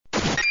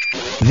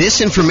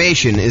This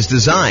information is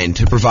designed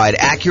to provide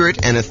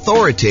accurate and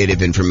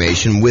authoritative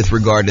information with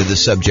regard to the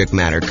subject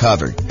matter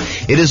covered.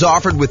 It is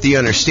offered with the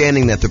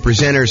understanding that the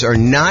presenters are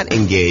not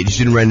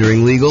engaged in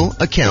rendering legal,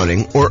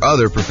 accounting, or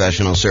other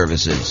professional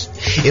services.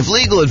 If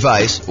legal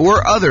advice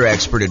or other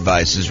expert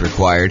advice is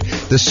required,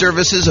 the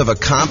services of a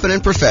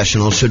competent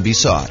professional should be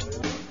sought.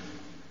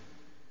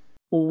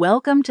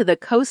 Welcome to the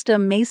Costa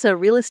Mesa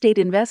Real Estate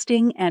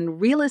Investing and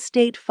Real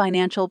Estate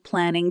Financial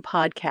Planning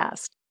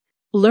Podcast.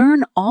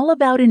 Learn all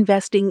about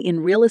investing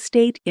in real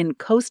estate in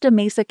Costa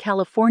Mesa,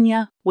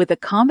 California, with a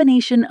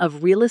combination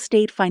of real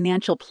estate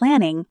financial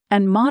planning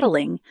and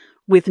modeling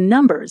with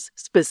numbers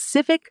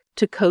specific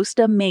to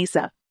Costa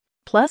Mesa,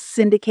 plus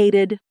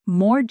syndicated,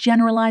 more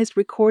generalized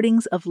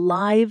recordings of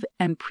live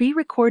and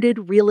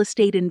pre-recorded real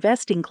estate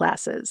investing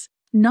classes,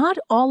 not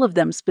all of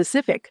them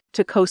specific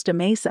to Costa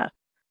Mesa.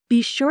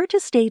 Be sure to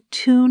stay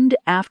tuned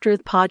after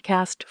the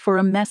podcast for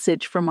a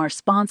message from our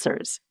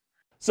sponsors.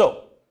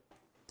 So,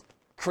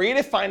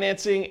 creative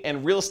financing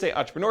and real estate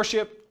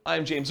entrepreneurship.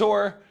 I'm James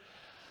Orr.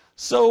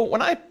 So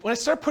when I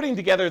started putting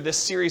together this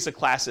series of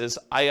classes,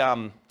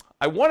 I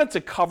wanted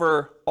to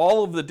cover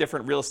all of the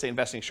different real estate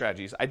investing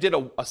strategies. I did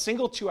a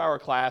single 2-hour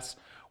class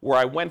where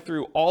I went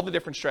through all the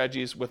different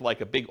strategies with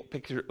like a big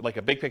picture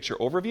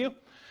overview.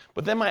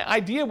 But then my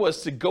idea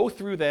was to go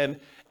through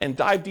then and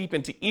dive deep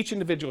into each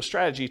individual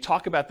strategy,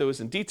 talk about those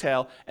in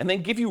detail, and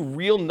then give you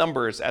real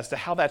numbers as to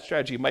how that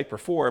strategy might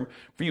perform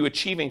for you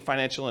achieving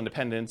financial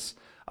independence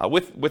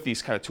with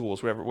these kind of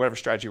tools, whatever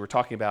strategy we're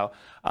talking about,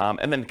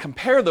 and then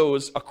compare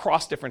those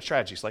across different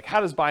strategies. Like how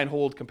does buy and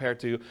hold compare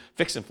to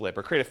fix and flip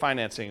or creative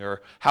financing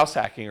or house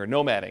hacking or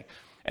nomading?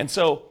 And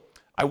so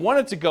I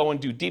wanted to go and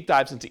do deep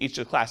dives into each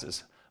of the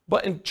classes.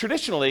 But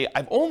traditionally,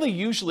 I've only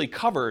usually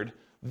covered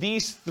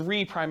these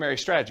 3 primary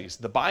strategies: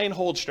 the buy and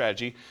hold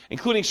strategy,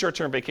 including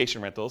short-term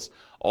vacation rentals,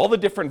 all the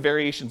different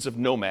variations of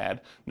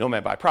nomad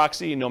by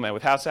proxy, nomad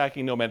with house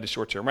hacking, nomad to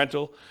short-term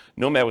rental,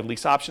 nomad with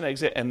lease option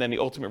exit, and then the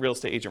ultimate real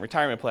estate agent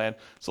retirement plan.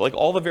 So like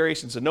all the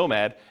variations of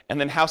nomad, and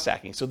then house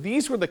hacking. So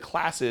these were the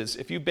classes.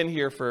 If you've been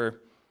here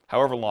for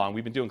however long,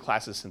 we've been doing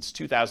classes since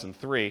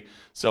 2003.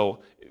 So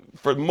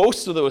for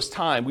most of those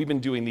time, we've been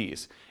doing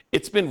these.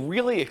 It's been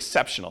really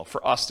exceptional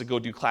for us to go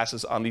do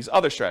classes on these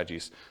other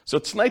strategies. So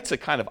tonight's a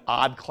kind of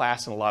odd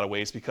class in a lot of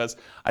ways because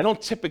I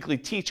don't typically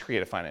teach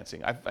creative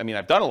financing. I've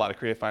done a lot of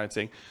creative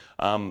financing,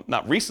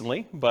 not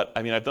recently, but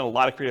I've done a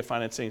lot of creative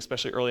financing,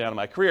 especially early on in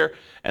my career.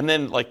 And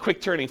then like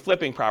quick turning,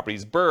 flipping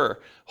properties, BRRRR,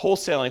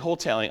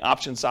 wholesaling,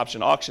 options,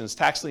 option auctions,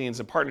 tax liens,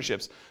 and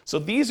partnerships. So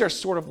these are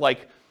sort of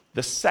like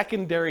the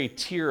secondary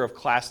tier of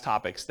class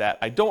topics that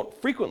I don't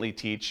frequently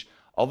teach,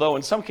 although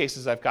in some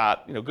cases I've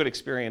got good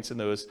experience in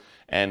those,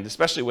 and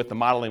especially with the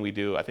modeling we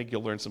do, I think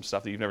you'll learn some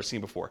stuff that you've never seen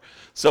before.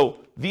 So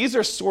these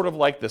are sort of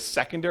like the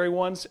secondary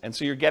ones, and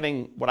so you're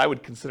getting what I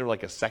would consider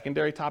like a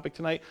secondary topic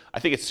tonight. I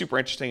think it's super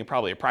interesting and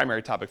probably a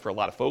primary topic for a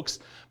lot of folks,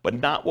 but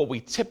not what we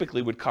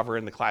typically would cover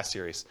in the class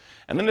series.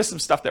 And then there's some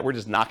stuff that we're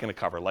just not going to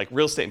cover, like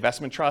real estate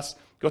investment trusts.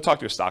 Go talk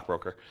to a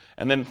stockbroker.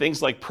 And then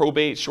things like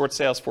probate, short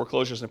sales,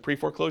 foreclosures, and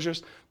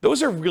pre-foreclosures,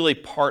 those are really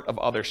part of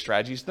other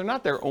strategies. They're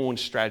not their own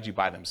strategy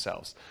by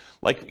themselves.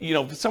 Like,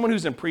 someone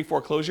who's in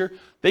pre-foreclosure,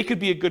 they could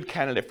be a good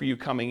candidate for you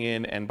coming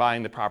in and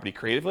buying the property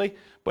creatively,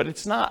 but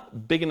it's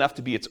not big enough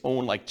to be its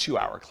own like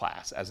 2-hour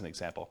class, as an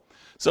example.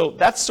 So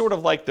that's sort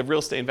of like the real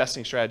estate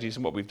investing strategies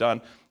and what we've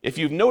done. If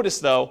you've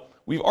noticed though,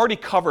 we've already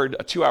covered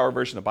a 2-hour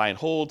version of buy and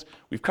hold.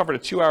 We've covered a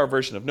 2-hour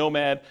version of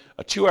nomad,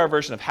 a 2-hour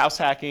version of house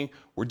hacking.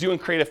 We're doing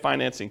creative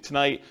financing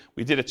tonight.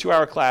 We did a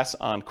 2-hour class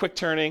on quick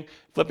turning,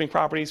 flipping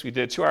properties. We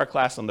did a 2-hour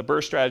class on the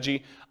BRRRR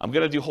strategy. I'm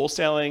going to do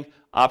wholesaling,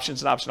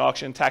 options and option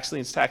auction, tax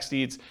liens, tax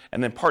deeds,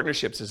 and then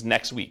partnerships is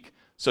next week.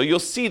 So you'll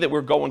see that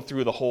we're going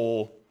through the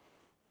whole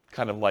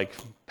kind of like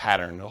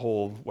pattern, the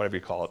whole, whatever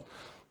you call it.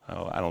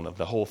 Oh, I don't know,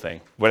 the whole thing,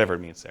 whatever it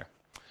means there.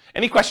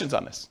 Any questions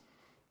on this?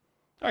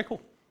 All right,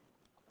 cool.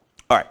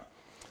 All right.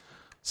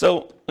 So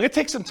I'm going to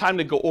take some time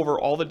to go over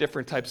all the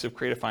different types of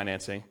creative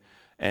financing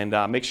and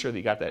make sure that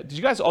you got that. Did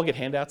you guys all get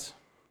handouts?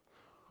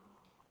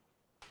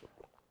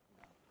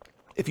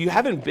 If you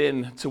haven't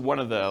been to one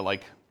of the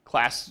like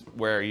class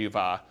where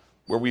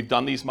we've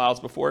done these models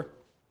before,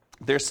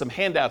 there's some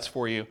handouts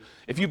for you.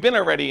 If you've been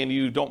already and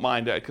you don't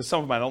mind, because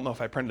some of them I don't know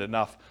if I printed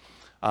enough,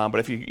 but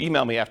if you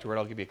email me afterward,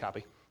 I'll give you a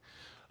copy.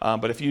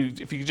 But if you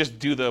just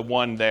do the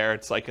one there,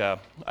 it's like a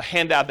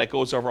handout that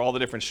goes over all the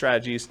different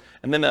strategies,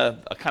 and then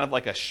a kind of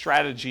like a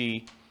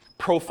strategy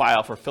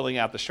profile for filling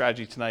out the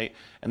strategy tonight,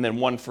 and then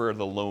one for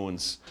the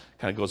loans,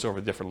 kind of goes over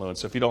the different loans.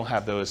 So if you don't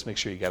have those, make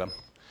sure you get them.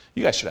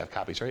 You guys should have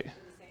copies, right?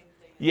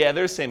 Yeah,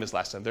 they're the same as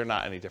last time. They're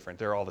not any different.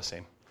 They're all the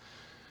same.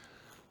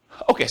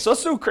 Okay, so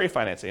let's do creative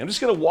financing. I'm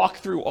just going to walk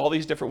through all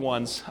these different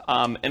ones.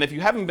 And if you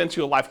haven't been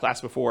to a live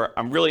class before,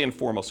 I'm really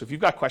informal. So if you've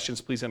got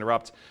questions, please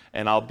interrupt,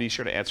 and I'll be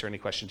sure to answer any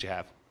questions you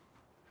have.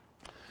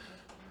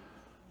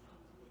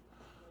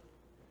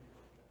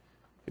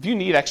 If you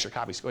need extra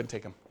copies, go ahead and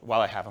take them while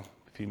I have them,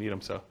 if you need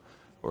them,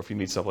 or if you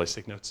need someplace to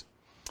take notes.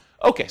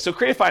 Okay, so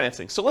creative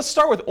financing. So let's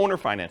start with owner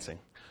financing.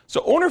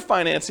 So owner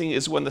financing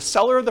is when the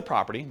seller of the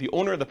property, the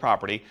owner of the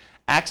property,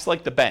 acts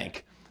like the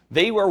bank.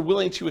 They are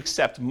willing to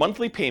accept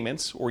monthly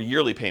payments or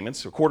yearly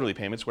payments or quarterly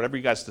payments, whatever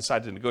you guys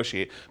decide to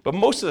negotiate. But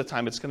most of the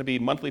time, it's going to be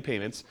monthly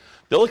payments.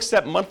 They'll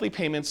accept monthly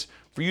payments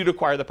for you to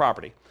acquire the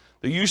property.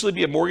 There'll usually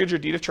be a mortgage or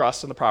deed of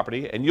trust on the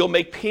property, and you'll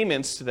make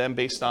payments to them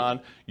based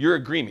on your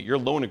agreement, your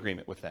loan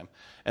agreement with them.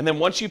 And then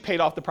once you've paid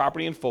off the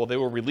property in full, they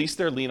will release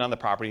their lien on the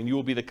property, and you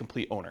will be the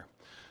complete owner.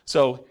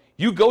 So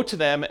you go to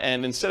them,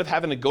 and instead of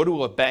having to go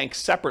to a bank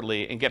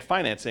separately and get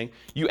financing,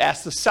 you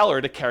ask the seller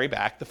to carry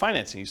back the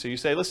financing. So you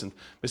say, listen,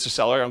 Mr.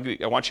 Seller,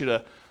 I want you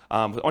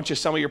to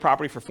sell me your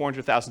property for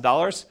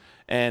 $400,000,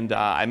 and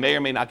I may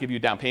or may not give you a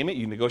down payment.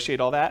 You negotiate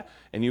all that,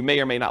 and you may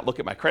or may not look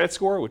at my credit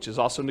score, which is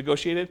also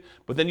negotiated,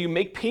 but then you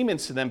make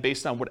payments to them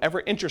based on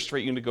whatever interest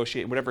rate you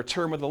negotiate, whatever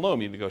term of the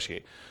loan you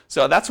negotiate.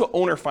 So that's what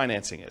owner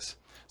financing is.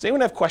 Does anyone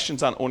have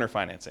questions on owner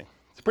financing?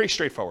 It's a pretty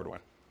straightforward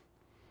one.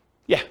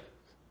 Yeah?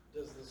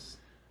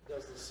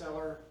 Does the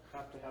seller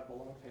have to have the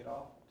loan paid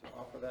off to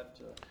offer that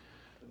to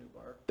the new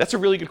buyer? That's a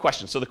really good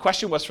question. So the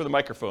question was for the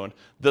microphone,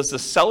 does the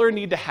seller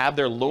need to have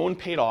their loan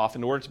paid off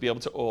in order to be able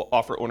to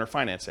offer owner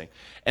financing?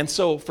 And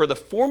so for the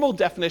formal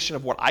definition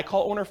of what I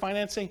call owner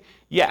financing,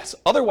 yes.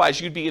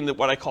 Otherwise, you'd be in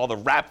what I call the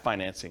wrap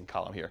financing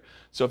column here.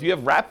 So if you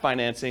have wrap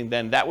financing,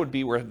 then that would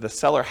be where the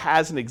seller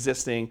has an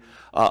existing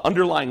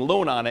underlying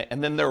loan on it,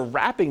 and then they're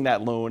wrapping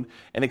that loan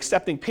and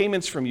accepting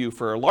payments from you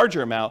for a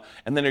larger amount,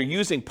 and then they're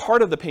using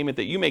part of the payment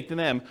that you make to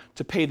them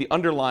to pay the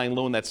underlying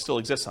loan that still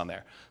exists on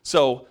there.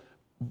 So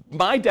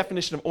my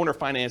definition of owner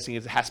financing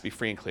is it has to be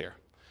free and clear.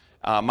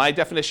 My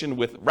definition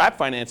with wrap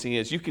financing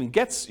is you can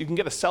get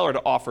a seller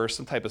to offer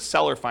some type of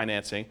seller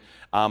financing,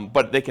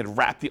 but they can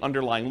wrap the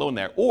underlying loan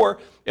there. Or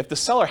if the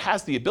seller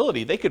has the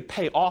ability, they could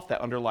pay off that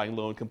underlying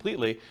loan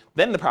completely.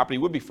 Then the property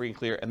would be free and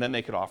clear, and then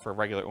they could offer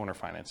regular owner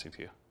financing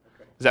to you.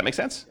 Okay. Does that make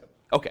sense? Yep.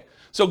 Okay.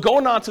 So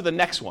going on to the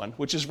next one,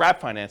 which is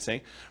wrap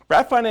financing.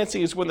 Wrap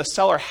financing is when the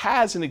seller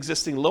has an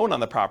existing loan on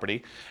the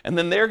property, and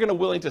then they're going to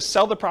willing to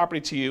sell the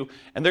property to you,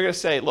 and they're going to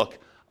say, look,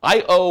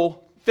 I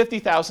owe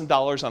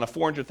 $50,000 on a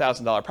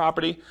 $400,000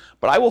 property,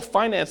 but I will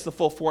finance the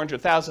full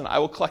 $400,000. I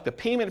will collect a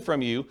payment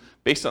from you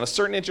based on a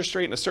certain interest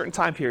rate and a certain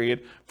time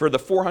period for the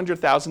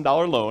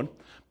 $400,000 loan.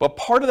 But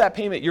part of that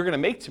payment you're going to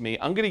make to me,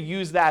 I'm going to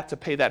use that to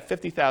pay that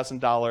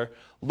 $50,000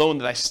 loan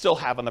that I still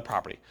have on the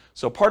property.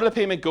 So part of the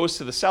payment goes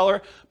to the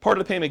seller, part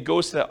of the payment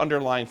goes to that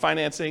underlying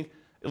financing.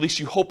 At least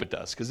you hope it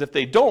does, because if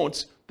they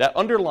don't, that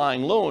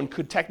underlying loan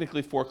could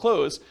technically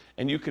foreclose,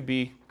 and you could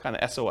be kind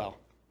of SOL.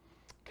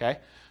 Okay?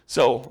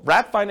 So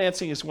wrap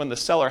financing is when the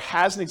seller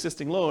has an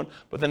existing loan,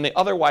 but then they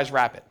otherwise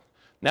wrap it.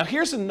 Now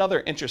here's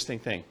another interesting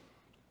thing.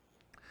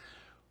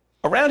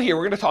 Around here,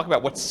 we're going to talk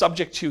about what's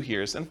subject to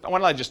here is, and why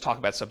don't I just talk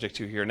about subject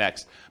to here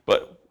next.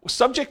 But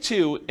subject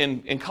to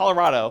in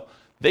Colorado,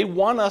 they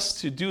want us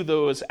to do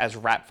those as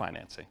wrap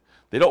financing.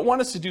 They don't want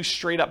us to do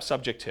straight up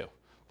subject to.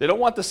 They don't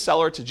want the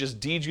seller to just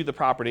deed you the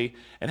property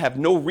and have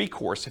no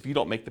recourse if you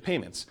don't make the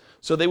payments.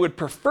 So they would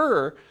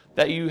prefer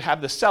that you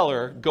have the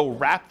seller go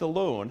wrap the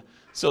loan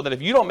so that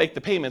if you don't make the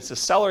payments, the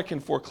seller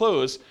can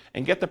foreclose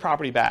and get the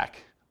property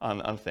back on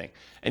the thing.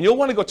 And you'll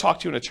want to go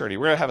talk to an attorney.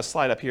 We're going to have a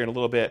slide up here in a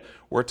little bit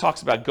where it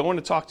talks about going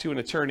to talk to an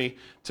attorney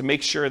to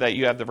make sure that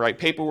you have the right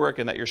paperwork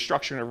and that you're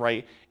structuring it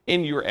right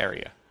in your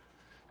area.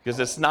 Because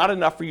it's not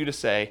enough for you to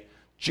say,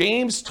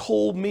 James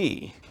told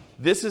me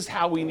this is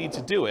how we need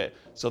to do it,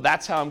 so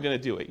that's how I'm going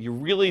to do it. You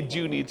really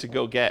do need to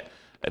go get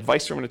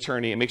advice from an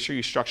attorney and make sure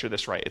you structure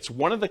this right. It's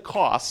one of the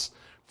costs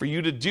for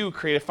you to do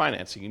creative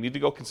financing. You need to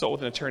go consult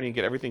with an attorney and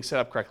get everything set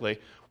up correctly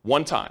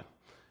one time.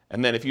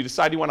 And then if you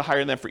decide you want to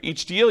hire them for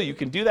each deal, you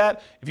can do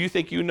that. If you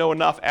think you know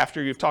enough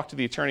after you've talked to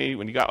the attorney,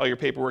 when you got all your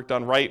paperwork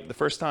done right the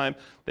first time,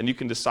 then you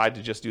can decide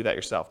to just do that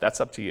yourself. That's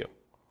up to you.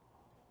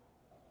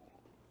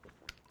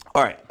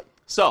 All right,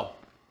 so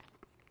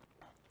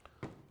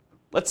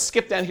let's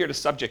skip down here to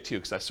subject to,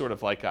 because I sort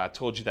of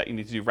told you that you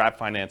need to do wrap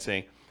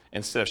financing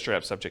instead of straight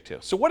up subject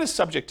to. So what is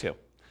subject to?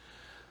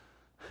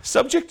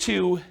 Subject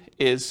to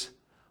is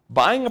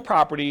buying a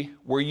property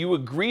where you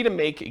agree to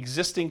make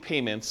existing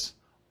payments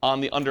on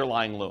the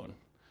underlying loan.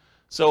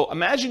 So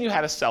imagine you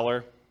had a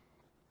seller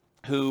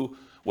who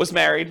was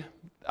married,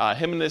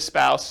 him and his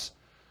spouse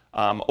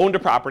owned a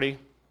property,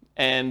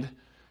 and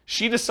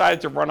she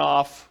decided to run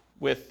off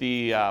with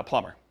the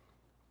plumber.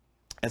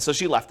 And so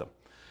she left him.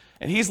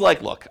 And he's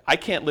like, look, I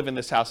can't live in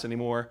this house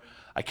anymore.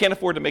 I can't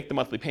afford to make the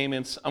monthly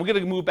payments. I'm going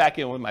to move back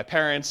in with my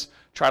parents,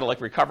 try to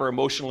recover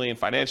emotionally and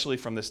financially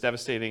from this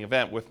devastating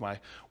event with my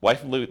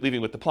wife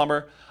leaving with the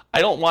plumber.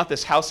 I don't want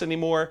this house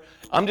anymore.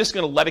 I'm just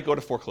going to let it go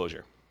to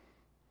foreclosure.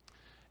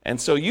 And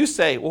so you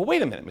say, well,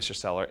 wait a minute, Mr.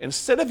 Seller.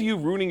 Instead of you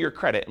ruining your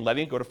credit and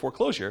letting it go to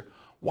foreclosure,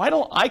 why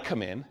don't I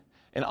come in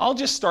and I'll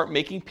just start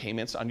making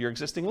payments on your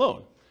existing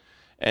loan?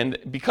 And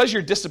because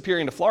you're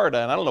disappearing to Florida,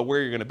 and I don't know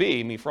where you're going to be,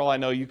 I mean, for all I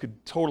know, you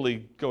could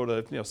totally go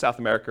to South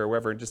America or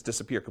wherever and just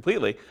disappear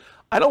completely.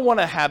 I don't want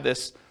to have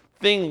this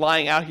thing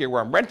lying out here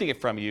where I'm renting it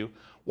from you.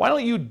 Why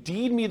don't you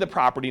deed me the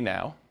property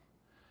now,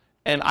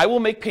 and I will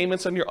make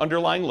payments on your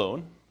underlying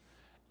loan,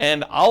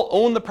 and I'll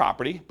own the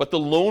property, but the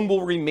loan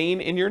will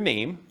remain in your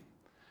name.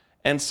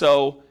 And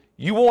so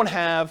you won't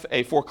have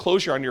a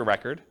foreclosure on your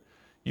record.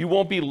 You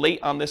won't be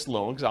late on this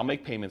loan because I'll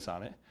make payments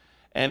on it.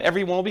 And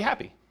everyone will be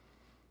happy.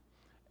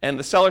 And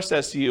the seller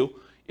says to you,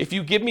 if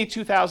you give me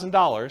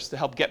 $2,000 to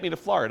help get me to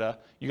Florida,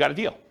 you got a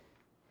deal.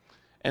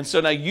 And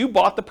so now you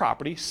bought the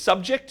property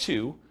subject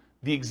to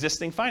the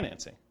existing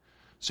financing.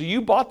 So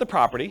you bought the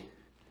property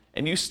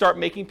and you start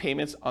making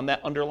payments on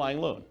that underlying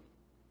loan.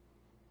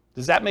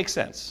 Does that make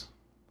sense?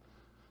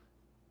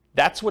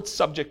 That's what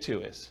subject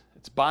to is.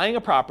 It's buying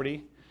a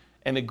property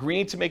and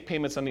agreeing to make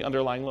payments on the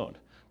underlying loan.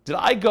 Did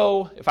I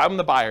go, if I'm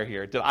the buyer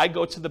here, did I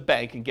go to the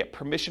bank and get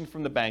permission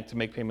from the bank to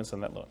make payments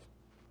on that loan?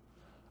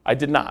 I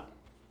did not,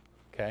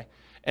 okay?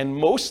 And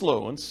most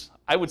loans,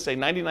 I would say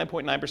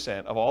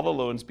 99.9% of all the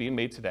loans being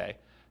made today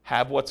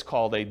have what's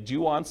called a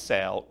due on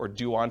sale or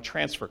due on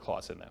transfer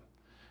clause in them.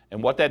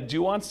 And what that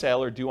due on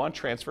sale or due on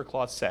transfer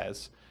clause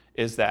says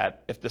is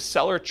that if the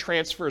seller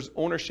transfers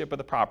ownership of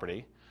the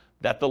property,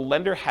 that the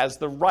lender has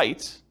the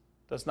right,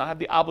 does not have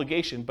the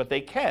obligation, but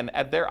they can,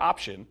 at their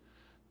option,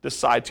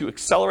 decide to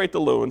accelerate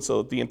the loan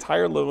so the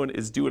entire loan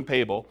is due and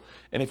payable.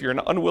 And if you're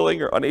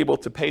unwilling or unable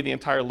to pay the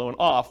entire loan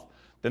off,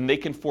 then they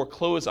can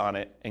foreclose on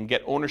it and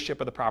get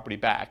ownership of the property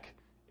back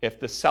if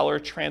the seller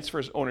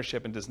transfers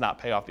ownership and does not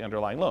pay off the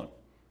underlying loan.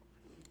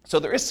 So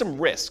there is some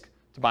risk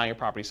to buying a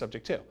property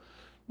subject to.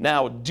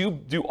 Now,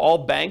 do all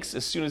banks,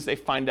 as soon as they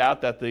find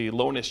out that the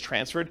loan is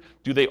transferred,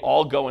 do they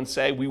all go and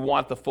say, we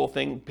want the full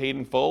thing paid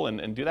in full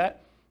and do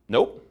that?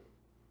 Nope.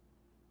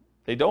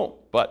 They don't.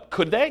 But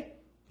could they?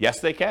 Yes,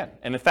 they can.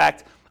 And in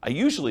fact, I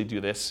usually do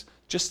this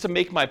just to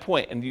make my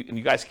point, and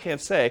you guys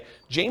can't say,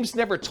 James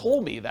never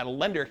told me that a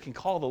lender can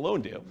call the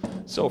loan due.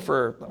 So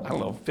for, I don't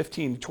know,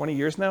 15, 20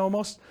 years now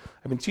almost,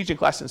 I've been teaching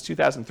class since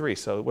 2003,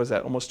 so what is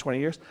that, almost 20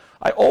 years?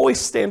 I always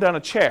stand on a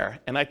chair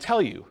and I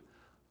tell you,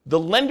 the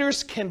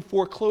lenders can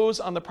foreclose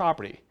on the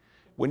property.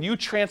 When you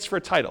transfer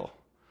title,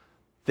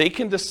 they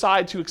can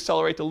decide to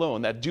accelerate the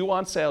loan. That due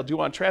on sale, due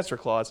on transfer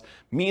clause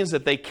means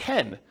that they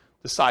can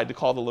decide to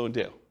call the loan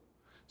due.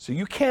 So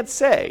you can't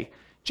say,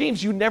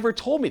 James, you never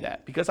told me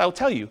that, because I'll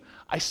tell you,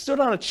 I stood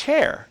on a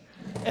chair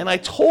and I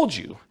told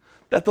you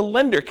that the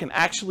lender can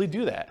actually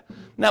do that.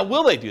 Now,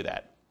 will they do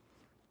that?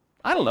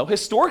 I don't know.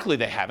 Historically,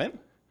 they haven't.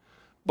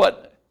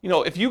 But,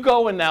 if you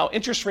go and now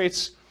interest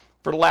rates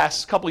for the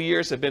last couple of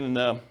years have been in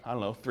the,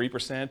 3%,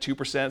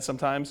 2%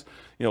 sometimes,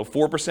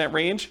 4%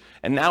 range,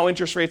 and now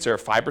interest rates are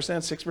 5%,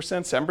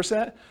 6%,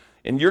 7%,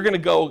 and you're going to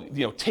go,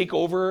 take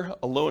over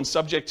a loan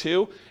subject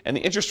to, and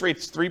the interest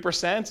rate's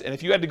 3%, and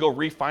if you had to go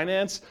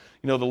refinance,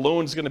 the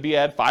loan's going to be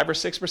at 5 or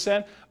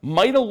 6%,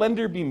 might a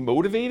lender be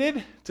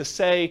motivated to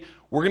say,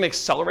 we're going to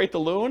accelerate the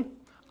loan?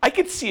 I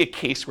could see a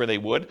case where they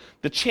would.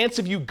 The chance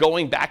of you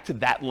going back to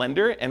that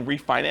lender and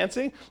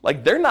refinancing,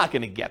 they're not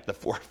going to get the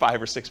 4,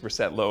 5, or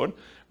 6% loan,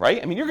 right?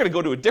 I mean, you're going to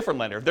go to a different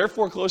lender. If they're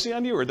foreclosing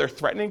on you or they're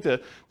threatening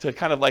to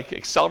kind of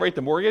accelerate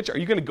the mortgage, are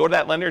you going to go to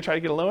that lender and try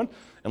to get a loan?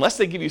 Unless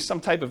they give you some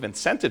type of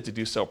incentive to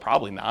do so,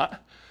 probably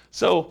not.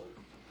 So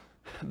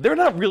they're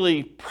not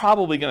really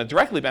probably going to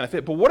directly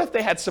benefit, but what if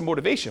they had some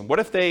motivation? What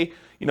if they,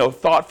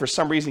 thought for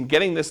some reason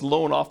getting this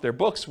loan off their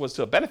books was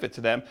a benefit to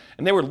them,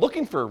 and they were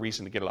looking for a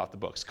reason to get it off the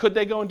books? Could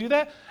they go and do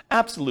that?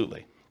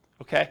 Absolutely,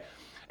 okay?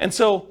 And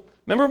so,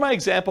 remember my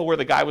example where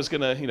the guy was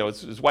going to,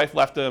 his wife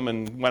left him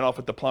and went off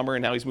with the plumber,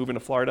 and now he's moving to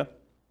Florida?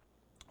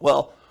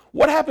 Well,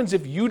 what happens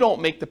if you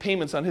don't make the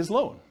payments on his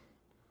loan?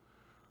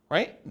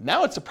 Right?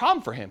 Now it's a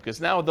problem for him,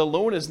 because now the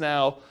loan is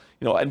now,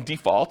 in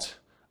default,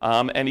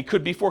 and he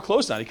could be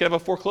foreclosed on. He could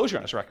have a foreclosure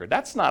on his record.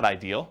 That's not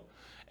ideal.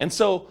 And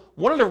so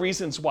one of the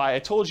reasons why I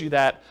told you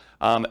that,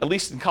 at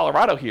least in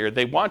Colorado here,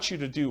 they want you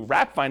to do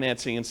wrap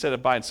financing instead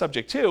of buying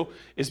subject to,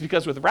 is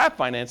because with wrap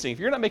financing, if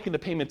you're not making the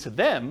payment to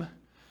them,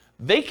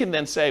 they can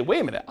then say, wait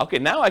a minute, okay,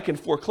 now I can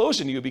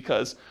foreclose on you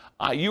because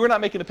you are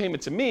not making the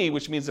payment to me,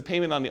 which means the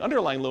payment on the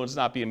underlying loan is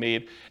not being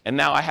made, and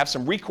now I have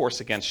some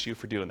recourse against you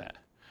for doing that.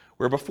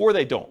 Where before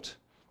they don't,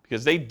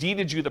 because they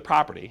deeded you the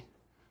property.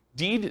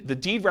 The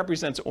deed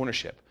represents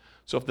ownership.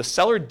 So if the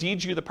seller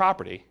deeds you the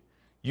property,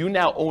 you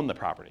now own the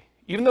property,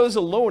 even though there's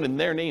a loan in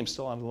their name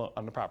still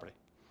on the property.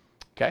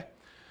 Okay?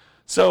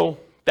 So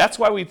that's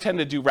why we tend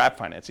to do wrap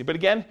financing. But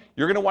again,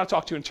 you're going to want to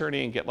talk to an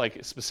attorney and get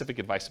specific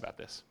advice about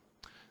this.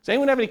 Does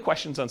anyone have any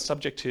questions on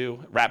subject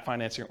to wrap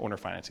financing or owner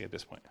financing at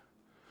this point?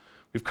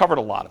 We've covered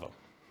a lot of them.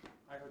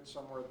 I heard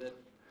somewhere that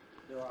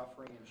they're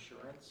offering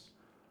insurance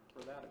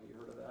for that. Have you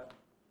heard of that?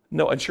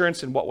 No,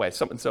 insurance in what way?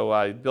 So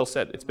Bill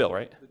said, it's Bill,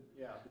 right?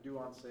 The due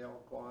on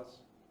sale clause.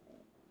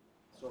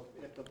 So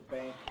if the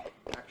bank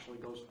actually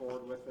goes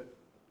forward with it,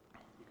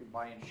 you can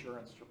buy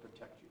insurance to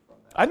protect you from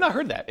that. I've not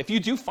heard that. If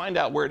you do find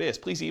out where it is,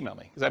 please email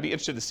me, because I'd be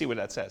interested to see what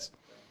that says.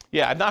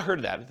 Yeah, I've not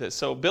heard of that.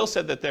 So Bill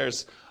said that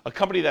there's a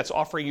company that's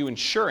offering you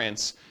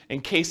insurance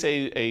in case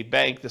a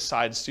bank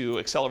decides to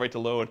accelerate the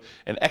loan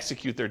and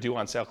execute their due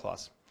on sale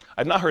clause.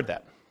 I've not heard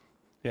that.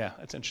 Yeah,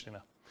 that's interesting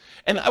now.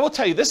 And I will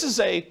tell you, this is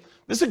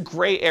a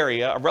gray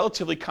area, a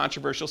relatively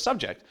controversial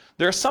subject.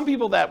 There are some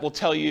people that will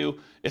tell you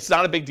it's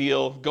not a big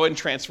deal, go ahead and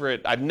transfer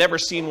it. I've never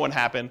seen one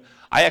happen.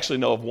 I actually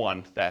know of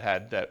one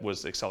that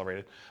was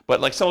accelerated.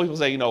 But like some people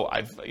say,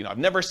 I've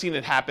never seen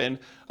it happen.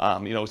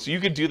 So you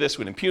could do this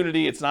with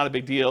impunity. It's not a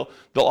big deal.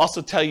 They'll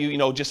also tell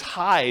you, just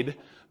hide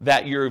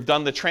that you've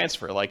done the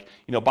transfer. Like,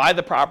 buy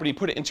the property,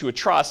 put it into a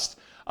trust.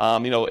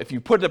 If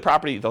you put the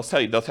property, they'll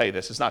tell you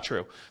this, it's not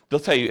true. They'll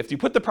tell you if you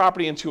put the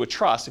property into a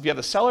trust, if you have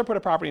the seller put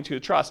a property into a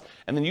trust,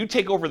 and then you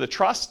take over the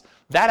trust,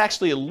 that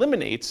actually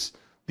eliminates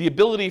the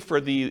ability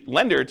for the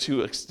lender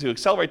to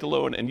accelerate the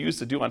loan and use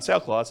the due on sale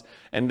clause,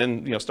 and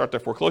then start their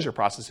foreclosure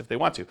process if they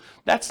want to.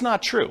 That's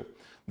not true.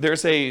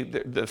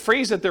 The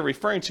phrase that they're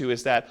referring to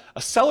is that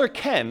a seller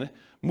can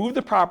move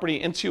the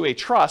property into a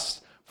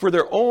trust for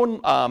their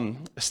own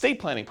estate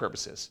planning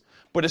purposes.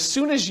 But as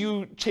soon as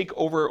you take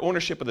over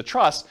ownership of the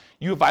trust,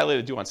 you have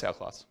violated due on sale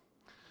clause.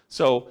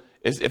 So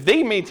if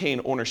they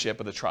maintain ownership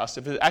of the trust,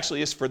 if it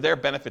actually is for their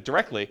benefit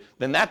directly,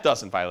 then that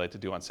doesn't violate the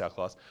due on sale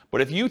clause.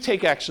 But if you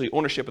take actually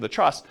ownership of the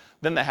trust,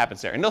 then that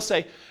happens there. And they'll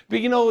say,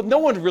 but no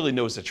one really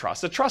knows the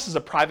trust. The trust is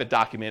a private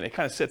document. It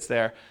kind of sits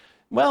there.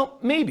 Well,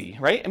 maybe,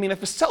 right? I mean,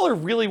 if a seller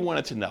really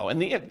wanted to know,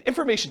 and the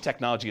information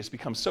technology has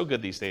become so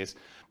good these days,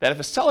 that if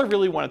a seller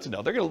really wanted to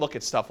know, they're going to look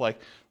at stuff like,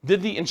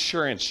 did the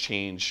insurance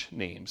change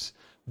names?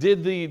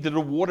 Did the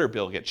water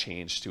bill get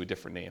changed to a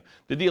different name?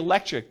 Did the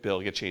electric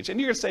bill get changed? And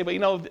you're going to say,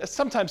 but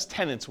sometimes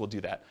tenants will do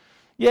that.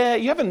 Yeah,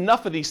 you have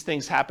enough of these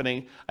things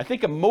happening. I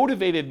think a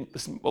motivated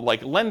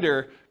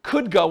lender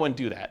could go and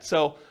do that.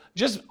 So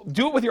just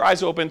do it with your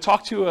eyes open,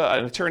 talk to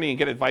an attorney and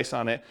get advice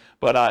on it.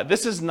 But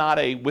this is not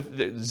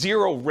with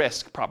zero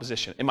risk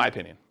proposition, in my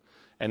opinion.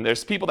 And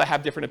there's people that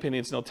have different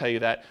opinions, and they'll tell you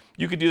that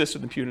you could do this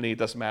with impunity, it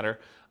doesn't matter.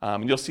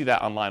 And you'll see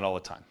that online all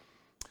the time.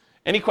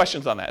 Any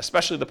questions on that,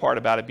 especially the part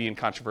about it being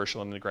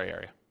controversial in the gray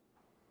area?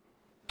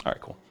 All right,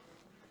 cool.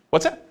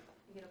 What's that?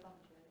 You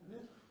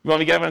want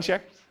me to get up on a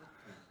chair?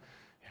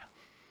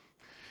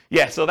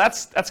 Yeah, so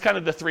that's kind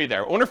of the three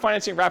there. Owner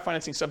financing, wrap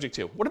financing, subject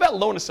to. What about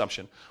loan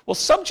assumption? Well,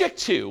 subject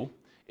to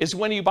is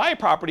when you buy a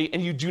property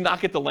and you do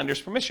not get the lender's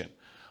permission.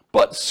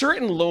 But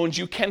certain loans,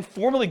 you can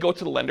formally go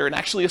to the lender and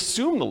actually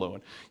assume the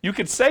loan. You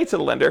could say to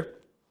the lender,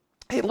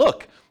 hey,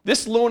 look,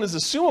 this loan is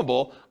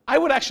assumable. I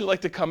would actually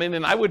like to come in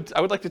and I would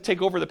like to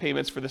take over the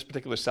payments for this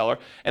particular seller,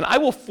 and I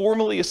will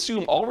formally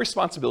assume all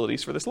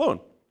responsibilities for this loan.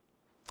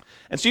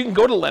 And so you can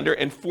go to the lender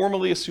and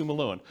formally assume a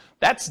loan.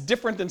 That's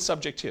different than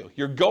subject to.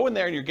 You're going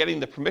there and you're getting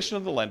the permission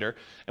of the lender,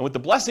 and with the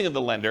blessing of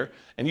the lender,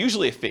 and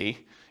usually a fee,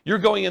 you're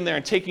going in there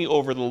and taking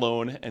over the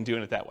loan and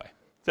doing it that way.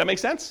 Does that make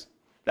sense?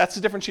 That's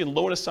the difference between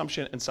loan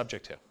assumption and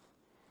subject to.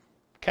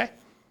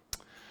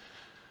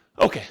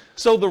 Okay,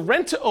 so the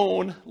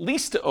rent-to-own,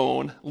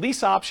 lease-to-own,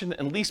 lease option,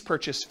 and lease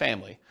purchase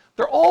family,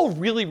 they're all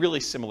really, really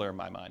similar in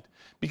my mind,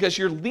 because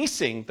you're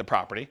leasing the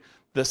property.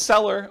 The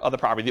seller of the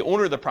property, the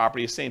owner of the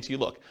property, is saying to you,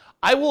 look,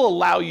 I will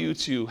allow you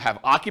to have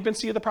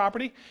occupancy of the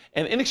property,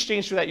 and in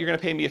exchange for that, you're going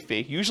to pay me a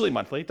fee, usually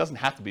monthly. It doesn't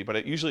have to be, but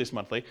it usually is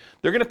monthly.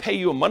 They're going to pay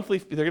you a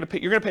monthly. You're going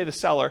to pay the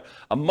seller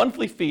a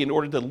monthly fee in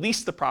order to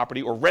lease the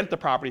property or rent the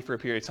property for a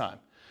period of time.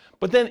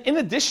 But then, in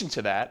addition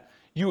to that,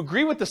 you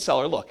agree with the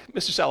seller. Look,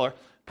 Mr. Seller,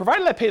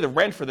 provided I pay the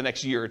rent for the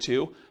next year or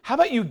two, how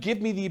about you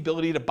give me the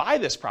ability to buy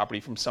this property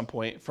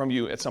from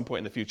you at some point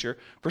in the future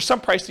for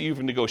some price that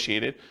you've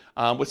negotiated,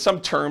 with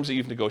some terms that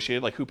you've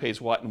negotiated, like who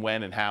pays what and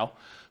when and how.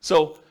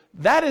 So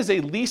that is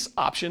a lease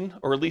option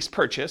or a lease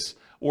purchase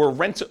or a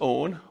rent to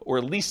own or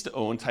a lease to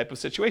own type of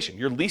situation.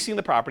 You're leasing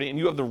the property and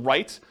you have the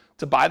right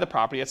to buy the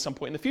property at some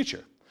point in the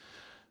future.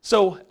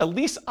 So a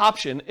lease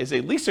option is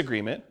a lease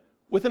agreement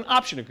with an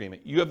option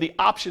agreement. You have the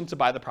option to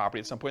buy the property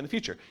at some point in the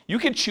future. You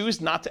can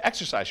choose not to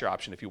exercise your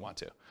option if you want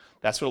to.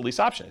 That's what a lease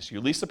option is. You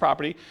lease the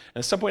property,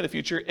 and at some point in the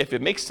future, if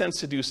it makes sense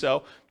to do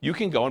so, you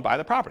can go and buy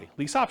the property.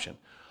 Lease option.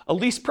 A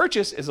lease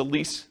purchase is a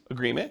lease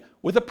agreement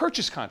with a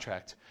purchase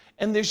contract.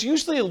 And there's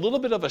usually a little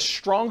bit of a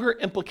stronger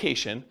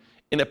implication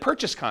in a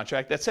purchase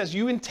contract that says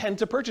you intend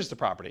to purchase the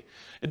property.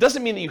 It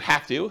doesn't mean that you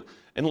have to,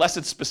 unless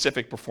it's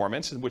specific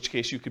performance, in which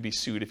case you could be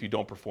sued if you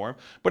don't perform.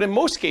 But in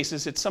most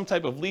cases, it's some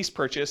type of lease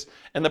purchase,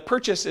 and the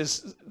purchase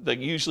is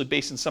usually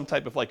based in some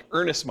type of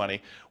earnest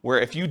money,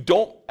 where if you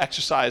don't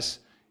exercise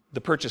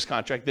the purchase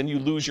contract, then you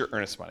lose your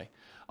earnest money.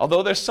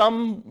 Although there's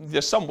some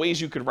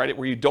ways you could write it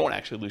where you don't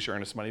actually lose your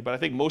earnest money, but I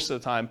think most of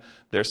the time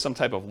there's some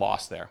type of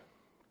loss there.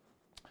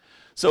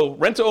 So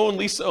rent to own,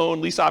 lease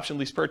option,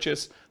 lease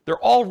purchase, they're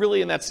all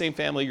really in that same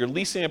family. You're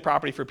leasing a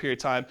property for a period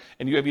of time,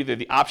 and you have either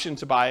the option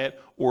to buy it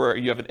or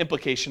you have an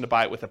implication to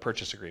buy it with a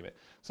purchase agreement.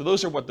 So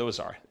those are what those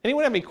are.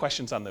 Anyone have any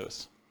questions on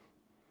those?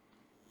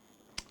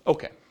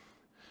 Okay.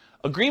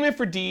 Agreement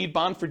for deed,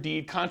 bond for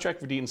deed, contract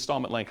for deed,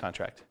 installment land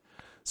contract.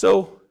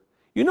 So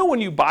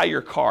when you buy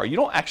your car, you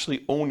don't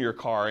actually own your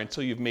car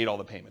until you've made all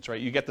the payments,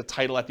 right? You get the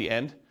title at the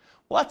end.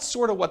 Well, that's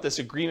sort of what this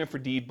agreement for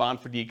deed,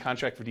 bond for deed,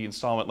 contract for deed,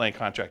 installment land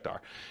contract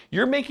are.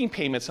 You're making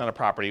payments on a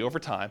property over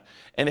time,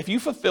 and if you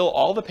fulfill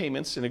all the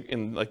payments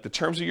in the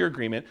terms of your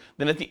agreement,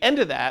 then at the end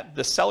of that,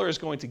 the seller is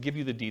going to give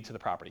you the deed to the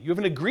property. You have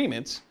an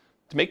agreement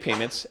to make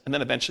payments and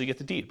then eventually get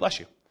the deed. Bless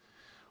you.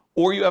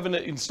 Or you have an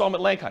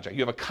installment land contract.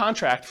 You have a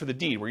contract for the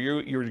deed where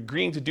you're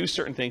agreeing to do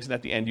certain things, and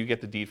at the end you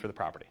get the deed for the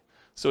property.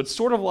 So it's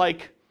sort of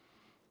like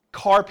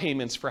car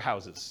payments for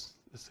houses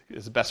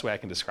is the best way I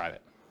can describe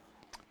it.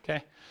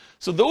 Okay?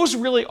 So those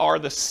really are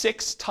the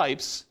 6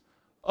 types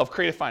of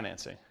creative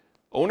financing.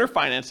 Owner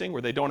financing,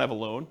 where they don't have a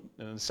loan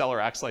and the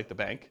seller acts like the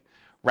bank.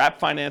 Wrap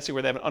financing,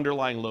 where they have an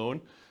underlying loan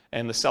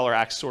and the seller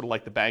acts sort of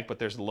like the bank, but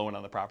there's a loan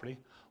on the property.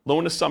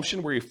 Loan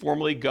assumption, where you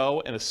formally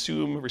go and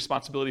assume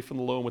responsibility for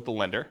the loan with the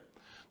lender.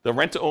 The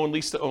rent-to-own,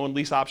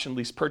 lease option,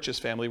 lease purchase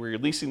family, where you're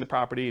leasing the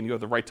property and you have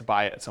the right to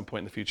buy it at some point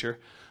in the future.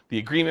 The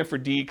agreement for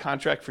deed,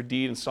 contract for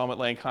deed, installment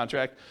land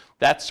contract,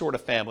 that sort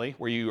of family,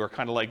 where you are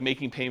kind of like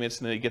making payments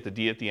and then you get the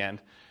deed at the end.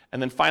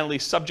 And then finally,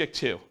 subject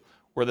to,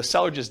 where the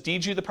seller just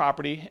deeds you the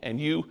property and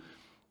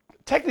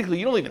technically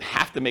you don't even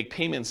have to make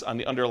payments on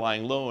the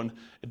underlying loan.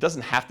 It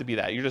doesn't have to be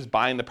that. You're just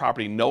buying the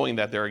property knowing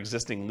that there are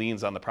existing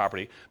liens on the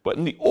property. But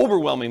in the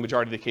overwhelming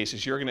majority of the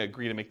cases, you're going to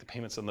agree to make the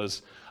payments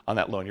on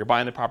that loan. You're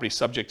buying the property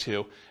subject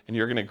to, and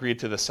you're going to agree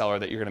to the seller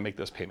that you're going to make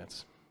those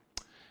payments.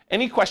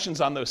 Any questions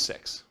on those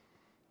 6?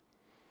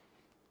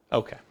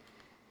 Okay.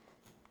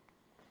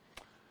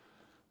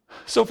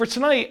 So for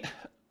tonight,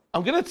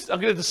 I'm gonna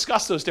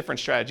discuss those different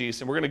strategies,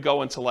 and we're gonna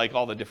go into like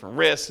all the different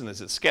risks and is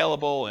it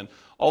scalable and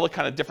all the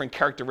kind of different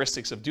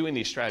characteristics of doing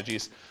these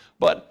strategies.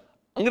 But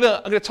I'm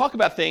gonna talk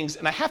about things,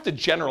 and I have to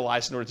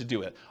generalize in order to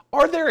do it.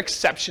 Are there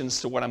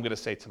exceptions to what I'm gonna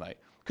say tonight?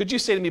 Could you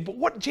say to me,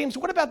 but James,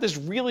 what about this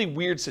really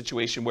weird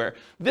situation where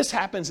this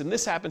happens and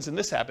this happens and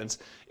this happens?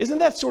 Isn't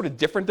that sort of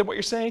different than what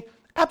you're saying?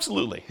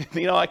 Absolutely.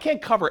 I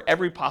can't cover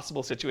every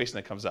possible situation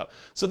that comes up.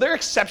 So there are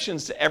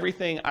exceptions to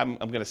everything I'm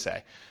gonna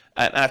say.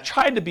 And I've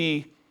tried to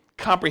be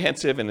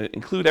comprehensive and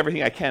include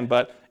everything I can,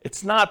 but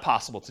it's not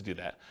possible to do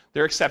that.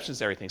 There are exceptions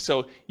to everything.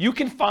 So you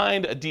can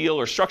find a deal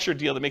or structure a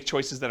deal to make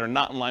choices that are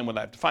not in line with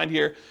what I've defined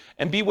here.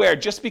 And beware,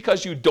 just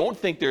because you don't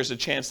think there's a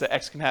chance that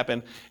X can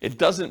happen, it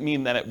doesn't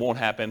mean that it won't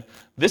happen.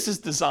 This is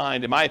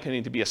designed, in my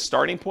opinion, to be a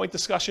starting point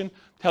discussion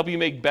to help you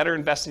make better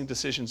investing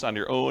decisions on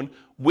your own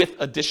with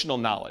additional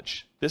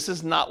knowledge. This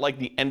is not like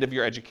the end of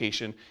your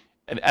education.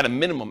 And at a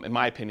minimum, in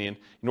my opinion,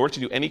 in order to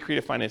do any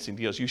creative financing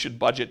deals, you should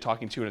budget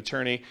talking to an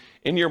attorney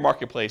in your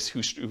marketplace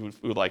who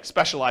like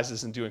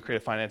specializes in doing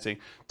creative financing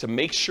to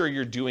make sure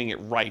you're doing it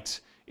right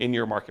in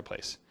your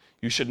marketplace.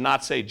 You should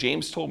not say,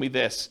 James told me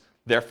this,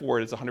 therefore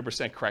it is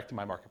 100% correct in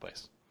my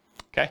marketplace.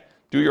 Okay?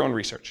 Do your own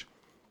research.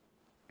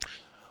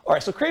 All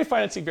right, so creative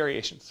financing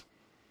variations.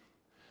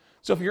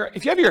 So if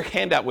you have your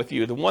handout with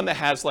you, the one that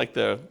has like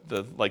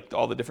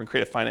all the different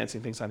creative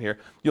financing things on here,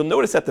 you'll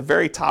notice at the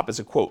very top is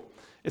a quote.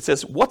 It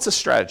says, what's a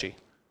strategy?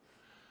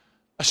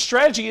 A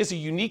strategy is a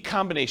unique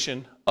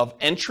combination of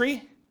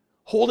entry,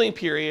 holding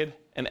period,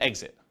 and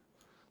exit.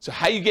 So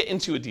how you get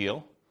into a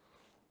deal,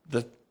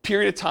 the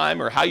period of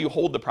time or how you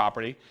hold the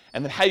property,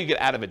 and then how you get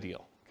out of a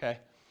deal, okay?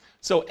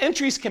 So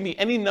entries can be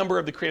any number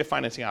of the creative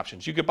financing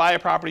options. You could buy a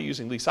property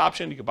using lease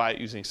option, you could buy it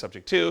using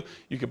subject to,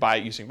 you could buy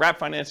it using wrap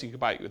financing, you could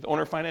buy it with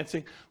owner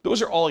financing.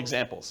 Those are all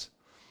examples.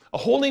 A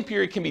holding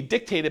period can be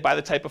dictated by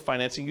the type of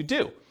financing you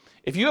do.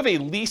 If you have a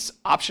lease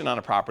option on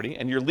a property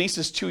and your lease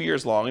is 2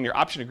 years long and your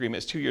option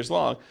agreement is 2 years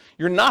long,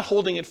 you're not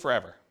holding it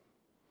forever.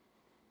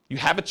 You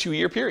have a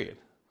 2-year period.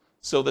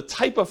 So the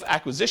type of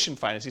acquisition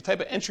financing, the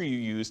type of entry you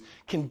use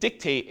can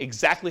dictate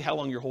exactly how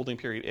long your holding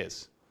period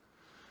is.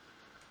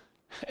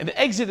 And the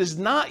exit is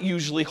not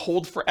usually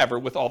hold forever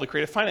with all the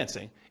creative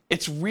financing.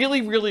 It's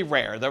really, really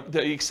rare.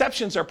 The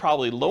exceptions are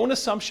probably loan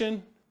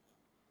assumption,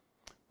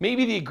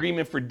 maybe the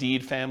agreement for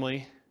deed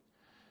family,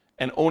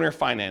 and owner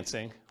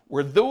financing,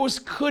 where those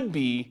could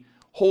be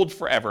hold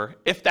forever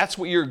if that's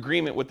what your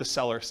agreement with the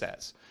seller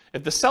says.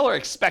 If the seller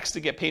expects to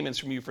get payments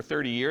from you for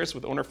 30 years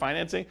with owner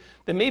financing,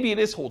 then maybe it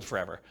is hold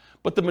forever.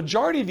 But the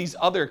majority of these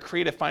other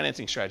creative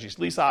financing strategies,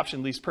 lease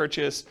option, lease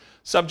purchase,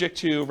 subject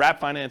to,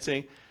 wrap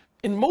financing,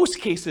 in most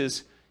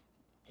cases,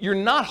 you're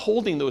not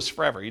holding those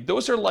forever.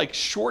 Those are like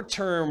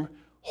short-term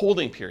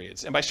holding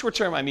periods. And by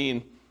short-term, I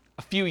mean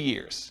a few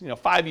years,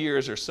 5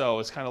 years or so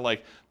is kind of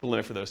like the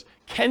limit for those.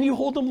 Can you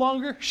hold them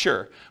longer?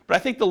 Sure. But I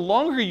think the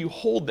longer you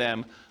hold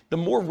them, the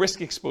more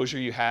risk exposure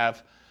you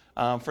have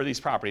for these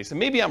properties. And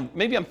maybe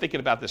I'm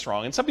thinking about this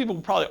wrong. And some people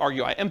would probably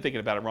argue I am thinking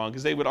about it wrong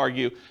because they would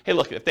argue, hey,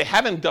 look, if they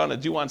haven't done a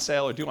due on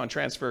sale or due on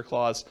transfer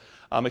clause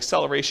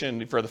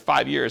acceleration for the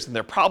 5 years, then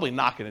they're probably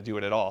not going to do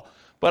it at all.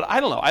 But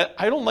I don't know.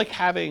 I don't like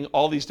having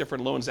all these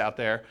different loans out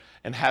there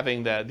and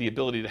having the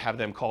ability to have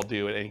them call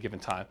due at any given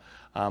time.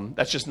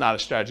 That's just not a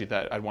strategy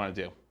that I'd want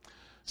to do.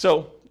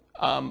 So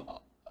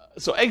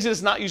exit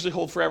is not usually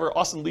hold forever.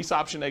 Often lease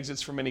option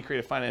exits for many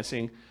creative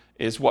financing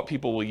is what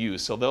people will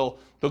use. So they'll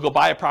go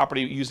buy a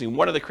property using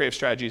one of the creative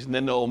strategies, and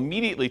then they'll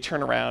immediately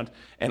turn around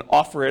and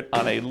offer it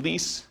on a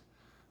lease,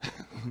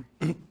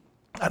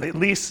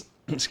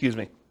 excuse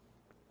me,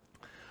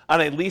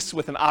 on a lease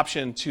with an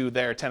option to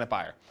their tenant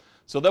buyer.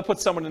 So they'll put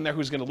someone in there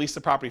who's going to lease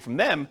the property from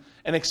them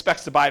and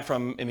expects to buy it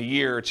from in a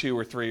year or 2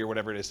 or 3 or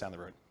whatever it is down the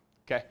road.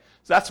 Okay,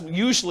 so that's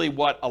usually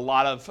what a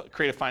lot of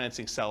creative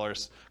financing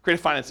sellers,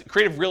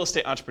 creative real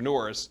estate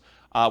entrepreneurs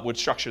would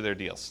structure their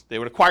deals. They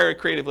would acquire it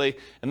creatively,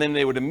 and then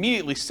they would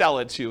immediately sell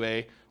it to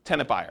a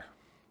tenant buyer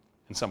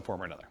in some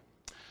form or another.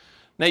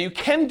 Now, you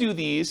can do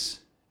these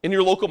in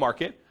your local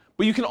market,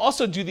 but you can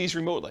also do these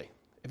remotely.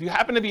 If you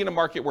happen to be in a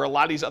market where a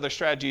lot of these other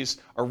strategies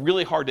are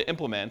really hard to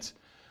implement,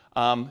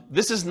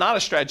 this is not a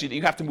strategy that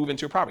you have to move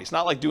into a property. It's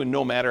not like doing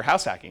nomad or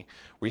house hacking,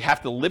 where you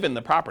have to live in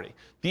the property.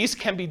 These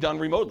can be done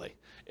remotely.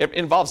 It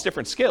involves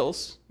different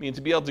skills. I mean,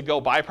 to be able to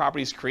go buy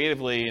properties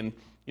creatively in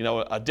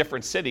a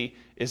different city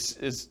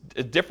is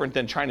different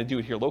than trying to do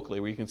it here locally,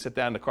 where you can sit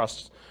down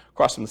across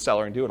from the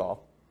seller and do it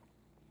all.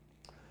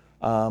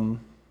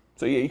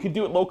 So yeah, you can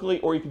do it locally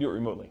or you can do it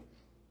remotely.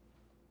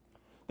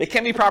 They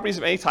can be properties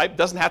of any type.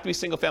 Doesn't have to be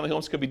single-family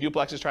homes. Could be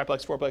duplexes,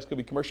 triplex, fourplex. Could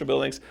be commercial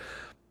buildings.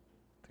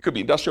 Could be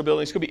industrial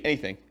buildings. Could be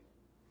anything.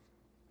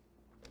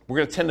 We're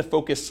going to tend to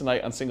focus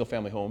tonight on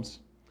single-family homes.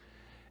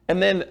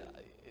 And then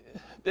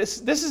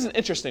this is an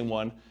interesting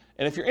one.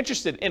 And if you're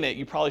interested in it,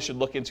 you probably should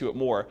look into it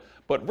more.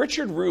 But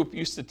Richard Roop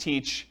used to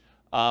teach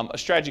a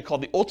strategy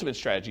called the ultimate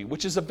strategy,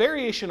 which is a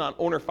variation on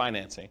owner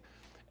financing.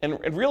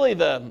 And really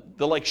the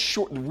like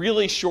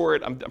really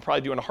short, I'm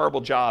probably doing a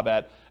horrible job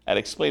at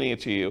explaining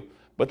it to you.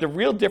 But the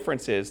real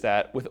difference is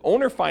that with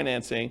owner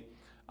financing,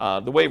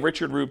 the way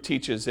Richard Roop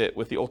teaches it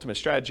with the ultimate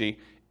strategy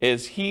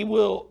is he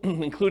will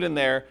include in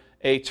there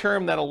a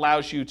term that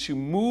allows you to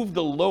move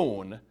the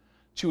loan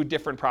to a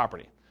different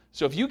property.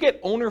 So if you get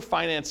owner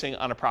financing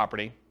on a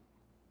property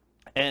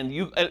and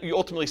you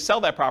ultimately sell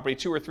that property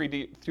 2 or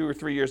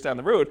 3 years down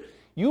the road,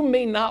 you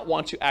may not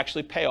want to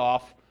actually pay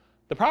off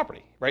the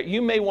property, right?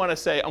 You may want to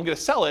say, I'm going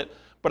to sell it,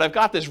 but I've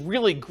got this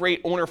really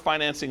great owner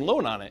financing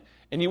loan on it.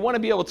 And you want to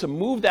be able to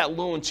move that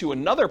loan to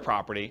another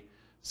property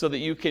so that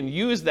you can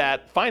use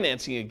that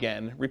financing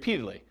again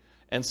repeatedly.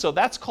 And so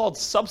that's called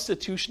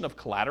substitution of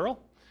collateral.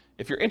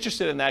 If you're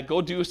interested in that,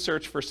 go do a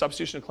search for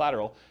substitution of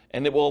collateral,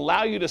 and it will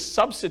allow you to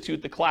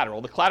substitute the collateral.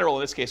 The collateral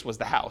in this case was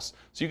the house.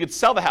 So you could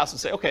sell the house and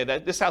say, okay,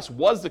 this house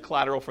was the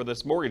collateral for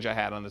this mortgage I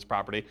had on this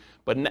property,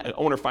 but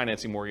owner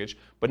financing mortgage.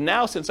 But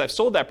now, since I've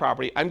sold that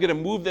property, I'm going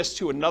to move this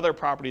to another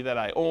property that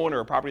I own or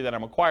a property that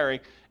I'm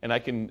acquiring, and I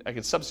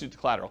can substitute the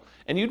collateral.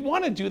 And you'd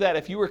want to do that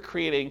if you were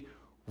creating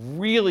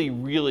really,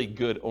 really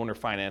good owner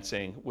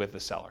financing with the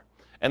seller.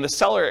 And the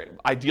seller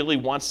ideally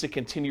wants to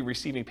continue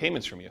receiving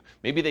payments from you.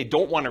 Maybe they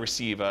don't want to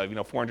receive a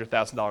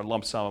 $400,000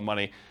 lump sum of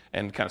money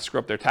and kind of screw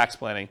up their tax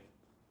planning.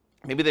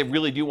 Maybe they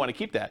really do want to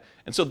keep that.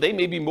 And so they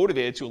may be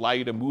motivated to allow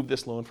you to move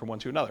this loan from one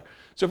to another.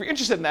 So if you're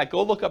interested in that,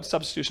 go look up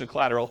substitution of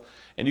collateral,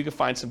 and you can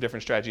find some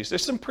different strategies.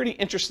 There's some pretty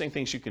interesting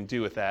things you can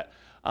do with that.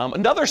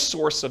 Another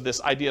source of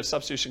this idea of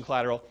substitution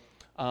collateral,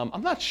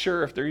 I'm not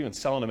sure if they're even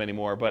selling them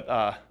anymore,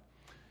 but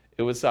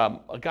it was a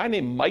guy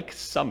named Mike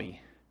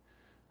Summey.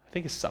 I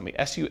think it's Summey,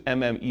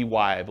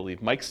 S-U-M-M-E-Y, I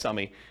believe, Mike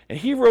Summey. And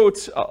he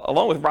wrote,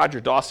 along with Roger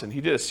Dawson,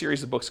 he did a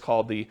series of books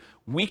called The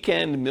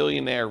Weekend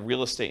Millionaire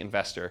Real Estate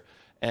Investor.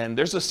 And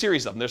there's a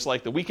series of them. There's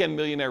like the Weekend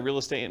Millionaire Real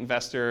Estate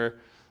Investor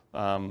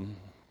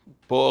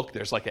book.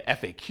 There's like an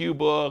FAQ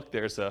book.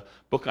 There's a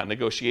book on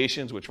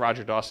negotiations, which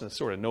Roger Dawson is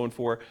sort of known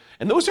for.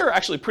 And those are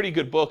actually pretty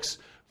good books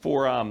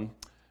for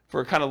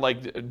kind of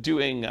like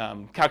doing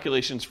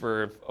calculations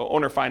for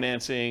owner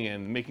financing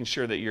and making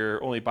sure that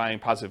you're only buying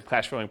positive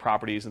cash flowing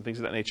properties and things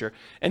of that nature.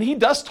 And he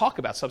does talk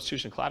about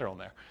substitution collateral in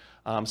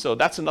there. So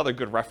that's another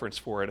good reference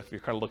for it if you're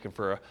kind of looking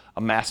for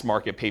a mass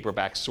market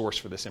paperback source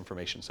for this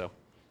information. So,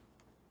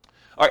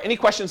 all right, any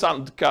questions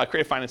on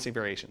creative financing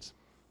variations?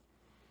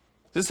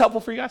 Is this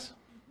helpful for you guys?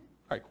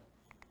 All right.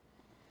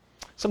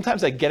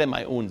 Sometimes I get in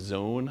my own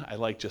zone. I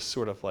like just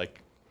sort of like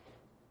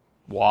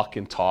walk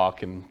and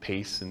talk and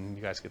pace, and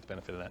you guys get the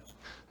benefit of that.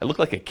 I look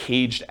like a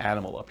caged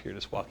animal up here,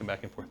 just walking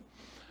back and forth.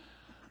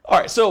 All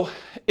right, so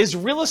is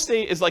real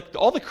estate, is like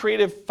all the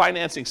creative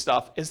financing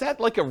stuff, is that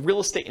like a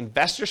real estate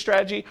investor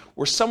strategy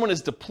where someone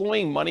is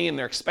deploying money and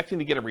they're expecting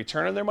to get a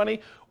return on their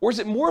money? Or is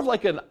it more of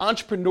like an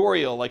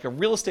entrepreneurial, like a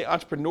real estate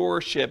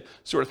entrepreneurship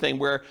sort of thing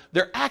where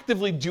they're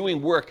actively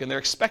doing work and they're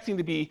expecting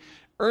to be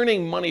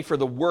earning money for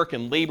the work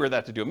and labor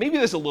that to do it? Maybe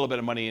there's a little bit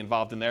of money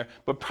involved in there,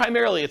 but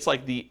primarily it's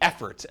like the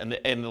effort and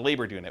the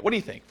labor doing it. What do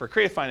you think? For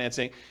creative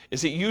financing,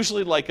 is it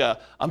usually like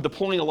I'm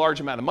deploying a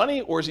large amount of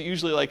money, or is it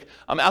usually like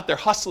I'm out there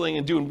hustling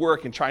and doing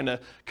work and trying to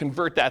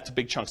convert that to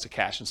big chunks of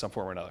cash in some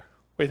form or another?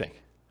 What do you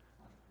think?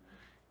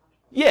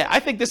 Yeah, I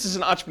think this is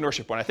an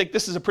entrepreneurship one. I think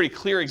this is a pretty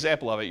clear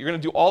example of it. You're going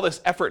to do all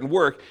this effort and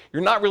work.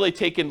 You're not really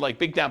taking like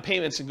big down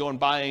payments and going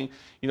buying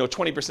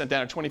 20%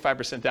 down or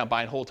 25% down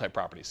buying whole type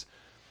properties.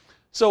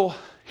 So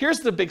here's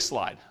the big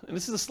slide. And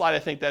this is a slide I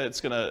think that it's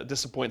going to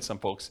disappoint some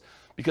folks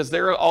because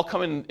they're all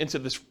coming into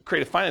this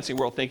creative financing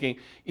world thinking,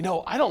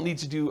 I don't need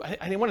to do, I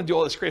didn't want to do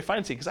all this creative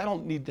financing because I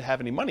don't need to have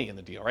any money in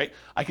the deal, right?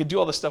 I could do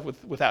all this stuff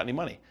without any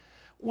money.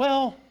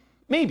 Well,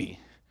 maybe.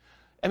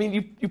 I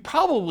mean, you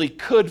probably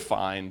could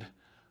find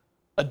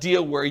a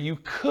deal where you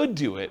could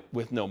do it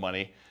with no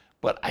money,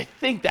 but I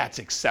think that's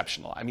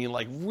exceptional. I mean,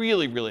 like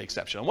really, really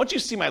exceptional. Once you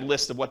see my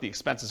list of what the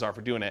expenses are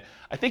for doing it,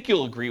 I think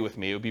you'll agree with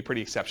me. It would be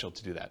pretty exceptional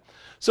to do that.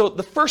 So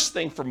the first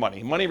thing for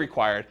money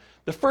required,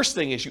 the first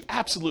thing is you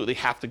absolutely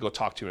have to go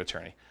talk to an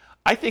attorney.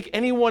 I think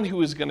anyone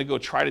who is going to go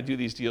try to do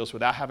these deals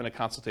without having a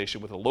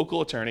consultation with a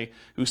local attorney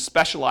who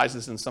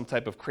specializes in some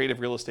type of creative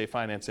real estate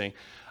financing,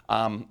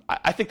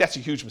 I think that's a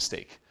huge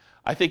mistake.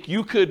 I think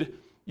you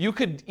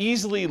could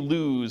easily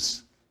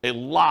lose a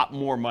lot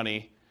more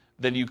money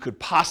than you could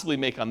possibly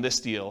make on this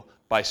deal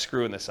by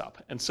screwing this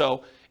up. And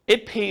so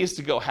it pays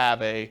to go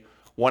have a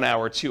 1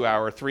 hour, 2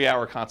 hour, 3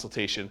 hour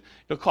consultation.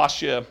 It'll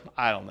cost you,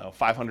 I don't know,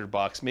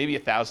 $500, maybe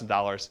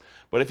 $1,000.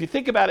 But if you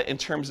think about it in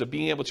terms of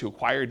being able to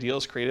acquire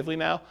deals creatively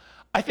now,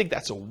 I think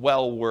that's a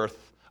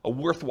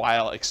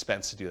worthwhile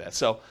expense to do that.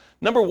 So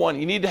number one,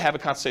 you need to have a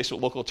consultation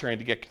with a local attorney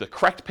to get the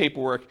correct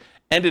paperwork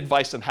and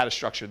advice on how to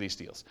structure these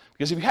deals.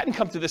 Because if you hadn't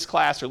come to this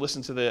class or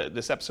listened to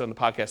this episode on the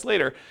podcast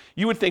later,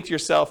 you would think to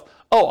yourself,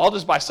 oh, I'll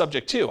just buy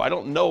subject to. I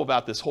don't know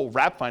about this whole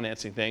wrap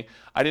financing thing.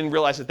 I didn't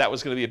realize that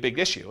was going to be a big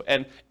issue.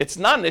 And it's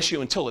not an issue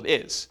until it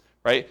is,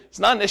 right? It's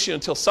not an issue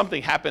until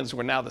something happens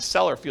where now the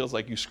seller feels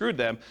like you screwed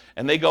them,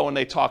 and they go and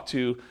they talk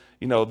to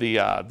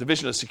the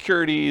Division of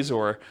Securities,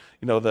 or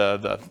what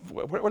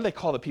do they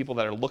call the people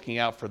that are looking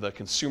out for the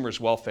consumer's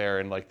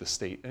welfare in like the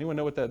state? Anyone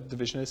know what that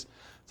division is?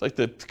 It's like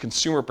the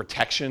Consumer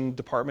Protection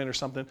Department or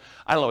something.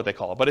 I don't know what they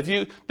call it. But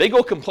if they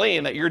go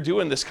complain that you're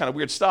doing this kind of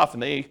weird stuff,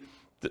 and a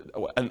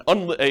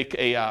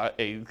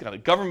kind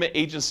of government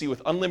agency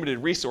with unlimited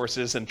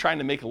resources and trying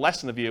to make a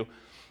lesson of you,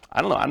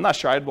 I don't know. I'm not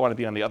sure I'd want to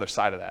be on the other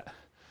side of that.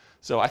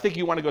 So I think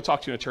you want to go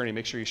talk to an attorney,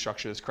 make sure you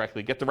structure this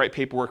correctly, get the right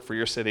paperwork for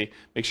your city,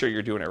 make sure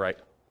you're doing it right.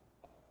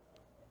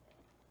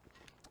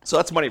 So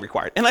that's money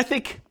required. And I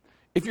think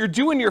if you're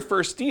doing your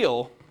first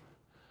deal,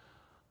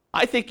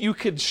 I think you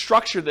could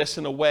structure this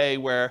in a way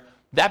where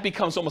that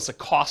becomes almost a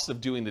cost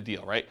of doing the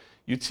deal, right?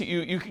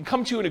 You can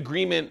come to an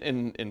agreement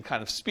in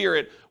kind of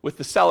spirit with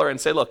the seller and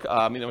say, look,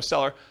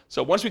 seller,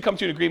 so once we come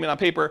to an agreement on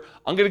paper,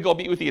 I'm going to go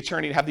meet with the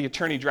attorney and have the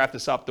attorney draft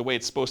this up the way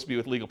it's supposed to be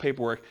with legal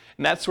paperwork.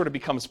 And that sort of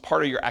becomes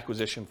part of your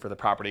acquisition for the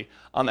property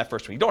on that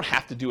first one. You don't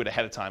have to do it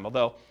ahead of time,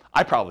 although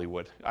I probably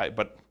would.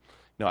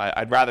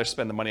 I'd rather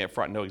spend the money up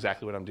front and know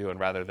exactly what I'm doing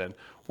rather than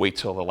wait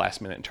till the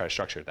last minute and try to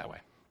structure it that way.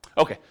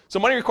 Okay, so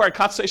money required,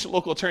 consultation with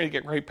local attorney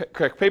to get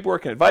correct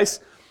paperwork and advice.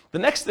 The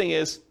next thing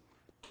is,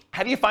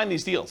 how do you find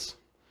these deals?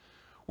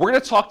 We're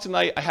going to talk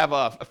tonight, I have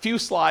a few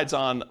slides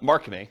on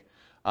marketing.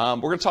 We're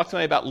going to talk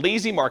tonight about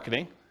lazy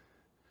marketing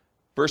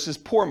versus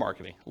poor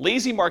marketing.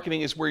 Lazy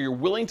marketing is where you're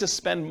willing to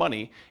spend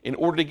money in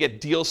order to get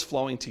deals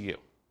flowing to you.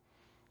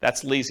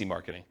 That's lazy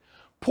marketing.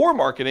 Poor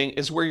marketing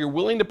is where you're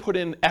willing to put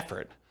in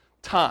effort,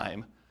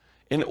 time,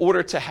 in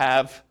order to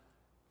have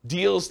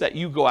deals that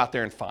you go out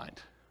there and find.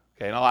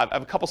 Okay, and I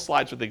have a couple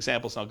slides with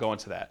examples, and I'll go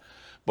into that.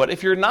 But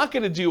if you're not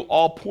going to do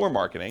all poor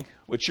marketing,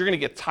 which you're going to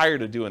get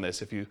tired of doing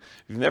this if you've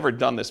never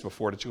done this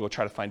before, to go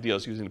try to find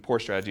deals using the poor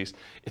strategies,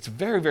 it's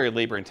very, very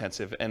labor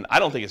intensive, and I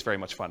don't think it's very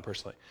much fun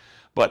personally.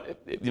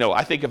 But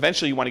I think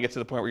eventually you want to get to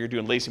the point where you're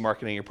doing lazy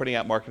marketing, you're putting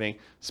out marketing,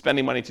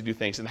 spending money to do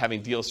things, and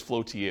having deals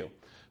flow to you.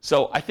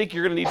 So I think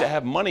you're going to need to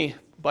have money,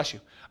 bless you,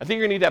 I think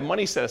you're going to need to have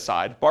money set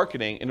aside,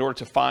 marketing, in order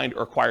to find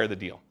or acquire the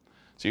deal.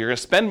 So you're going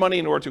to spend money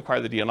in order to acquire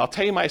the deal. And I'll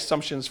tell you my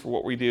assumptions for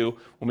what we do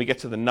when we get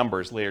to the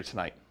numbers later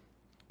tonight.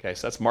 Okay,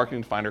 so that's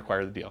marketing, find, or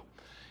acquire the deal.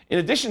 In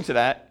addition to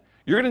that,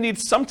 you're going to need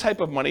some type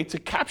of money to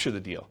capture the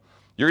deal.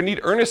 You're going to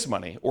need earnest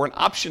money or an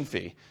option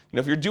fee.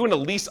 If you're doing a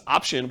lease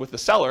option with the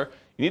seller,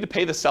 you need to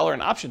pay the seller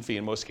an option fee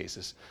in most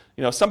cases.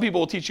 Some people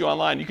will teach you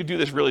online, you could do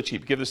this really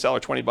cheap. Give the seller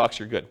 $20,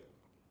 you're good.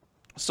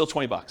 Still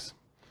 $20.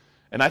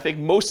 And I think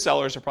most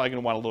sellers are probably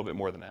going to want a little bit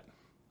more than that.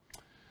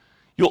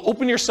 You'll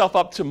open yourself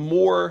up to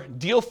more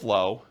deal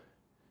flow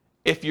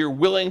if you're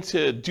willing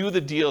to do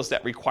the deals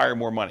that require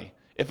more money.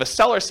 If a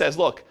seller says,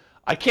 look,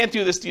 I can't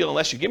do this deal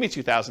unless you give me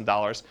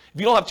 $2,000. If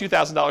you don't have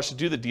 $2,000 to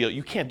do the deal,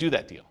 you can't do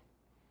that deal,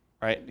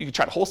 right? You can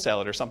try to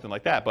wholesale it or something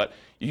like that, but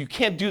you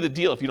can't do the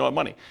deal if you don't have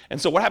money. And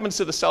so what happens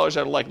to the sellers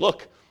that are like,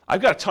 look,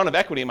 I've got a ton of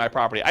equity in my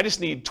property. I just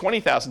need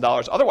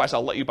 $20,000. Otherwise,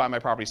 I'll let you buy my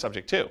property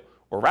subject to,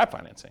 or wrap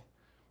financing.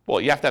 Well,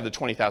 you have to have the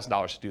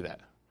 $20,000 to do that.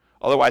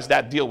 Otherwise,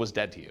 that deal was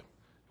dead to you.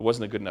 It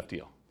wasn't a good enough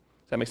deal.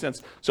 Does that make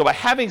sense? So by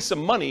having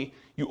some money,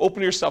 you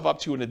open yourself up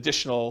to an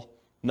additional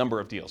number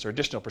of deals or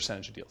additional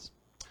percentage of deals.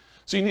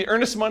 So you need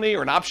earnest money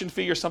or an option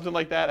fee or something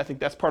like that. I think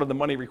that's part of the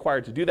money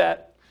required to do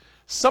that.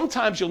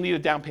 Sometimes you'll need a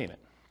down payment.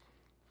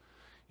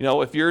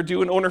 If you're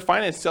doing owner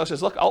finance, the seller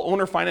says, look, I'll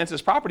owner finance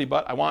this property,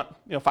 but I want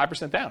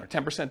 5% down or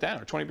 10% down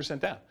or 20%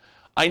 down.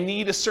 I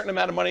need a certain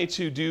amount of money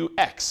to do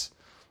X.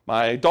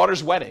 My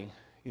daughter's wedding.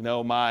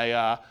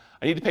 I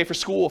need to pay for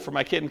school for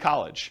my kid in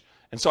college.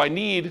 And so I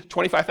need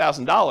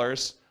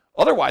 $25,000.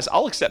 Otherwise,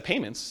 I'll accept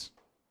payments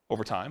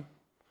over time,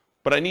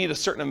 but I need a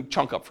certain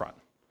chunk up front.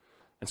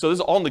 And so this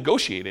is all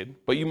negotiated,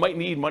 but you might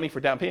need money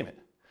for down payment.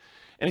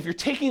 And if you're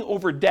taking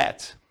over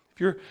debt,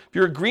 if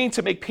you're agreeing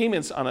to make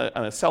payments on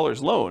a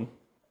seller's loan,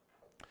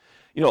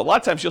 a lot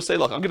of times you'll say,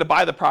 look, I'm going to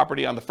buy the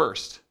property on the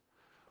first.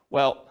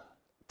 Well,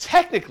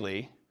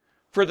 technically,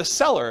 for the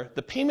seller,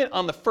 the payment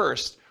on the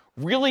first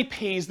really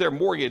pays their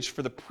mortgage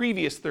for the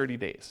previous 30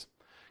 days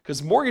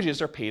because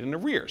mortgages are paid in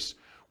arrears.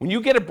 When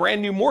you get a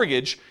brand new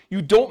mortgage,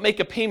 you don't make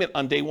a payment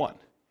on day one.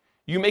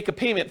 You make a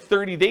payment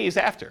 30 days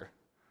after,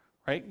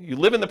 right? You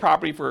live in the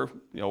property for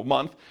a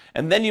month,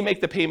 and then you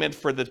make the payment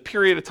for the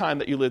period of time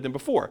that you lived in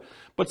before.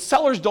 But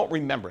sellers don't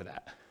remember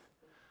that,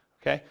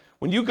 okay?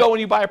 When you go and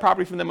you buy a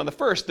property from them on the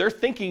 1st, they're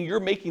thinking you're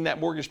making that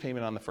mortgage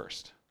payment on the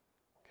 1st.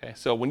 Okay,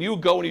 so when you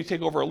go and you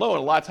take over a loan,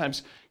 a lot of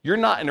times you're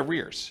not in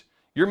arrears.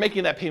 You're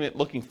making that payment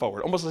looking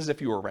forward, almost as if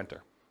you were a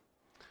renter.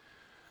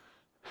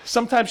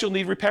 Sometimes you'll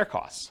need repair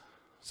costs.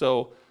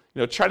 So,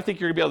 try to think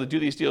you're gonna be able to do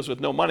these deals with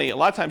no money. A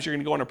lot of times you're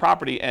gonna go on a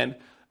property and,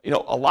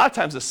 a lot of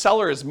times the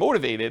seller is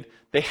motivated.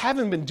 They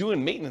haven't been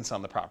doing maintenance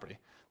on the property.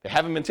 They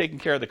haven't been taking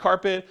care of the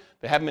carpet.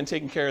 They haven't been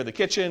taking care of the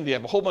kitchen. They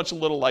have a whole bunch of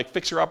little like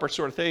fixer-upper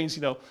sort of things,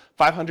 $500,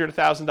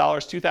 $1,000,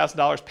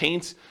 $2,000,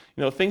 paints,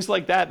 things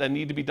like that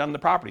need to be done in the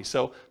property.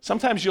 So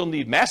sometimes you'll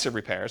need massive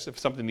repairs if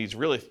something needs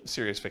really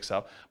serious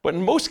fix-up. But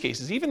in most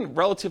cases, even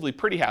relatively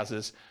pretty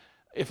houses,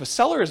 if a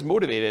seller is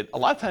motivated, a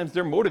lot of times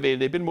they're motivated.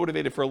 They've been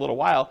motivated for a little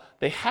while.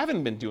 They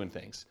haven't been doing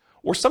things.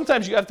 Or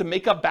sometimes you have to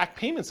make up back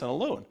payments on a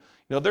loan.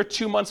 They're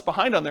 2 months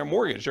behind on their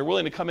mortgage. They're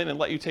willing to come in and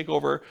let you take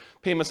over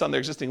payments on their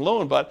existing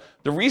loan, but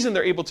the reason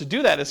they're able to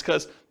do that is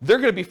because they're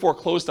going to be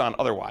foreclosed on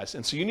otherwise,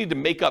 and so you need to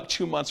make up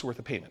 2 months worth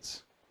of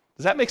payments.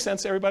 Does that make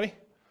sense to everybody?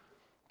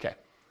 Okay.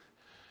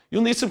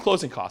 You'll need some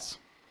closing costs.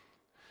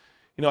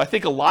 I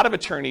think a lot of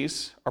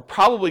attorneys are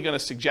probably going to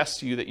suggest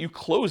to you that you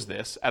close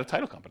this at a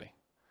title company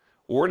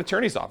or an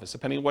attorney's office,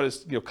 depending on what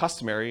is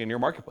customary in your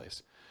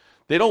marketplace.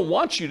 They don't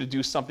want you to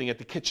do something at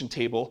the kitchen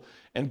table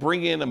and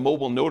bring in a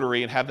mobile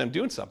notary and have them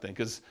doing something,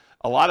 because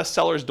a lot of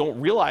sellers don't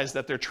realize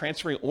that they're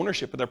transferring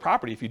ownership of their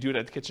property if you do it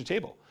at the kitchen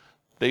table.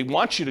 They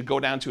want you to go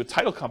down to a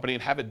title company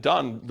and have it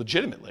done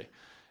legitimately.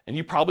 And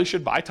you probably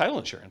should buy title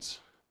insurance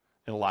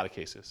in a lot of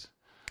cases.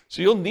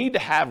 So you'll need to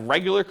have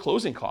regular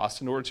closing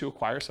costs in order to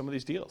acquire some of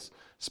these deals,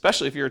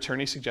 especially if your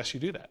attorney suggests you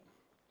do that.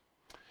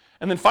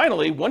 And then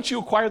finally, once you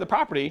acquire the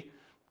property,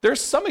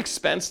 there's some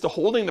expense to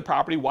holding the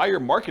property while you're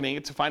marketing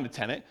it to find a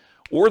tenant,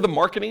 or the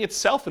marketing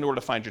itself in order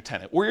to find your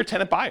tenant, or your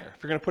tenant buyer.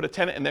 If you're going to put a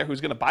tenant in there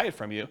who's going to buy it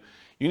from you,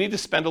 you need to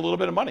spend a little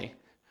bit of money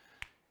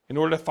in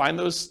order to find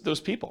those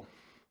people.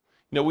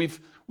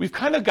 We've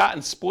kind of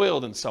gotten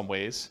spoiled in some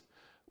ways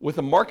with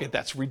a market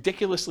that's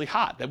ridiculously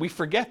hot, that we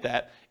forget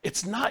that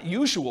it's not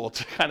usual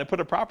to kind of put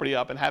a property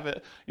up and have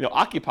it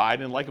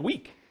occupied in like a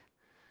week.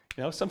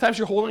 Sometimes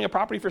you're holding a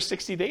property for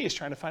 60 days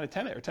trying to find a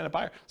tenant or tenant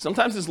buyer.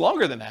 Sometimes it's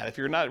longer than that if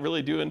you're not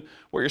really doing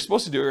what you're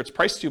supposed to do, or it's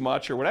priced too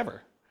much or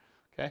whatever.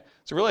 Okay?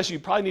 So realize you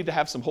probably need to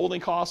have some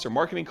holding costs or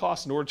marketing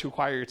costs in order to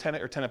acquire your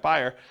tenant or tenant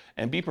buyer,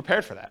 and be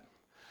prepared for that.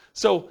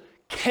 So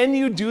can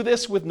you do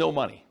this with no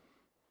money?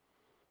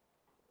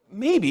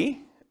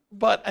 Maybe,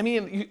 but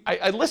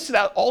I listed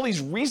out all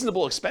these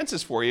reasonable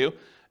expenses for you.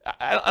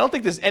 I don't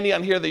think there's any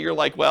on here that you're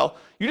like, well,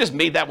 you just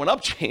made that one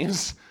up,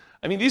 James.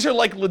 These are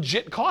like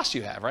legit costs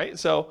you have, right?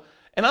 So,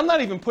 and I'm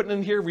not even putting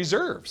in here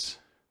reserves,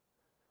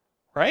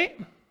 right?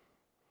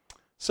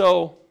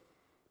 So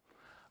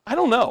I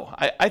don't know.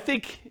 I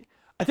think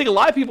a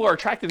lot of people are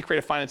attracted to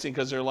creative financing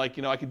because they're like,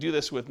 I could do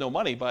this with no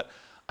money, but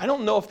I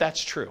don't know if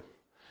that's true.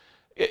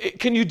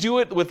 Can you do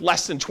it with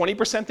less than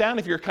 20% down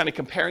if you're kind of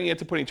comparing it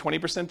to putting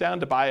 20% down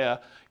to buy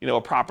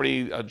a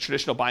property, a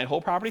traditional buy and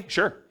hold property?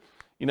 Sure.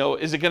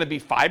 Is it going to be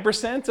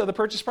 5% of the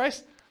purchase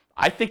price?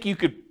 I think you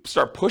could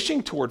start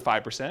pushing toward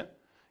 5%,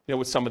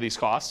 with some of these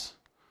costs.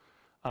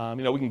 We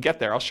can get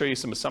there. I'll show you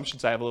some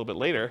assumptions I have a little bit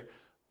later,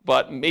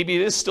 but maybe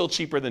it is still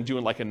cheaper than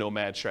doing like a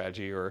nomad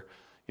strategy, or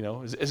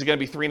is it going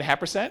to be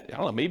 3.5%? I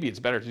don't know. Maybe it's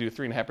better to do a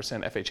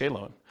 3.5% FHA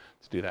loan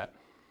to do that.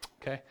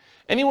 Okay.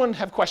 Anyone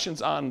have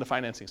questions on the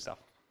financing stuff?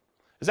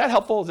 Is that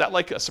helpful? Is that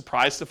like a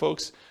surprise to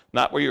folks?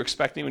 Not what you're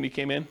expecting when you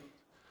came in?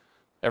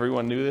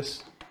 Everyone knew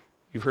this?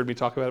 You've heard me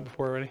talk about it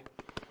before already?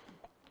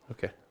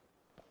 Okay.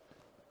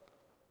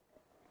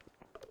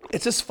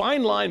 It's this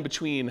fine line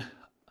between,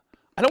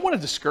 I don't want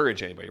to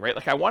discourage anybody, right?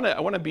 Like I want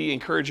to be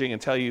encouraging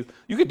and tell you,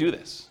 you could do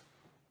this.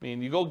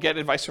 You go get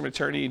advice from an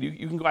attorney, and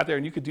you can go out there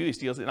and you could do these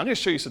deals. And I'm going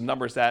to show you some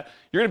numbers that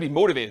you're going to be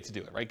motivated to do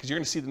it, right? Because you're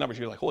going to see the numbers,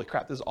 you're like, holy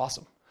crap, this is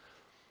awesome.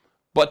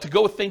 But to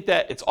go think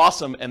that it's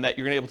awesome and that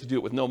you're going to be able to do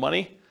it with no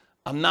money,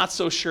 I'm not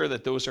so sure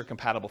that those are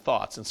compatible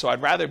thoughts. And so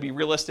I'd rather be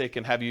realistic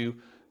and have you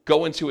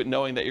go into it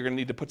knowing that you're going to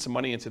need to put some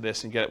money into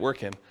this and get it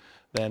working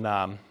than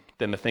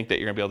to think that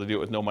you're going to be able to do it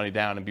with no money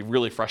down and be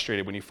really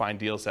frustrated when you find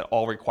deals that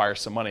all require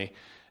some money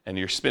and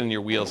you're spinning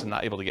your wheels and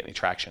not able to get any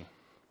traction.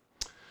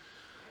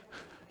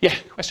 Yeah,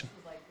 question?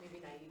 Like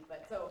maybe naive,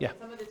 but so yeah.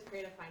 Some of this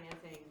creative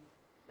financing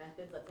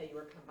methods, let's say you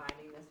were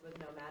combining this with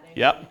nomading,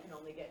 yep. You can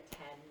only get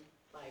 10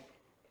 like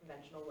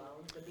conventional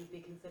loans. Would these be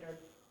considered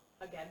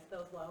against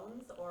those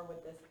loans, or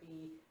would this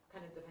be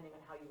kind of depending on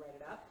how you write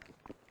it up?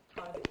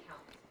 How does it count?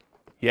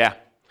 Yeah.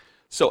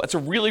 So it's a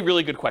really,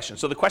 really good question.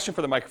 So the question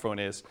for the microphone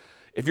is,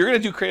 if you're going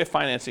to do creative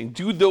financing,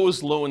 do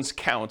those loans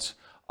count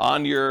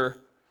on your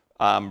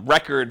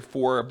record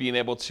for being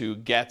able to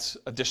get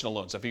additional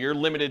loans? If you're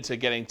limited to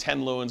getting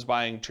 10 loans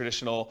buying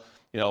traditional,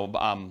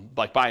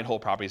 like buy and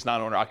hold properties,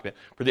 non-owner occupant.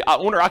 For the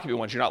owner occupant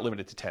ones, you're not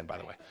limited to 10, by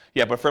the way.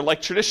 Yeah, but for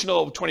like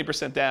traditional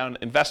 20% down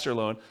investor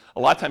loan, a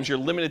lot of times you're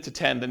limited to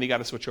 10, then you got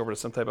to switch over to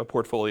some type of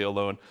portfolio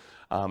loan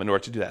in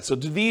order to do that. So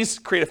do these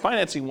creative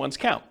financing ones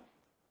count?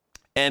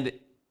 And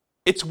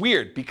it's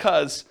weird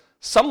because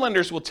some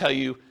lenders will tell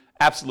you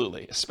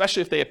absolutely,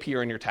 especially if they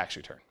appear in your tax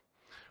return,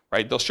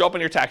 right? They'll show up on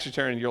your tax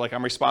return and you're like,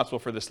 I'm responsible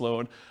for this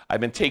loan.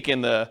 I've been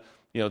taking the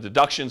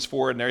deductions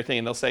for it and everything,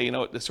 and they'll say,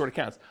 this sort of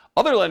counts.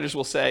 Other lenders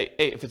will say,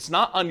 hey, if it's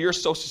not on your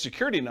social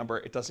security number,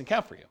 it doesn't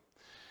count for you.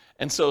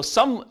 And so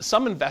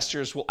some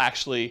investors will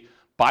actually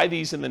buy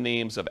these in the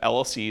names of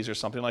LLCs or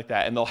something like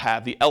that, and they'll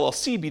have the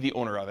LLC be the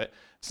owner of it.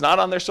 It's not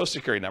on their social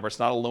security number. It's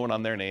not a loan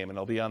on their name, and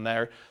it'll be on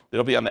the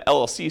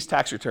LLC's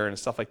tax return and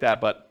stuff like that.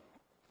 But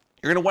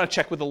you're going to want to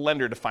check with the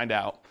lender to find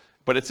out.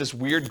 But it's this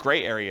weird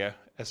gray area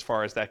as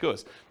far as that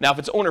goes. Now, if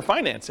it's owner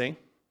financing,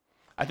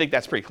 I think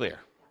that's pretty clear,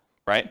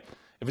 right?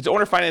 If it's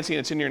owner financing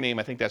and it's in your name,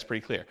 I think that's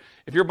pretty clear.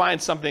 If you're buying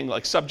something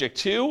like subject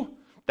to,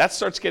 that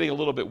starts getting a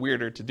little bit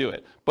weirder to do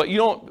it. But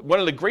one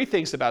of the great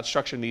things about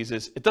structuring these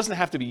is it doesn't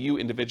have to be you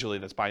individually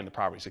that's buying the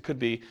properties. It could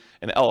be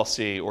an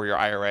LLC or your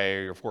IRA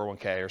or your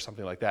 401k or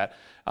something like that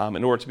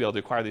in order to be able to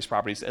acquire these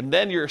properties. And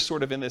then you're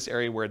sort of in this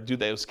area where do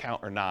those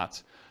count or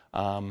not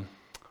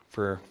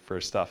for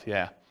stuff,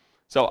 yeah.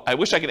 So I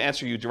wish I could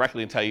answer you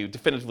directly and tell you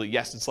definitively,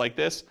 yes, it's like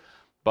this,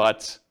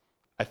 but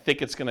I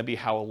think it's going to be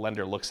how a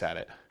lender looks at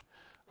it.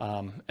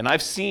 And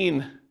I've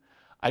seen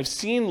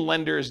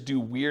lenders do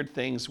weird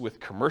things with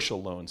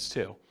commercial loans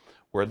too,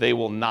 where they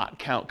will not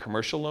count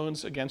commercial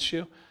loans against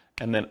you,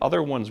 and then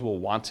other ones will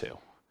want to.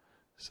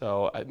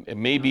 So it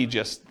may be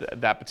just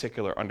that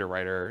particular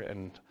underwriter,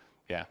 and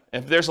yeah.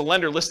 If there's a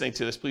lender listening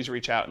to this, please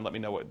reach out and let me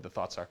know what the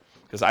thoughts are,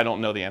 because I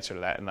don't know the answer to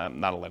that, and I'm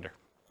not a lender.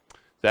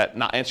 Does that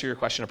not answer your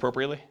question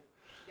appropriately?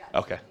 Yeah.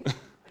 Okay.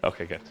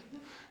 Okay, good.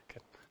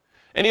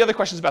 Any other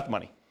questions about the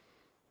money?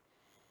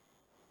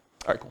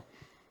 All right, cool.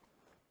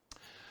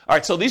 All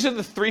right, so these are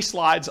the 3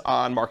 slides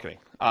on marketing.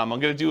 I'm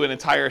going to do an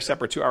entire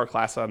separate 2-hour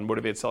class on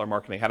motivated seller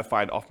marketing, how to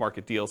find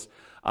off-market deals.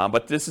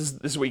 But this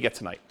is what you get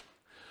tonight.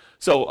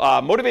 So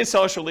motivated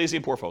sellers for lazy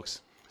and poor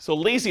folks. So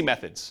lazy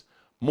methods: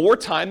 more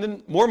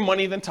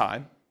money than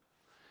time.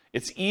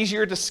 It's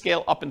easier to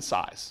scale up in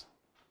size.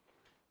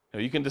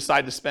 You can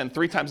decide to spend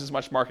 3 times as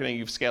much marketing.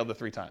 You've scaled to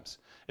 3 times.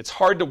 It's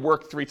hard to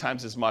work 3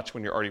 times as much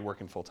when you're already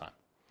working full time.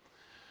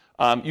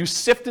 You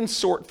sift and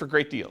sort for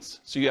great deals.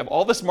 So you have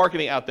all this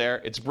marketing out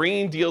there. It's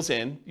bringing deals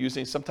in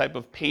using some type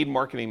of paid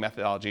marketing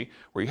methodology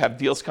where you have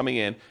deals coming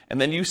in, and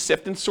then you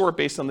sift and sort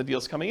based on the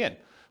deals coming in.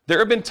 There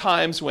have been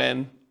times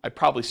when I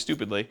probably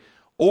stupidly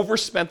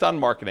overspent on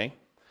marketing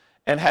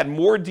and had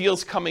more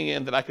deals coming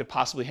in than I could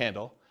possibly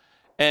handle.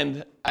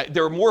 And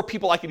there were more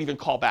people I could even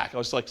call back. I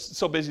was like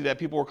so busy that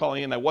people were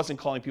calling in, I wasn't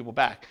calling people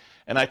back.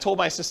 And I told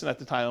my assistant at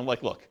the time, I'm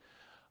like, look,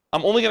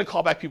 I'm only going to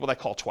call back people that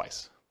call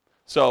twice.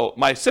 So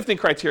my sifting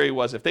criteria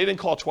was if they didn't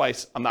call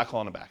twice, I'm not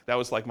calling them back. That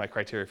was like my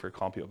criteria for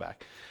calling people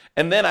back.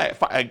 And then I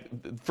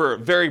for a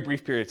very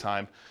brief period of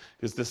time,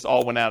 because this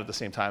all went out at the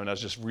same time and I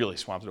was just really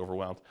swamped and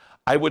overwhelmed,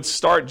 I would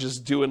start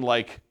just doing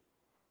like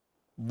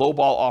lowball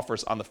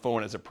offers on the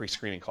phone as a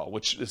pre-screening call,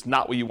 which is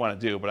not what you want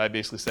to do. But I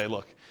basically say,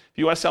 look, if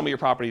you want to sell me your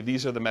property,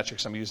 these are the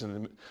metrics I'm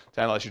using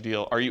to analyze your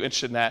deal. Are you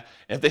interested in that?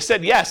 And if they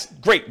said yes,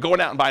 great,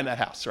 going out and buying that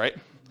house, right?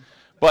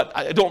 But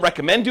I don't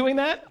recommend doing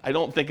that. I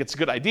don't think it's a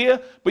good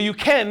idea. But you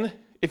can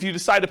if you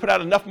decide to put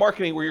out enough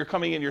marketing where you're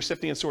coming in, you're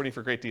sifting and sorting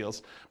for great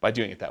deals by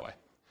doing it that way.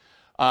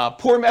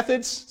 Poor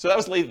methods, so that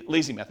was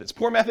lazy methods.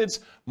 Poor methods,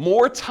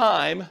 more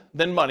time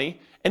than money,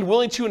 and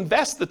willing to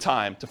invest the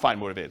time to find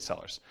motivated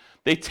sellers.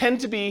 They tend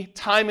to be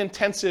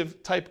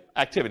time-intensive type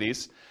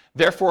activities,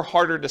 therefore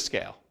harder to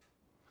scale.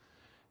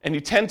 And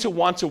you tend to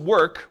want to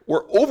work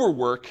or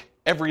overwork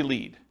every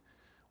lead,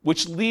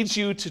 which leads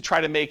you to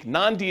try to make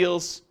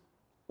non-deals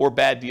or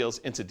bad deals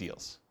into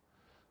deals.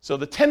 So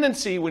the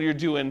tendency when you're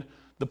doing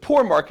the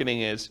poor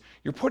marketing is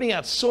you're putting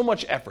out so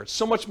much effort,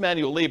 so much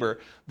manual labor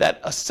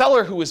that a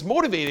seller who is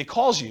motivated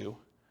calls you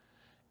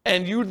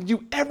and you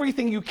do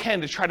everything you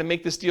can to try to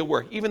make this deal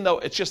work, even though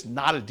it's just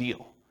not a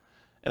deal.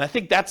 And I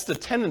think that's the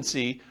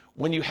tendency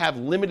when you have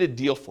limited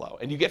deal flow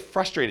and you get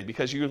frustrated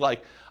because you're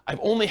like, I've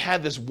only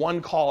had this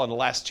one call in the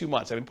last 2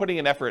 months. I've been putting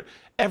in effort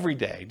every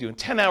day, doing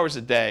 10 hours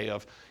a day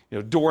of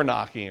door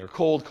knocking or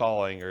cold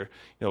calling or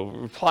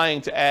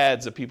replying to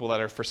ads of people that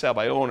are for sale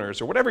by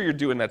owners or whatever you're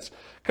doing that's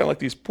kind of like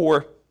these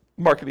poor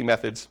marketing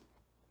methods.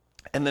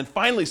 And then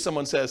finally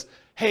someone says,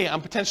 hey,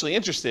 I'm potentially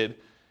interested,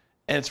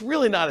 and it's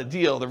really not a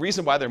deal. The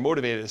reason why they're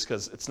motivated is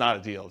because it's not a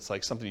deal. It's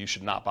like something you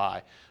should not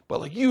buy. But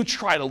like you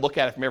try to look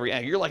at it from every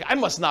angle. You're like, I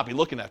must not be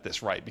looking at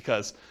this right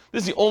because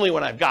this is the only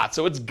one I've got,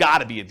 so it's got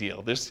to be a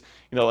deal. There's,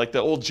 like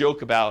the old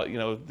joke about,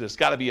 there's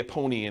got to be a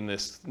pony in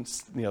this,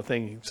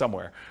 thing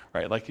somewhere,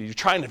 right? Like you're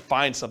trying to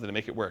find something to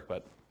make it work,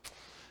 but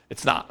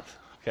it's not,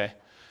 okay?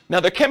 Now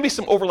there can be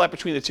some overlap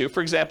between the two.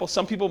 For example,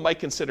 some people might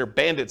consider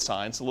bandit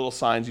signs, the little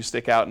signs you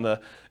stick out in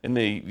the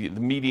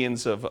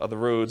medians of the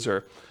roads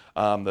or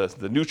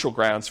the neutral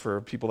grounds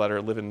for people that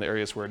live in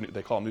areas where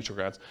they call them neutral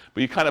grounds. But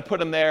you kind of put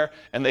them there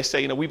and they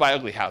say, we buy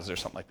ugly houses or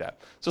something like that.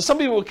 So some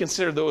people would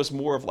consider those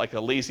more of like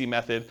a lazy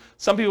method.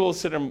 Some people will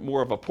consider them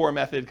more of a poor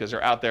method because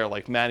they're out there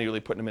like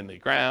manually putting them in the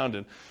ground.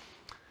 And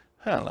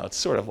I don't know, it's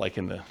sort of like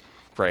in the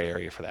gray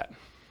area for that.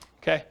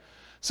 Okay?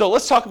 So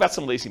let's talk about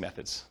some lazy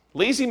methods.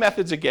 Lazy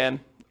methods, again,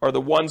 are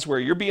the ones where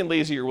you're being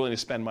lazy, you're willing to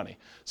spend money.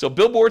 So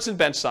billboards and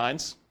bench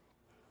signs,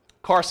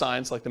 car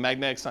signs, like the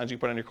magnetic signs you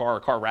put on your car or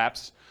car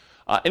wraps,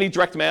 any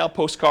direct mail,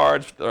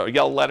 postcards,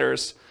 yellow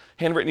letters,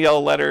 handwritten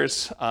yellow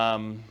letters,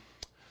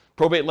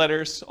 probate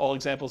letters, all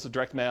examples of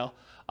direct mail.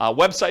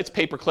 Websites,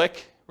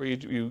 pay-per-click, where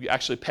you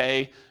actually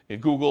pay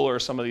Google or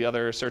some of the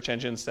other search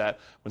engines that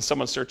when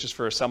someone searches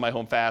for sell my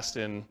home fast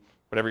in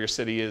whatever your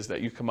city is,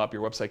 that you come up,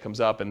 your website comes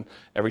up, and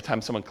every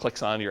time someone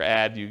clicks on your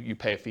ad, you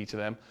pay a fee to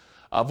them.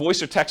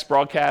 Voice or text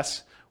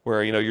broadcasts,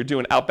 where you're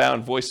doing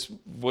outbound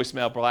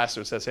voicemail blast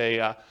that says,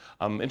 hey,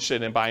 I'm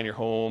interested in buying your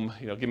home,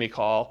 give me a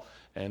call.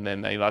 And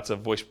then lots of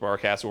voice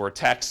broadcasts or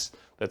texts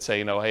that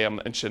say, hey, I'm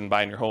interested in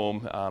buying your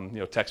home,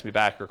 text me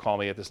back or call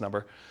me at this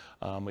number.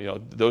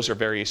 Those are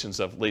variations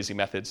of lazy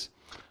methods.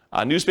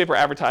 Newspaper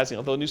advertising,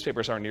 although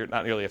newspapers are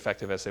not nearly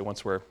effective as they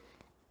once were.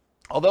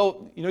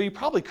 Although, you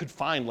probably could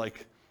find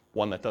like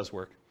one that does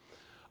work.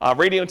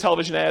 Radio and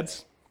television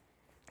ads,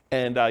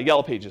 and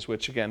Yellow Pages,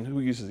 which again,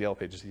 who uses Yellow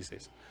Pages these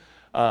days?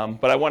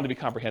 But I wanted to be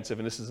comprehensive,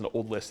 and this is an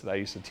old list that I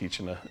used to teach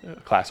in a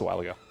class a while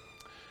ago.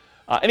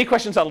 Any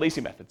questions on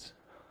lazy methods?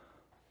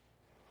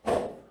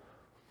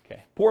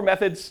 Okay. Poor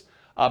methods,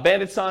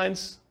 bandit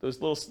signs, those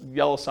little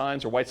yellow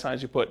signs or white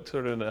signs you put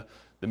sort of in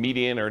the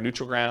median or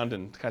neutral ground,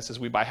 and kind of says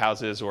we buy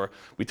houses or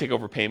we take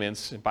over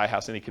payments and buy a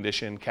house any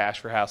condition, cash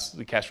for house,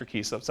 cash for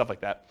keys, stuff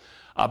like that.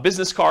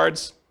 Business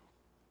cards,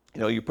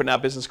 you're putting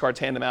out business cards,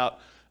 hand them out.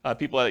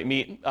 People that you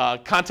meet,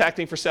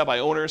 contacting for sale by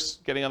owners,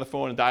 getting on the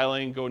phone and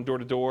dialing, going door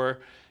to door,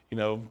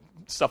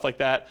 stuff like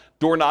that.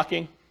 Door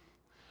knocking,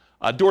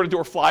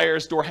 door-to-door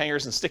flyers, door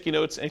hangers, and sticky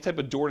notes. Any type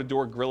of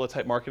door-to-door guerrilla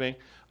type marketing,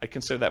 I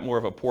consider that more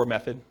of a poor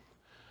method.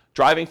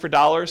 Driving for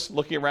dollars,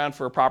 looking around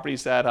for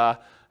properties that are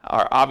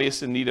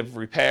obvious in need of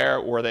repair,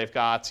 or they've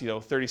got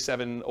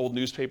 37 old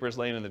newspapers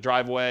laying in the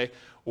driveway,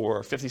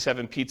 or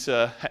 57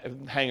 pizza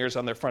hangers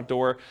on their front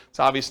door. It's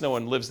obvious no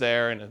one lives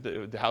there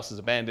and the house is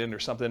abandoned or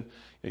something.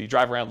 You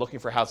drive around looking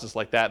for houses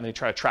like that, and they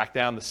try to track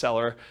down the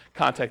seller,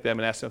 contact them,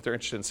 and ask them if they're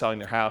interested in selling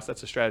their house.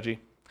 That's a strategy.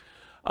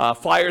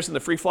 Flyers and the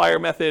free flyer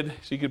method.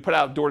 So you could put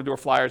out door-to-door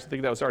flyers. I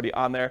think that was already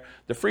on there.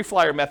 The free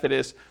flyer method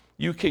is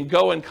you can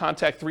go and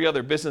contact 3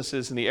 other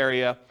businesses in the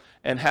area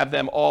and have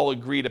them all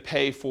agree to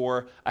pay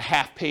for a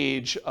half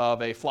page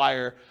of a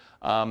flyer.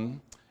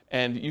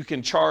 And you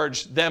can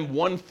charge them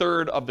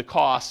 1/3 of the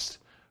cost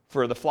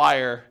for the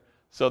flyer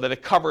so that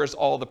it covers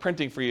all the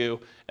printing for you.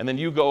 And then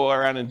you go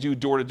around and do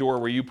door-to-door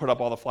where you put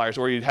up all the flyers,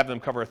 or you have them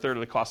cover 1/3 of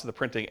the cost of the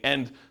printing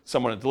and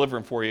someone to deliver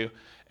them for you.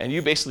 And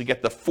you basically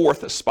get the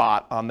 4th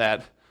spot on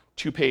that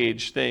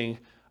 2-page thing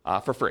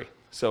for free.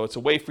 So it's a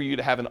way for you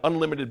to have an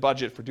unlimited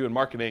budget for doing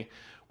marketing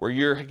where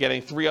you're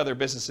getting 3 other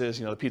businesses,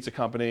 the pizza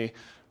company,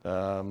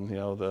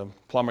 the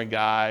plumbing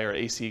guy or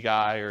AC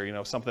guy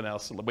or, something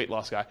else, the weight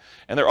loss guy.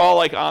 And they're all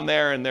like on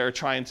there and they're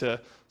trying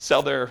to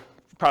sell their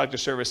product or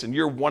service, and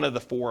you're one of the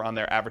 4 on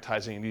their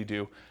advertising, and you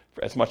do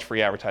as much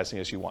free advertising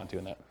as you want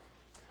doing that.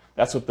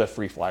 That's what the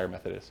free flyer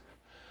method is.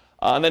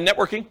 And then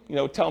networking,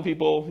 telling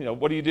people,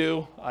 what do you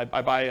do? I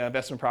buy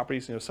investment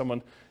properties.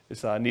 Someone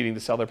is needing to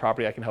sell their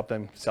property, I can help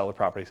them sell their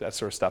property, that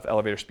sort of stuff,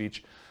 elevator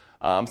speech.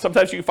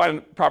 Sometimes you can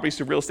find properties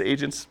through real estate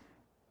agents.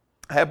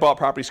 I have bought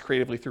properties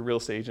creatively through real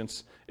estate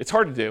agents. It's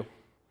hard to do.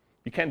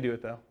 You can do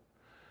it, though.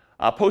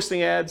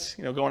 Posting ads,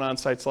 going on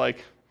sites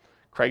like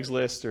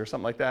Craigslist or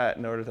something like that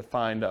in order to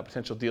find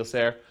potential deals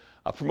there.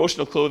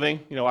 Promotional clothing,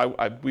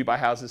 we buy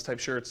houses type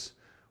shirts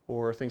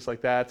or things like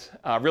that.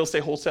 Real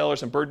estate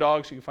wholesalers and bird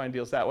dogs, you can find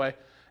deals that way.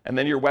 And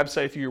then your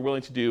website, if you're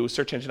willing to do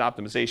search engine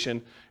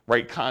optimization,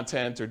 write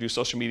content, or do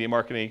social media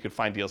marketing, you could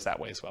find deals that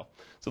way as well.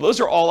 So those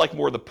are all like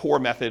more the poor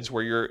methods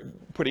where you're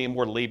putting in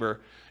more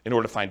labor in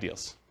order to find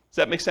deals. Does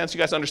that make sense? You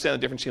guys understand the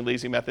difference between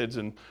lazy methods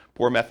and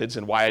poor methods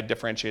and why I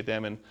differentiate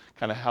them and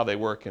kind of how they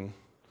work and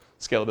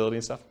scalability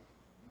and stuff?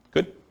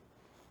 Good?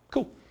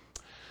 Cool.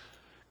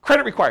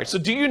 Credit required. So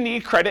do you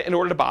need credit in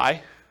order to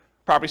buy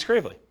properties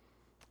creatively?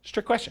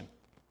 Strict question.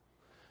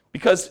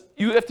 Because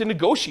you have to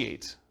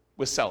negotiate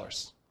with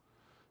sellers.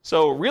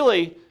 So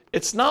really,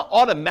 it's not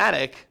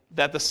automatic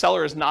that the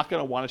seller is not going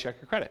to want to check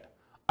your credit.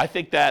 I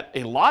think that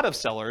a lot of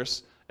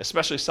sellers,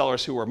 especially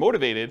sellers who are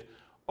motivated,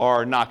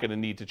 are not going to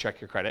need to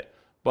check your credit.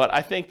 But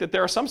I think that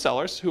there are some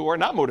sellers who are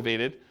not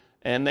motivated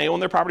and they own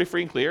their property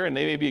free and clear, and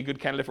they may be a good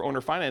candidate for owner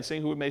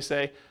financing, who may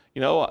say,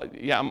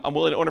 yeah, I'm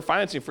willing to owner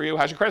financing for you.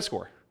 How's your credit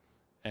score?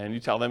 And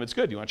you tell them it's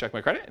good. Do you want to check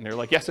my credit? And they're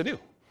like, yes, I do.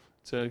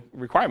 It's a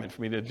requirement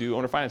for me to do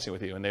owner financing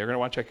with you, and they're going to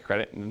want to check your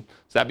credit, and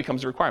so that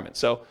becomes a requirement.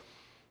 So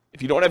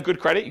if you don't have good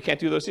credit, you can't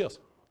do those deals.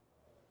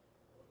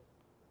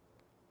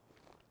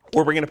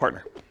 Or bring in a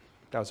partner.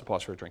 That was a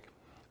pause for a drink.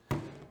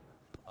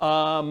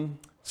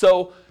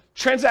 So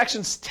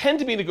transactions tend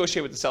to be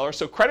negotiated with the seller,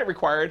 so credit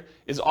required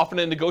is often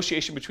a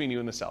negotiation between you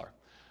and the seller.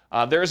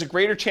 There is a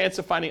greater chance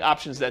of finding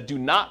options that do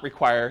not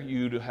require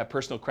you to have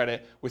personal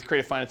credit with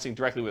creative financing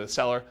directly with a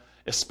seller,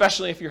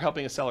 especially if you're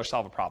helping a seller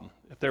solve a problem,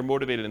 if they're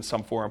motivated in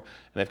some form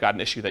and they've got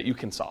an issue that you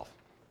can solve.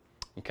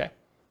 Okay?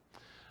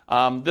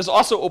 This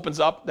also opens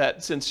up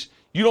that since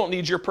You don't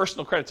need your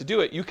personal credit to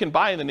do it. You can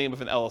buy in the name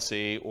of an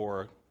LLC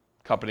or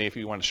company if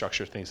you want to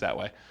structure things that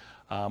way,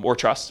 or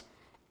trust,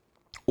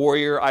 or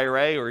your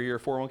IRA or your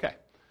 401k,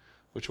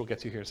 which we'll get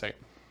to here in a second.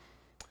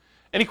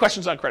 Any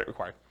questions on credit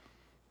required?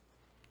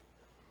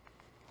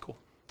 Cool.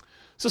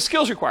 So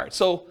skills required.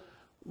 So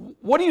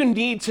what do you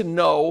need to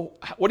know?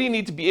 What do you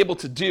need to be able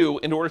to do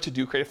in order to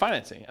do creative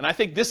financing? And I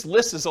think this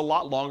list is a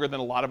lot longer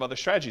than a lot of other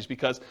strategies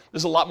because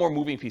there's a lot more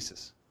moving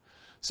pieces.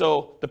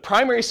 So the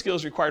primary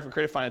skills required for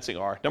creative financing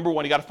are, number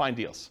one, you got to find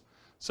deals.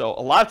 So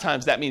a lot of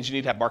times that means you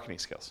need to have marketing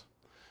skills.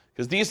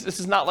 Because this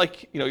is not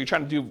like, you're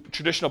trying to do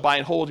traditional buy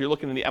and hold, you're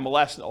looking in the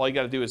MLS, and all you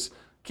got to do is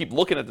keep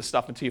looking at the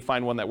stuff until you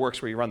find one that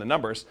works where you run the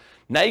numbers.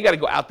 Now you got to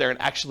go out there and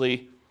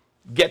actually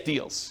get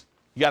deals.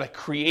 You got to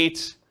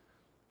create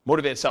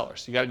motivated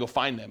sellers. You got to go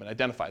find them and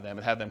identify them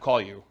and have them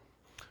call you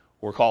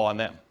or call on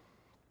them.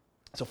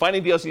 So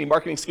finding deals, you need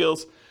marketing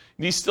skills.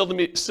 You still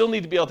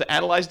need to be able to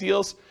analyze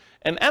deals.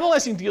 And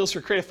analyzing deals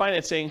for creative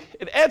financing,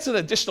 it adds an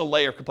additional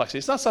layer of complexity.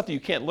 It's not something you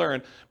can't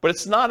learn, but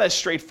it's not as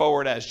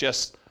straightforward as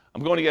just,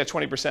 I'm going to get a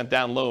 20%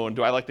 down loan.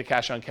 Do I like the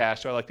cash on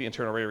cash? Do I like the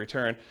internal rate of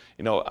return?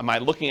 Am I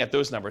looking at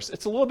those numbers?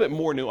 It's a little bit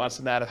more nuanced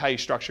than that of how you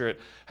structure it,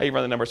 how you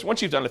run the numbers.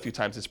 Once you've done it a few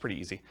times, it's pretty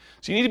easy.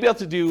 So you need to be able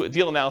to do a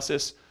deal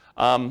analysis.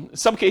 In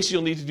some cases,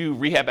 you'll need to do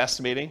rehab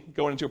estimating,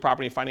 going into a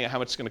property and finding out how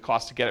much it's going to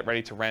cost to get it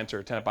ready to rent or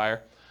a tenant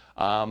buyer.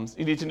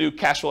 You need to do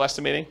cash flow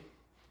estimating,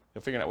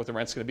 figuring out what the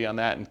rent's going to be on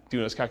that and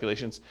doing those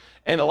calculations.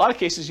 And in a lot of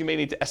cases, you may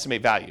need to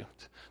estimate value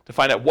to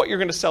find out what you're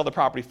going to sell the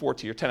property for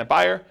to your tenant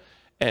buyer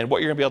and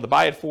what you're going to be able to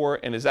buy it for,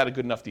 and is that a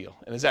good enough deal?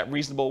 And is that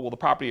reasonable? Will the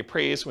property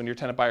appraise when your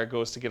tenant buyer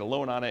goes to get a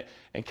loan on it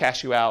and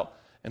cash you out?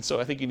 And so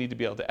I think you need to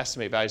be able to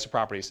estimate values of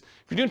properties.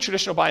 If you're doing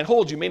traditional buy and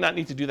hold, you may not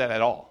need to do that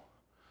at all.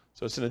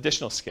 So it's an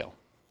additional skill.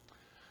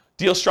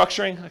 Deal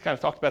structuring, I kind of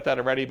talked about that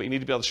already, but you need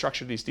to be able to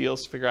structure these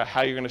deals, figure out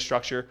how you're going to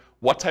structure,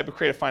 what type of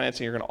creative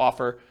financing you're going to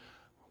offer,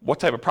 what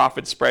type of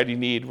profit spread you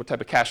need, what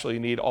type of cash flow you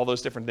need, all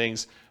those different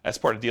things as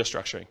part of deal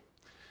structuring.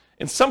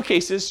 In some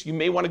cases, you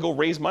may want to go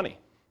raise money.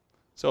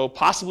 So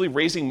possibly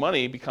raising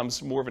money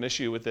becomes more of an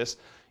issue with this.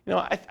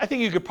 I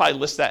think you could probably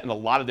list that in a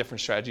lot of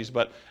different strategies,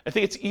 but I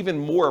think it's even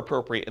more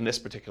appropriate in this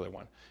particular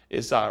one,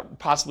 is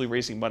possibly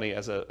raising money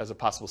as a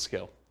possible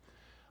skill.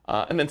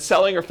 And then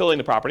selling or filling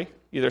the property,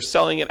 either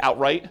selling it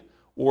outright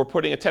or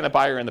putting a tenant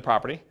buyer in the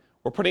property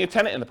or putting a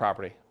tenant in the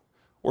property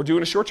or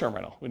doing a short-term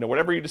rental.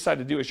 Whatever you decide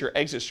to do as your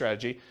exit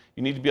strategy,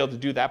 you need to be able to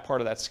do that part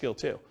of that skill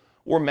too,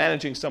 or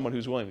managing someone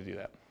who's willing to do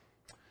that.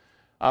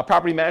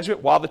 Property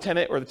management, while the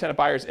tenant or the tenant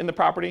buyer is in the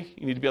property,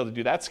 you need to be able to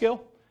do that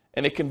skill.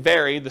 And it can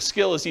vary. The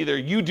skill is either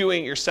you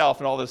doing it yourself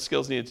and all the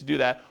skills needed to do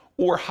that,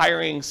 or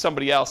hiring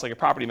somebody else like a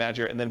property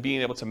manager and then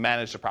being able to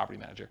manage the property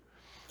manager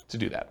to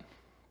do that.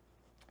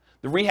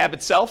 The rehab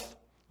itself,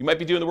 you might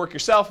be doing the work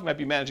yourself, you might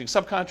be managing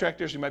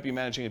subcontractors, you might be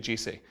managing a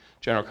GC,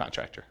 general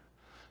contractor.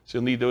 So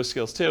you'll need those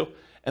skills too.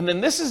 And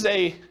then this is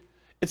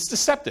it's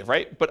deceptive,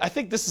 right? But I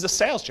think this is a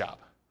sales job.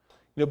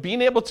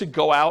 Being able to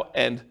go out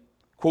and,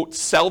 quote,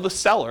 sell the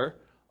seller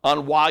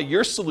on why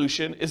your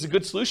solution is a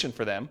good solution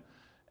for them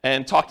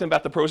and talk to them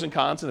about the pros and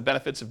cons and the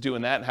benefits of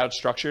doing that and how it's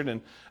structured,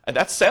 and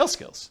that's sales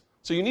skills.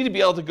 So you need to be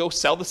able to go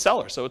sell the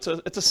seller. So it's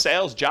a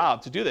sales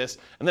job to do this.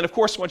 And then of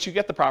course, once you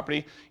get the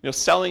property,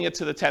 selling it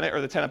to the tenant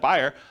or the tenant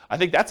buyer, I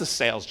think that's a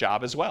sales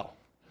job as well.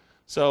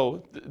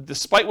 So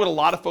despite what a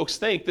lot of folks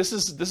think, this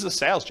is a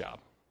sales job.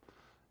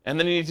 And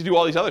then you need to do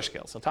all these other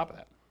skills on top of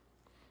that.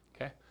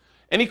 Okay.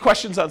 Any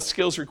questions on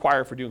skills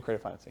required for doing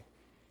creative financing?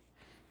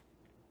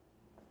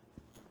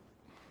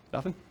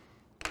 Nothing?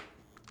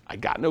 I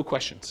got no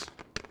questions.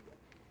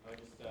 I would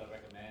just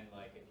recommend,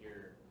 if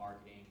you're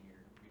marketing, you're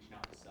reaching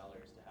out to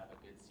sellers to have a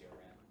good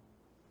CRM.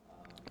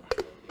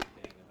 That's a big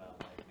thing about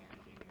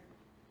managing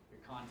your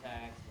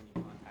contacts, when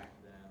you contact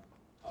them,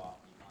 how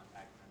often you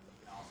contact them. You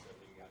can also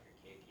figure out your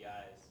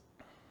KPIs.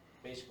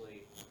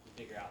 Basically, you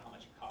figure out how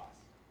much it costs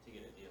to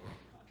get a deal in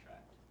the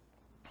contract.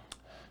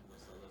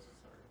 So those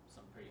are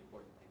some pretty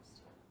important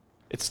things.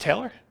 It's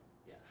Taylor?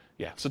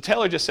 Yeah. So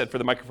Taylor just said, for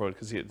the microphone,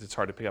 because it's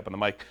hard to pick up on the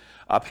mic,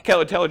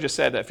 Taylor just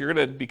said if you're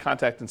going to be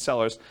contacting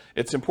sellers,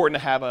 it's important to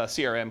have a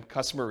CRM,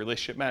 customer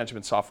relationship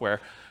management software,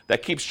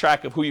 that keeps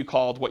track of who you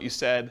called, what you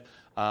said,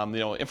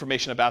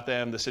 information about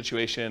them, the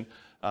situation,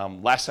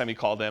 last time you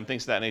called them,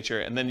 things of that nature.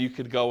 And then you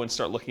could go and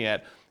start looking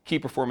at key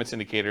performance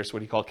indicators,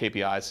 what he called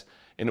KPIs,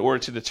 in order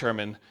to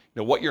determine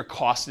what your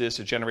cost is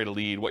to generate a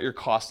lead, what your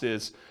cost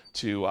is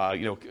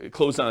to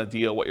close on a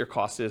deal, what your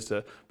cost is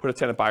to put a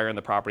tenant buyer in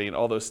the property, and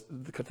all those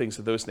things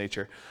of those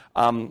nature.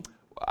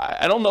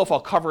 I don't know if I'll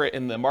cover it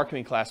in the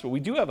marketing class, but I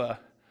do have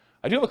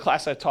a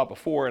class I taught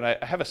before, and I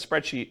have a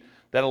spreadsheet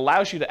that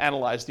allows you to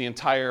analyze the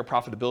entire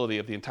profitability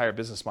of the entire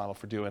business model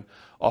for doing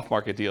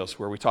off-market deals,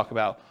 where we talk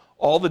about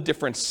all the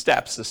different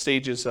steps, the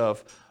stages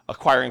of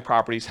acquiring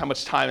properties, how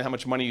much time and how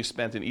much money you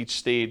spent in each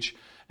stage,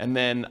 and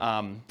then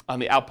on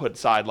the output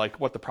side, like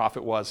what the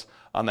profit was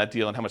on that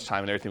deal and how much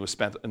time and everything was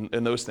spent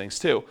in those things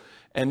too.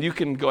 And you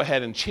can go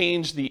ahead and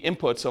change the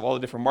inputs of all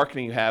the different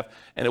marketing you have,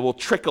 and it will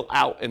trickle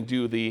out and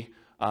do the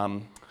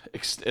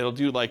it'll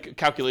do like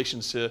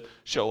calculations to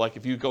show like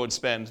if you go and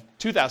spend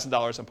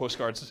 $2,000 on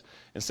postcards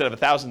instead of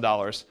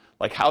 $1,000,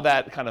 like how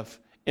that kind of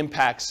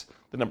impacts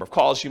the number of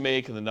calls you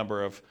make and the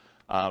number of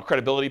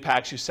credibility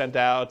packs you send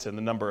out and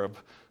the number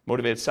of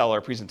motivated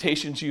seller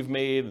presentations you've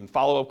made and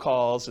follow-up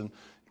calls and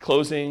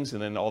closings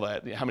and then all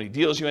that, how many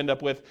deals you end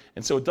up with.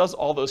 And so it does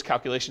all those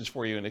calculations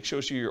for you and it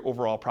shows you your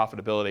overall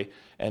profitability.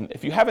 And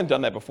if you haven't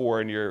done that before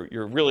and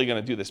you're really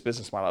going to do this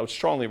business model, I would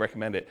strongly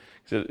recommend it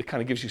because it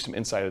kind of gives you some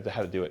insight into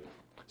how to do it.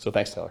 So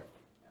thanks, Taylor.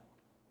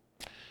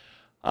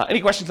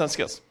 Any questions on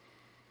skills?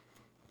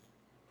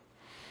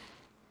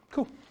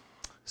 Cool.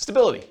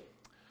 Stability.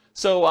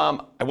 So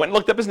I went and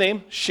looked up his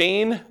name,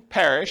 Shane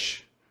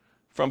Parrish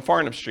from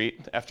Farnham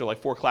Street. After like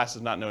 4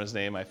 classes not knowing his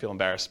name, I feel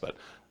embarrassed, but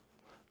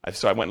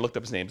so I went and looked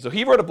up his name. So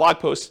he wrote a blog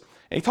post,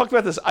 and he talked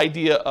about this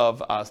idea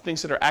of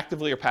things that are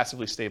actively or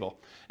passively stable.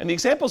 And the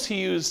examples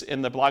he used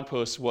in the blog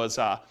post was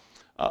a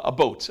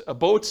boat. A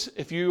boat,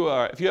 if you're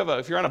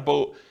on a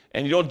boat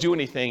and you don't do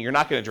anything, you're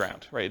not going to drown,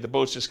 right? The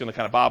boat's just going to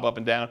kind of bob up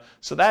and down.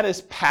 So that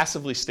is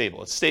passively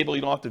stable. It's stable.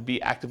 You don't have to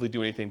be actively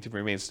doing anything to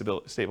remain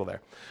stable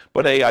there.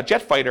 But a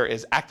jet fighter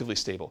is actively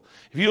stable.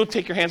 If you don't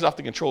take your hands off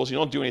the controls, you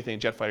don't do anything,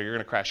 jet fighter, you're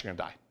going to crash, you're going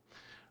to die.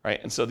 Right?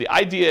 And so the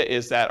idea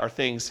is that are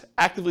things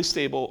actively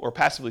stable or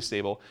passively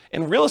stable?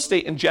 And real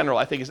estate in general,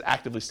 I think, is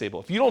actively stable.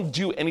 If you don't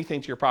do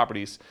anything to your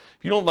properties,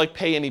 if you don't like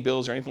pay any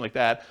bills or anything like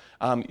that,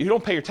 you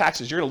don't pay your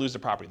taxes, you're going to lose the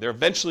property. They're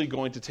eventually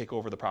going to take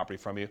over the property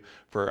from you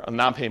for a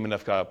non-payment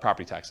of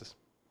property taxes.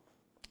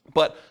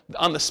 But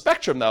on the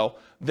spectrum, though,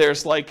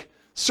 there's like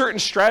certain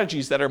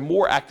strategies that are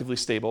more actively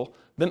stable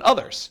than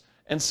others.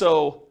 And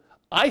so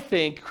I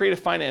think creative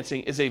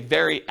financing is a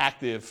very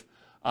active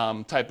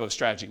type of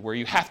strategy where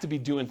you have to be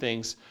doing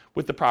things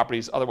with the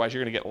properties, otherwise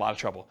you're going to get a lot of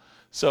trouble.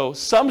 So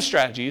some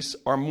strategies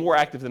are more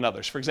active than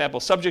others. For example,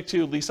 subject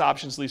to lease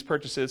options, lease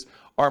purchases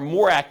are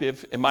more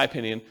active, in my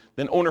opinion,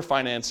 than owner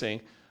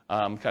financing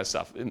kind of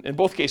stuff. In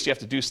both cases, you have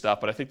to do stuff,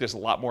 but I think there's a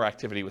lot more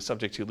activity with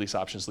subject to lease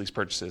options, lease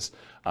purchases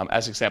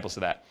as examples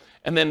of that.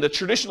 And then the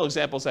traditional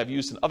examples I've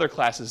used in other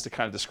classes to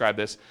kind of describe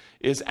this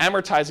is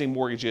amortizing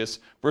mortgages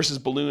versus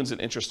balloons and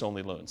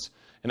interest-only loans.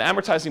 An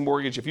amortizing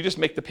mortgage, if you just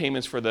make the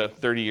payments for the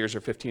 30 years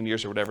or 15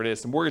 years or whatever it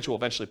is, the mortgage will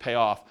eventually pay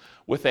off.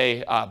 With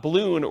a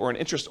balloon or an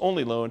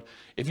interest-only loan,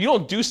 if you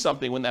don't do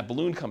something when that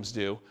balloon comes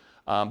due,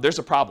 there's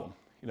a problem.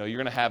 You're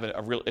going to have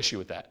a real issue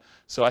with that.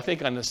 So I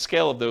think on the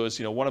scale of those,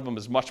 one of them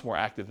is much more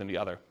active than the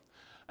other.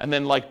 And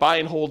then like buy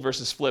and hold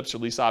versus flips or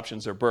lease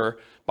options or BRRRR,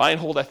 buy and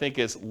hold I think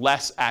is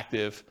less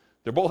active.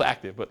 They're both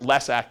active, but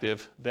less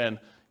active than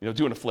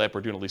doing a flip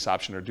or doing a lease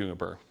option or doing a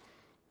BRRRR.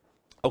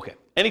 Okay,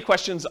 any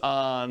questions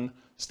on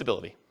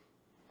stability?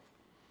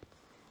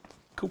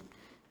 Cool.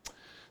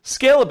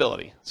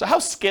 Scalability. So how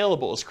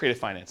scalable is creative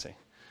financing?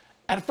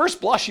 At first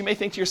blush, you may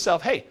think to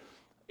yourself, hey,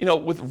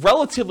 with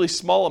relatively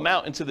small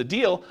amount into the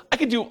deal, I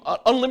could do an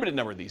unlimited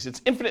number of these. It's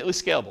infinitely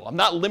scalable. I'm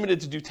not limited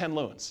to do 10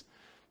 loans.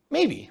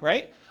 Maybe,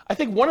 right? I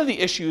think one of the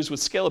issues with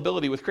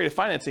scalability with creative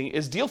financing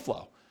is deal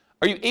flow.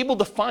 Are you able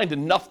to find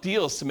enough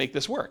deals to make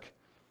this work?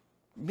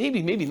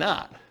 Maybe, maybe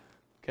not,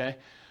 okay?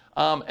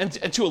 And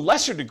to a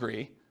lesser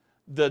degree,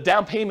 the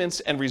down payments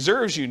and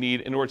reserves you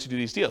need in order to do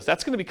these deals.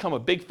 That's going to become a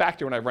big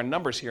factor when I run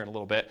numbers here in a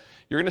little bit.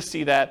 You're going to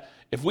see that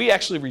if we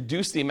actually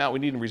reduce the amount we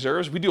need in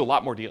reserves, we do a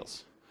lot more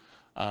deals.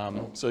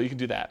 So you can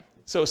do that.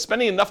 So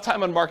spending enough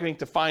time on marketing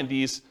to find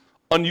these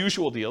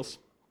unusual deals,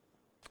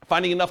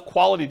 finding enough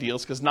quality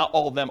deals, because not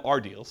all of them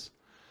are deals,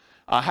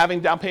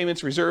 having down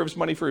payments, reserves,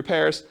 money for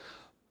repairs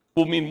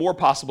will mean more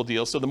possible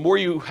deals. So the more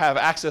you have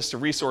access to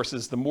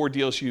resources, the more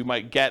deals you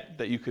might get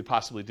that you could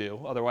possibly do.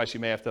 Otherwise, you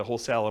may have to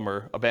wholesale them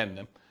or abandon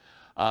them.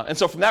 And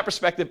so from that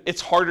perspective,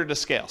 it's harder to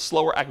scale,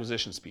 slower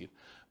acquisition speed.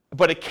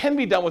 But it can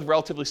be done with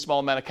relatively small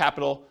amount of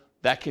capital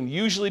that can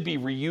usually be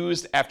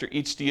reused after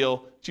each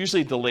deal. It's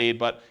usually delayed,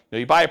 but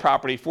you buy a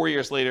property, 4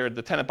 years later,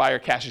 the tenant buyer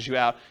cashes you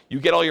out, you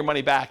get all your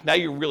money back, now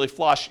you're really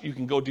flush, you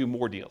can go do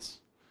more deals.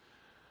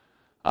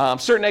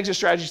 Certain exit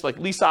strategies like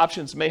lease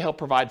options may help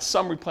provide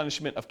some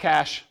replenishment of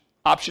cash,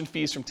 option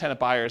fees from tenant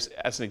buyers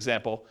as an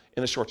example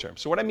in the short term.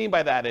 So what I mean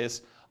by that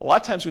is a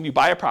lot of times when you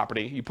buy a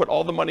property, you put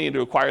all the money in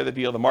to acquire the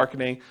deal, the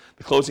marketing,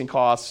 the closing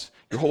costs,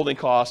 your holding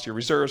costs, your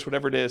reserves,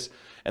 whatever it is,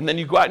 and then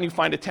you go out and you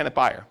find a tenant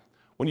buyer.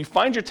 When you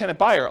find your tenant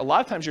buyer, a lot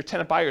of times your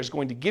tenant buyer is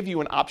going to give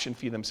you an option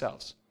fee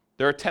themselves.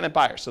 They're a tenant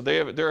buyer, so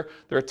they're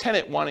a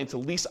tenant wanting to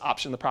lease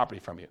option the property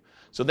from you.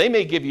 So they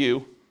may give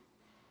you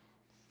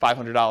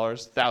 $500,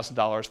 $1,000,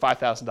 $5,000,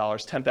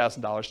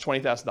 $10,000,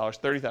 $20,000,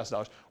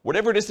 $30,000,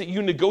 whatever it is that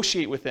you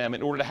negotiate with them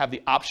in order to have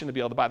the option to be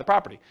able to buy the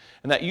property.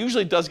 And that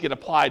usually does get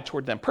applied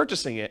toward them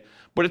purchasing it,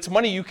 but it's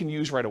money you can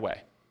use right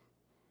away.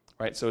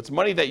 Right? So it's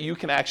money that you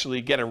can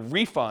actually get a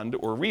refund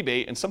or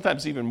rebate, and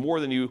sometimes even more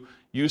than you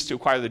used to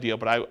acquire the deal,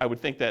 but I would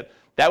think that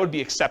would be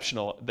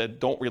exceptional, that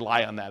don't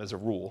rely on that as a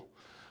rule.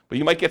 But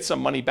you might get some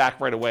money back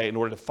right away in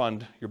order to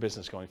fund your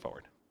business going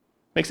forward.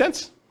 Make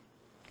sense?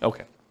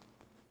 Okay.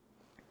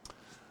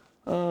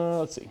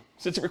 Let's see.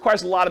 Since it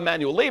requires a lot of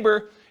manual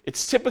labor,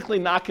 it's typically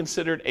not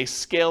considered a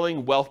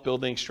scaling wealth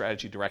building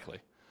strategy directly.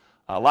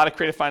 A lot of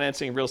creative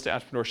financing and real estate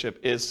entrepreneurship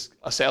is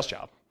a sales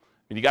job. I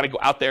mean, you got to go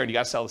out there and you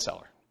got to sell the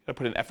seller. You got to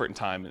put in effort and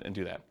time and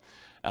do that.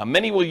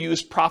 Many will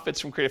use profits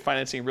from creative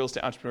financing and real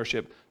estate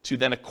entrepreneurship to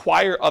then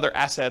acquire other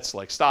assets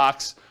like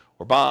stocks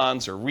or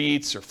bonds or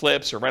REITs or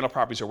flips or rental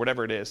properties or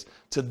whatever it is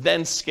to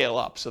then scale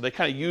up. So they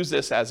kind of use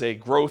this as a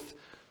growth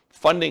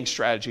funding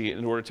strategy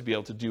in order to be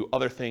able to do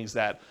other things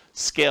that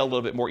scale a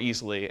little bit more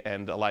easily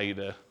and allow you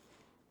to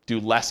do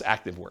less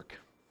active work.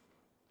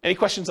 Any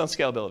questions on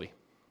scalability?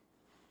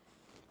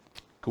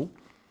 Cool.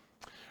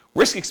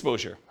 Risk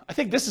exposure. I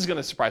think this is going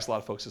to surprise a lot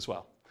of folks as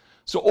well.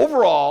 So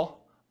overall,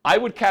 I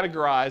would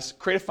categorize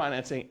creative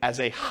financing as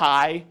a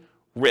high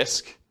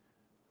risk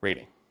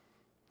rating.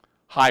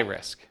 High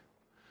risk.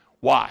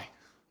 Why?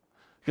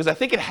 Because I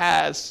think it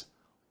has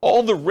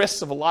all the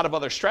risks of a lot of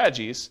other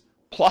strategies,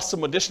 plus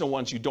some additional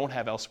ones you don't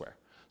have elsewhere.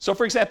 So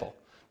for example,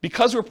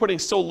 because we're putting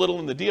so little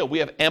in the deal, we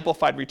have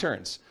amplified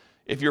returns.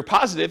 If you're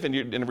positive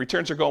and the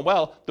returns are going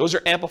well, those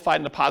are amplified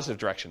in a positive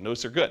direction.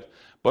 Those are good.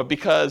 But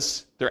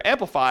because they're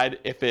amplified,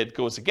 if it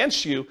goes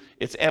against you,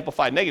 it's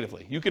amplified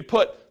negatively. You could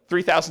put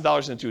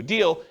 $3,000 into a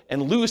deal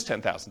and lose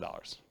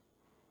 $10,000.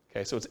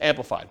 Okay, so it's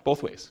amplified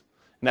both ways.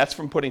 And that's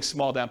from putting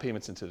small down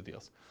payments into the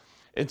deals.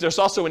 There's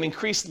also an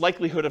increased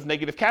likelihood of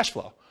negative cash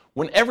flow.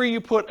 Whenever you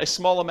put a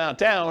small amount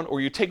down or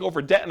you take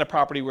over debt in a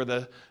property where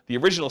the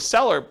original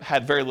seller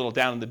had very little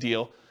down in the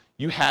deal,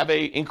 you have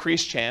an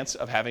increased chance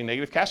of having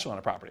negative cash flow on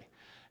a property.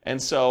 And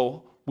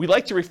so we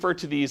like to refer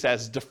to these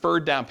as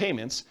deferred down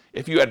payments.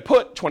 If you had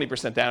put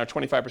 20% down or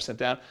 25%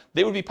 down,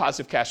 they would be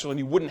positive cash flow and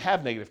you wouldn't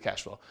have negative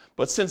cash flow.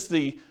 But since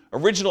the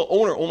original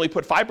owner only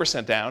put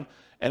 5% down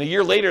and a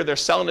year later they're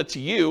selling it to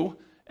you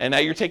and now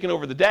you're taking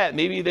over the debt,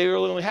 maybe they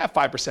only have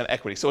 5%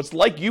 equity. So it's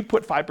like you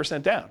put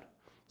 5% down.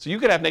 So you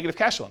could have negative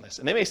cash flow on this.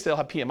 And they may still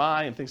have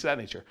PMI and things of that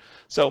nature.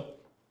 So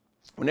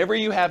whenever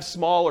you have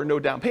small or no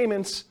down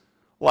payments,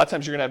 a lot of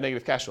times you're going to have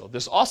negative cash flow.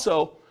 There's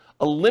also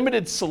a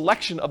limited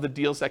selection of the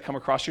deals that come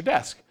across your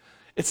desk.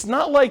 It's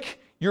not like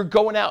you're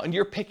going out and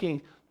you're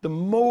picking the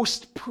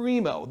most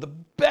primo, the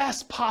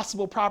best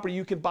possible property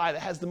you can buy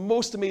that has the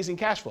most amazing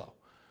cash flow.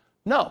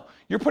 No,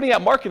 you're putting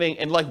out marketing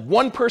and like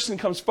one person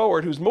comes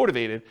forward who's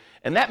motivated,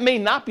 and that may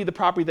not be the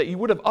property that you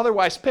would have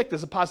otherwise picked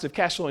as a positive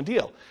cash flowing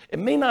deal. It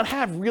may not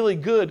have really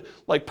good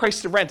like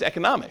price to rent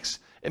economics.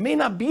 It may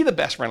not be the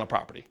best rental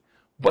property,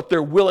 but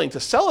they're willing to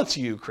sell it to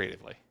you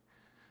creatively.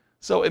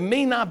 So it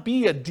may not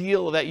be a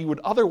deal that you would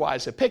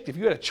otherwise have picked if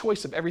you had a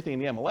choice of everything in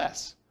the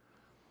MLS.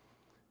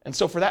 And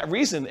so for that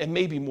reason, it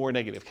may be more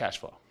negative cash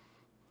flow.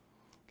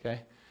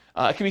 Okay?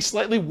 It can be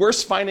slightly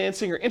worse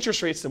financing or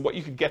interest rates than what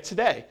you could get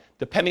today,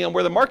 depending on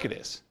where the market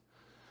is.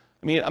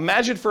 I mean,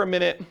 imagine for a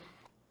minute,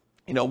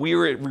 we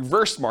were at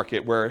reverse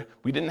market where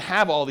we didn't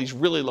have all these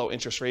really low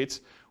interest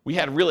rates. We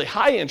had really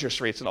high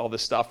interest rates and all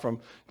this stuff from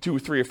 2 or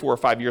 3 or 4 or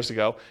 5 years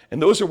ago. And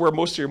those are where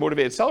most of your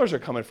motivated sellers are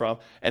coming from.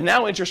 And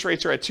now interest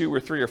rates are at 2 or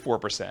 3 or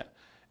 4%.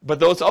 But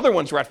those other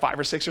ones were at 5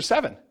 or 6 or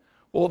 7.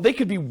 Well, they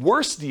could be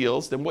worse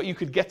deals than what you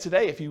could get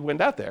today if you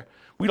went out there.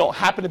 We don't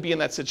happen to be in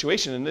that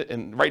situation.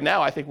 And right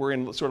now, I think we're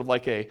in sort of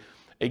like a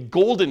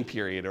golden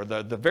period, or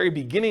the very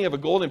beginning of a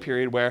golden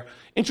period where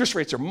interest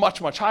rates are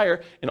much, much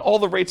higher. And all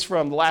the rates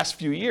from the last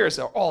few years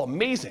are all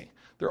amazing.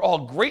 They're all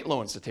great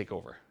loans to take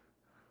over,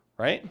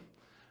 right?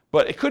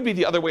 But it could be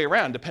the other way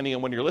around, depending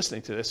on when you're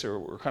listening to this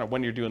or kind of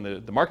when you're doing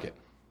the market.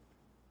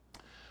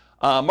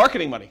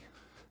 Marketing money.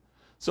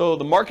 So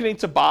the marketing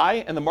to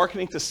buy and the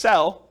marketing to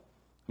sell,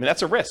 I mean,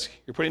 that's a risk.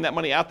 You're putting that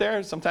money out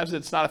there. Sometimes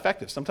it's not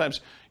effective.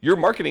 Sometimes your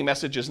marketing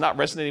message is not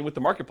resonating with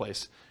the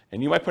marketplace.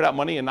 And you might put out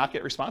money and not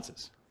get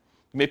responses.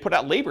 You may put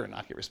out labor and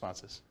not get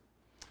responses.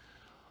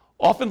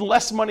 Often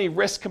less money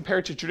risk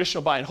compared to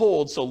traditional buy and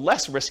hold, so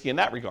less risky in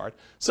that regard.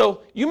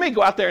 So you may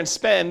go out there and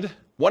spend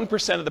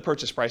 1% of the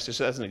purchase price, just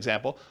as an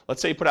example.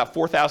 Let's say you put out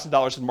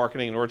 $4,000 in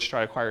marketing in order to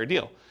try to acquire a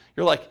deal.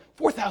 You're like,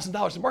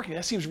 $4,000 in marketing,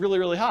 that seems really,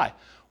 really high.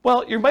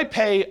 Well, you might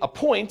pay a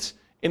point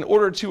in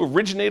order to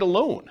originate a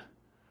loan,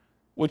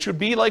 which would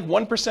be like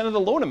 1% of the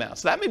loan amount.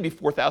 So that may be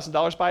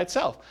 $4,000 by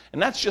itself.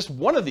 And that's just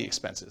one of the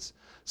expenses.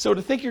 So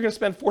to think you're going to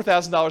spend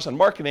 $4,000 on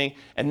marketing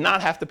and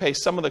not have to pay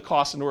some of the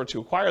costs in order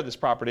to acquire this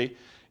property,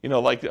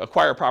 like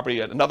acquire property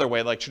another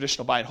way, like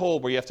traditional buy and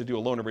hold, where you have to do a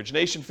loan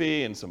origination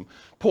fee and some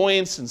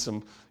points and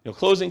some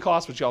closing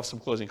costs, which you have some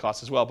closing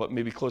costs as well, but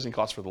maybe closing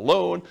costs for the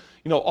loan.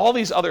 All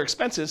these other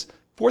expenses,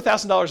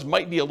 $4,000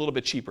 might be a little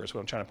bit cheaper is what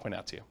I'm trying to point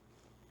out to you.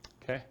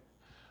 Okay?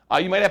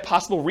 You might have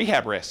possible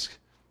rehab risk.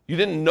 You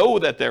didn't know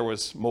that there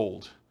was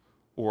mold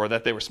or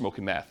that they were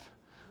smoking meth.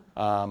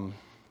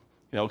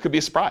 It could be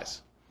a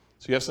surprise.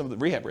 So you have some of the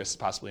rehab risks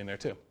possibly in there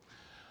too.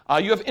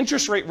 You have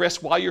interest rate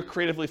risk while you're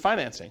creatively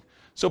financing.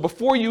 So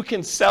before you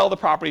can sell the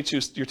property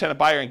to your tenant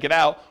buyer and get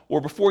out, or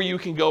before you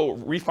can go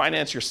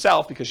refinance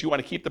yourself because you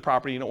want to keep the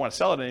property, you don't want to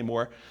sell it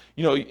anymore,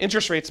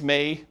 interest rates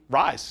may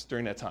rise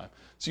during that time.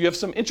 So you have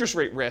some interest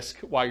rate risk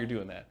while you're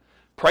doing that.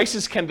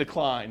 Prices can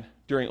decline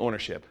during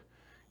ownership.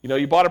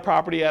 You bought a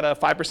property at a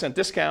 5%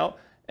 discount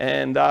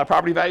and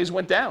property values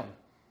went down,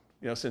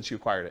 since you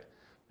acquired it.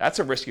 That's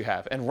a risk you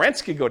have. And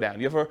rents could go down.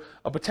 You have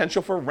a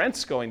potential for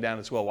rents going down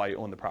as well while you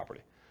own the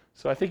property.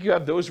 So I think you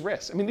have those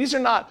risks. I mean, these are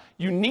not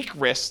unique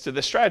risks to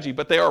this strategy,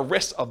 but they are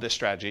risks of this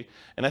strategy.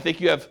 And I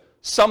think you have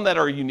some that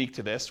are unique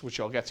to this, which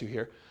I'll get to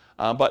here.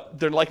 But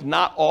they're like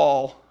not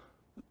all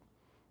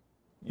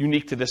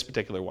unique to this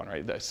particular one,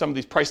 right? Some of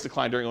these price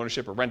decline during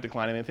ownership or rent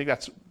decline, and I think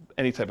that's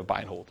any type of buy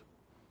and hold.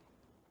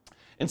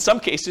 In some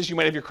cases, you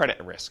might have your credit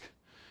at risk.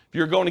 If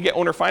you're going to get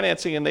owner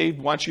financing and they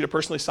want you to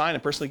personally sign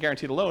and personally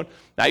guarantee the loan,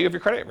 now you have your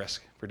credit at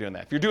risk for doing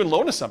that. If you're doing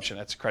loan assumption,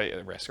 that's credit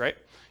at risk, right?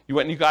 You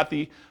went and you got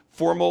the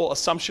formal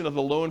assumption of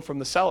the loan from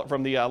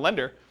the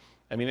lender.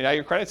 I mean, now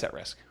your credit's at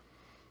risk.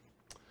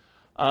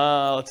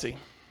 Let's see.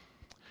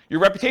 Your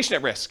reputation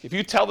at risk. If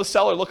you tell the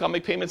seller, look, I'll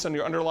make payments on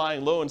your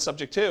underlying loan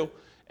subject to,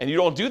 and you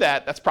don't do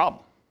that, that's a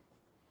problem.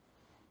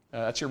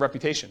 That's your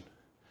reputation.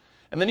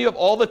 And then you have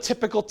all the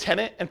typical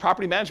tenant and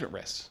property management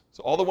risks.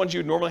 So all the ones you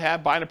would normally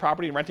have buying a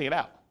property and renting it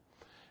out.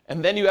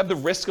 And then you have the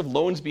risk of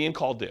loans being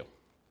called due,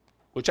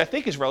 which I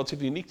think is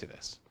relatively unique to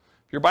this.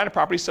 If you're buying a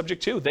property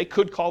subject to, they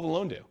could call the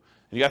loan due. And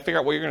you got to figure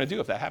out what you're going to do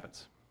if that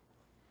happens.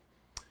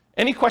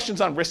 Any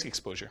questions on risk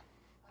exposure?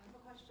 I have a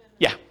question.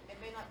 Yeah. It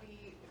may not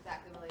be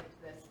exactly related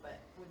to this, but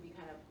would be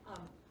kind of,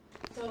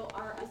 so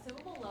are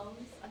assumable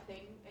loans a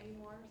thing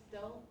anymore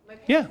still? My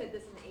parents did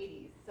this in the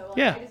 80s. So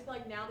like, I just feel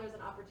like now there's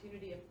an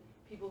opportunity of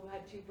people who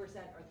had 2% or 3%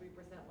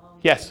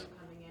 loans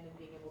coming in and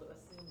being able to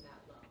assume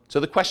that loan. So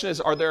the question is,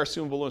 are there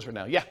assumable loans right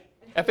now? Yeah.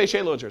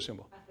 FHA loans are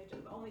assumable.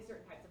 FHA, but only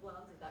certain types of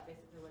loans? Is that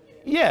basically what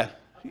it is? Yeah.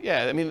 Okay.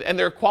 Yeah. I mean, and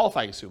they're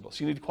qualifying assumable,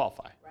 so you need to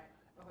qualify. Right.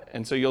 Okay.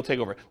 And so you'll take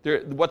over.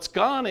 What's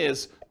gone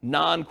is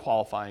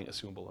non-qualifying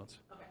assumable loans,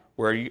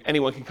 where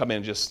anyone can come in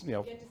and just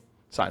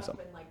sign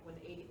something. Like when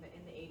in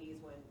the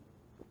 80s when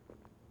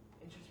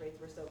interest rates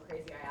were so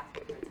crazy, I asked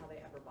my parents how they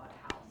ever bought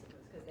a house. It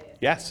was because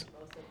they assumed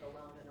most of the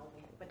loan and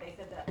only, but they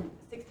said that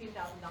 $16,000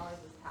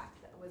 was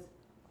taxed.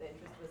 The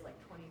interest was like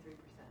 23%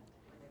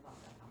 when they bought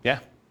that house.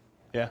 Yeah.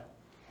 Yeah.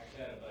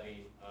 Actually, I had a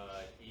buddy,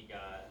 he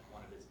got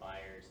one of his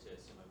buyers to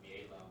assume a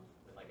VA loan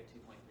with like a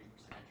 2.3%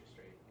 interest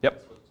rate. Yep.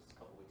 This was just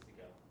a couple weeks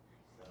ago.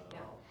 So,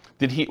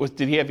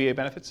 Did he have VA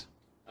benefits?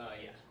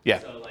 yeah. Yeah.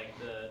 So like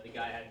the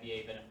guy had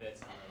VA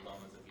benefits and the loan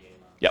was a VA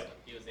loan. Yep. So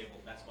he was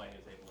able, that's why he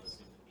was able to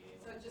assume the VA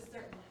loan. So it's just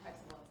certain types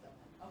of loans then.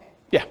 Okay.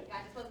 Yeah.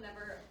 I just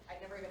I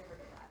never even heard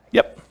of that.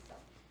 Yep. So,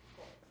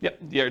 cool. Yep.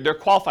 Yeah, they're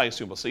qualifying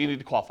assumable, so you need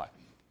to qualify.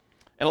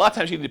 And a lot of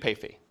times you need to pay a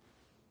fee.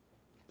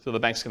 So the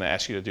bank's going to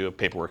ask you to do a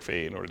paperwork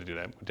fee in order to do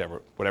that,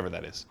 whatever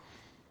that is.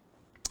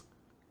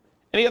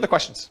 Any other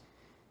questions?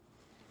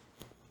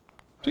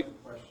 I have a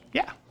question.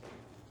 Yeah.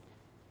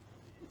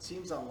 It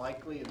seems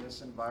unlikely in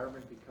this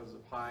environment because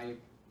of high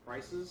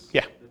prices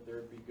Yeah. that there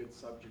would be good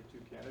subject to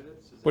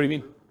candidates. Is What do that you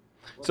mean? true?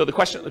 Well, So the because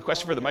question they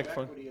for the don't have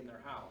microphone. equity in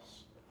their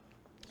house,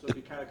 so it'd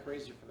be kind of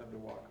crazy for them to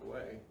walk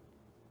away.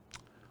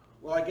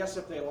 Well, I guess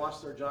if they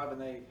lost their job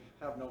and they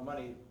have no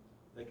money,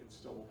 they could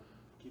still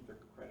keep their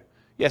credit.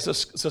 Yeah, so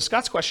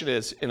Scott's question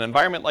is, in an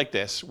environment like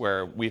this,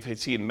 where we've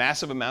seen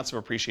massive amounts of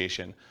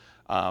appreciation,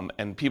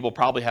 and people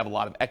probably have a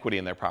lot of equity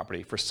in their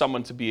property, for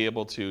someone to be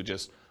able to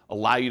just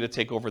allow you to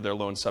take over their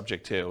loan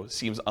subject to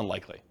seems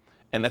unlikely.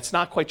 And that's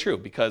not quite true,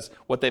 because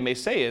what they may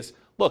say is,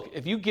 look,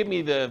 if you give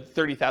me the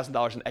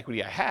 $30,000 in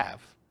equity I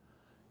have,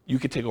 you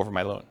could take over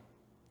my loan.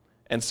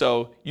 And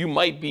so you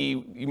might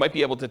be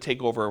able to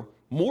take over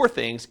more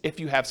things if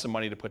you have some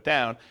money to put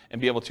down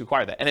and be able to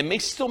acquire that. And it may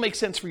still make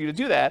sense for you to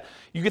do that.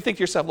 You could think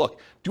to yourself,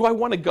 look, do I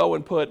want to go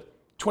and put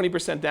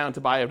 20% down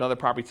to buy another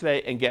property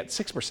today and get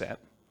 6%?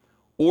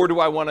 Or do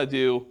I want to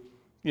do,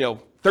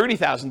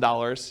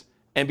 $30,000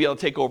 and be able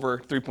to take over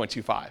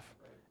 3.25?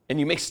 And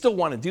you may still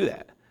want to do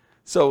that.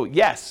 So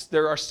yes,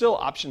 there are still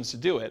options to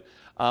do it.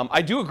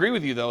 I do agree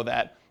with you, though,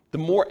 that the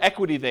more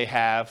equity they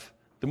have,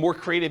 the more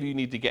creative you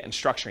need to get in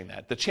structuring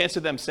that. The chance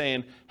of them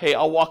saying, hey,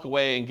 I'll walk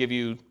away and give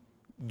you,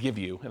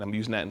 and I'm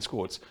using that in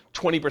quotes,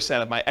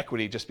 20% of my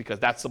equity just because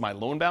that's my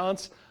loan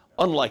balance,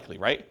 unlikely,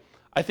 right?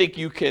 I think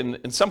you can,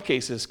 in some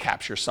cases,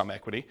 capture some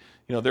equity.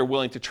 They're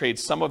willing to trade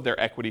some of their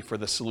equity for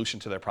the solution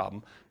to their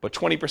problem. But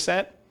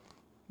 20%,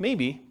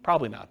 maybe,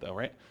 probably not though,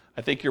 right?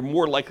 I think you're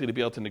more likely to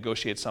be able to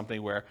negotiate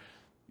something where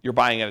you're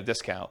buying at a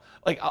discount.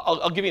 Like,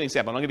 I'll give you an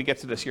example. I'm going to get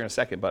to this here in a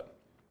second, but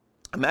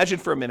imagine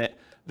for a minute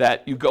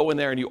that you go in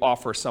there and you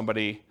offer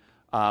somebody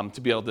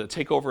to be able to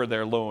take over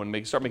their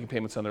loan, start making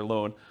payments on their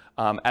loan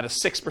at a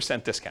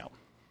 6% discount.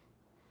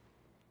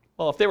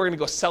 Well, if they were going to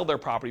go sell their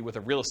property with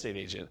a real estate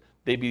agent,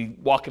 they'd be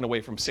walking away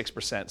from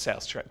 6%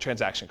 sales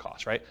transaction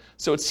costs, right?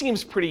 So it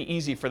seems pretty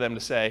easy for them to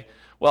say,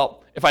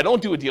 well, if I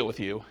don't do a deal with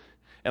you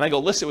and I go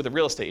list it with a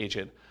real estate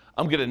agent,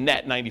 I'm going to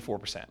net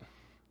 94%.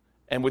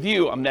 And with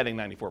you, I'm netting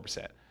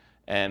 94%.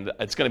 And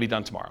it's going to be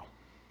done tomorrow.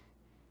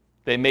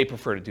 They may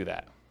prefer to do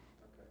that,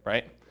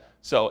 right?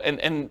 So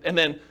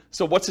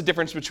so what's the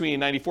difference between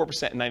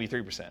 94% and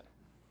 93%?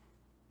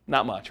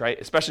 Not much, right?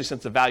 Especially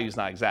since the value is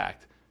not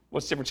exact.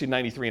 What's the difference between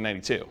 93 and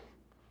 92?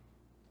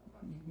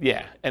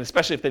 Yeah, and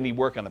especially if they need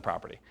work on the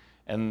property.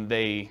 And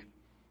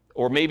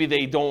or maybe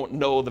they don't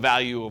know the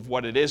value of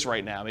what it is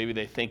right now. Maybe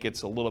they think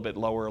it's a little bit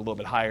lower, a little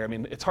bit higher. I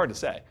mean, it's hard to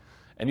say.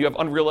 And you have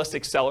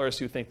unrealistic sellers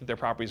who think that their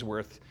property is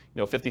worth,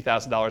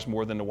 $50,000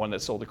 more than the one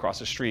that sold across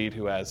the street,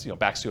 who has,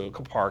 backs to a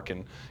park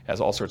and has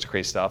all sorts of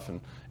crazy stuff,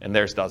 and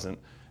theirs doesn't.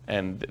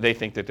 And they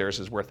think that theirs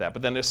is worth that.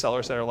 But then there's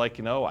sellers that are like,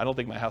 I don't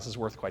think my house is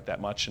worth quite that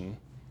much. And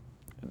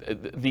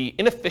the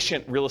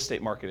inefficient real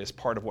estate market is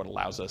part of what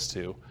allows us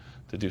to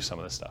do some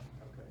of this stuff.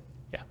 Okay.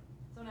 Yeah.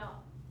 So now,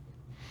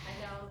 I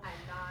know I'm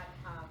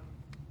not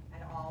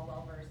at all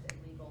well-versed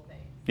in legal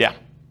things. Yeah.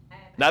 And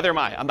Neither am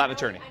I. I'm not an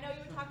attorney. I know you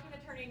would talk to an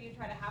attorney and you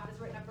try to have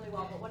this written up really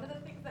well, but one of the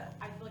things that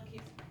I feel like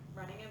keeps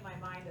running in my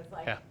mind is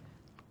like,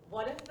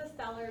 what if the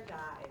seller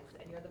dies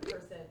and you're the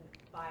person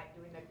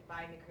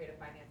buying the creative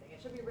financing? It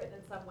should be written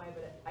in some way,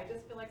 but I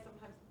just feel like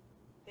sometimes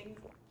things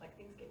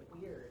get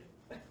weird.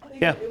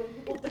 Yeah. When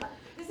people die.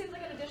 This seems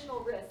like an additional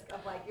risk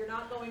of like, you're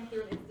not going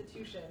through an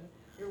institution,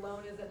 your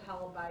loan isn't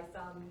held by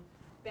some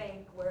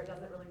bank where it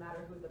doesn't really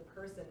matter who the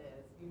person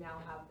is. You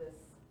now have this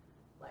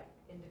like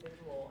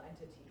individual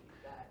entity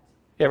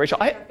that Rachel,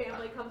 their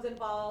family comes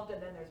involved, and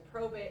then there's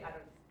probate.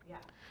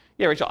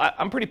 Yeah, Rachel,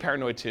 I'm pretty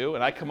paranoid too,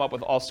 and I come up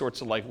with all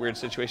sorts of like weird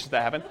situations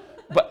that happen.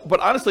 But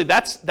honestly,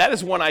 that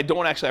is one I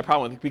don't actually have a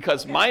problem with,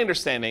 because my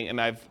understanding, and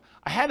I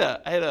had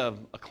a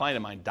client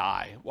of mine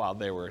die while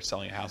they were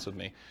selling a house with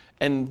me,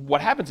 and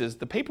what happens is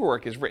the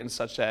paperwork is written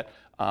such that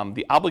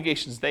the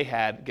obligations they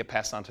had get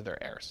passed on to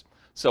their heirs.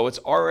 So it's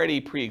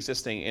already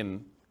pre-existing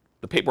in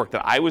the paperwork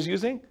that I was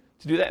using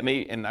to do that,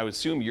 and I would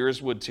assume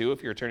yours would too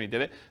if your attorney did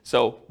it.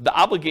 So the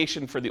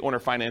obligation for the owner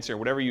financier,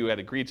 whatever you had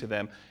agreed to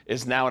them,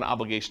 is now an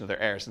obligation of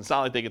their heirs. It's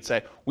not like they could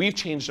say, we've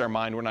changed our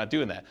mind, we're not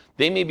doing that.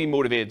 They may be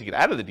motivated to get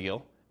out of the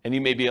deal, and you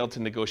may be able to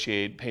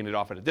negotiate paying it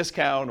off at a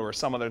discount or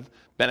some other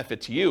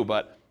benefit to you,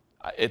 but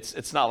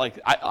it's not like,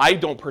 I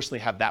don't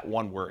personally have that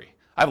one worry.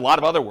 I have a lot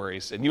of other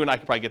worries, and you and I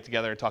could probably get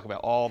together and talk about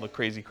all the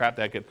crazy crap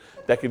that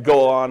could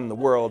go on in the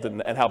world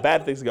and how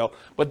bad things go,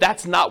 but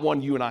that's not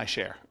one you and I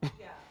share. Yeah.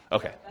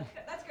 Okay.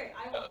 That's great.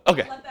 I will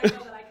Okay. let that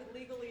go that I could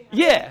legally have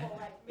Yeah. people,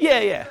 like,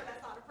 Yeah. sure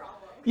that's not a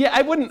problem. Yeah,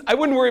 I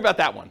wouldn't worry about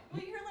that one.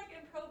 Well, you hear like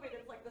in probate,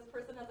 it's like this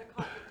person has a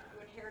car,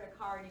 you inherit a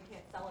car and you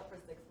can't sell it for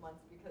 6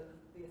 months because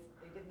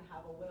they didn't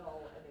have a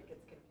will, and it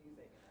gets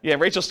confusing. Yeah,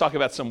 Rachel's talking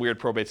about some weird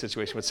probate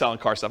situation with selling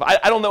car stuff.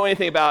 I don't know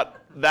anything about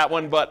that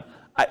one, but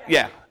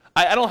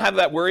I don't have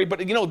that worry. But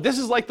this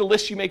is like the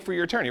list you make for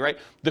your attorney, right?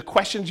 The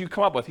questions you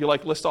come up with, you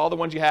like list all the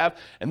ones you have,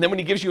 and then when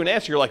he gives you an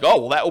answer, you're like,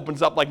 oh, well, that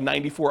opens up like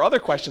 94 other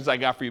questions I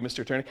got for you, Mr.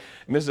 Attorney,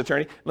 Mrs.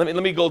 Attorney. Let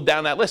me go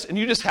down that list, and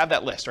you just have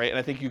that list, right? And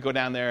I think you go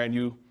down there and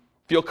you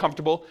feel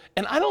comfortable.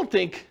 And I don't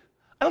think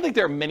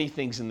there are many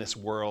things in this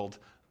world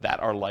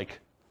that are like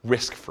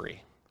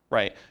risk-free,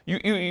 right?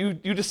 You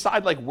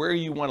decide like where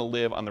you want to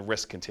live on the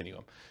risk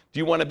continuum. Do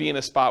you want to be in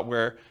a spot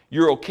where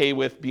you're okay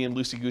with being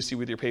loosey-goosey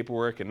with your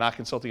paperwork and not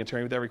consulting an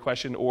attorney with every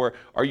question? Or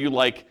are you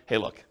like, hey,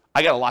 look,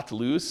 I got a lot to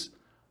lose.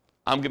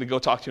 I'm going to go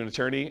talk to an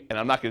attorney, and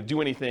I'm not going to do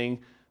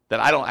anything that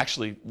I don't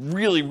actually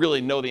really,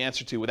 really know the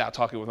answer to without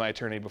talking with my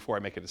attorney before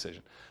I make a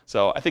decision.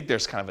 So I think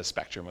there's kind of a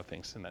spectrum of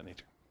things in that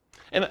nature.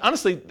 And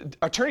honestly,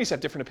 attorneys have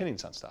different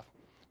opinions on stuff,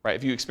 right?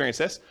 If you experience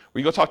this, where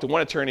you go talk to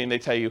one attorney and they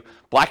tell you,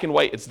 black and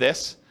white, it's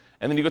this.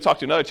 And then you go talk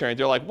to another attorney,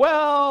 they're like,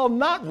 well,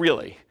 not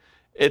really.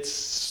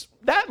 It's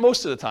that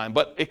most of the time,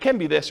 but it can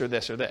be this or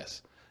this or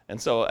this. And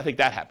so I think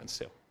that happens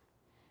too.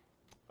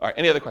 All right,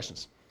 any other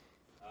questions?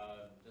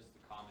 Just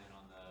a comment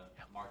on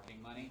the marketing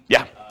money.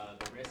 Yeah.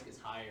 The risk is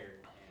higher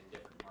in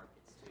different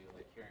markets too.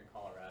 Like here in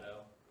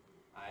Colorado,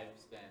 I've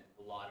spent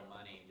a lot of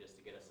money just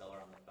to get a seller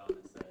on the phone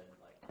that said,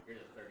 like, you're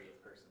the 30th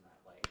person that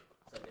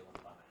said they want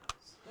to buy my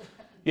house.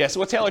 Yeah,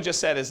 so what Taylor just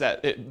said is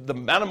that the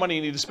amount of money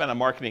you need to spend on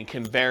marketing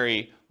can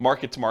vary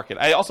market to market.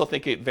 I also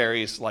think it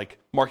varies like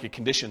market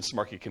conditions to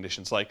market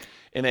conditions. Like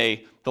in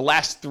the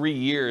last 3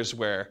 years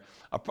where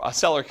a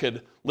seller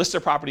could list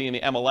their property in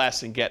the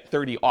MLS and get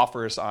 30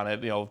 offers on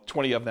it,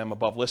 20 of them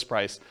above list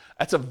price,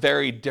 that's a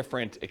very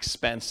different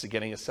expense to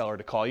getting a seller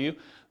to call you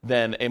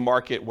than a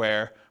market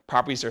where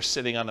properties are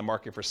sitting on the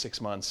market for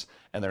 6 months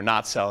and they're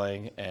not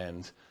selling.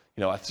 And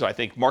so I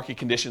think market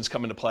conditions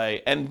come into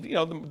play,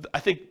 and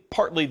I think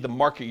partly the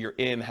market you're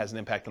in has an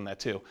impact on that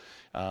too.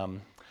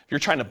 If you're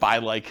trying to buy,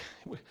 like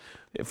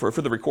for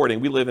the recording,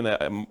 we live in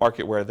a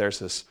market where there's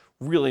this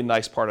really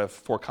nice part of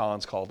Fort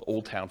Collins called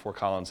Old Town Fort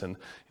Collins, and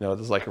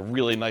there's like a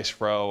really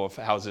nice row of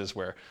houses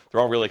where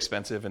they're all really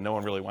expensive and no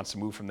one really wants to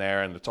move from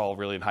there, and it's all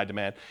really in high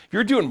demand. If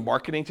you're doing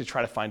marketing to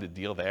try to find a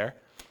deal there,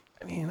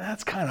 I mean,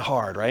 that's kind of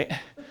hard, right?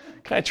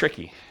 Kind of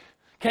tricky.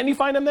 Can you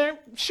find them there?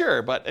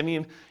 Sure, but I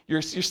mean,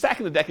 you're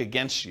stacking the deck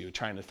against you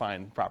trying to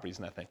find properties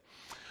in that thing.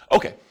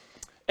 Okay,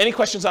 any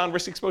questions on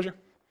risk exposure?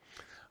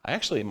 I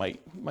actually might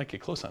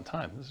get close on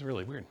time. This is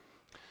really weird.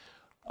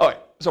 All right,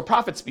 so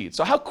profit speed.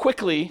 So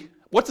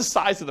what's the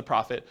size of the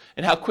profit,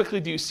 and how quickly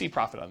do you see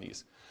profit on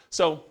these?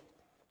 So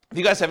If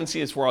you guys haven't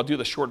seen this before, I'll do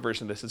the short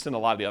version of this. It's in a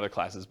lot of the other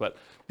classes, but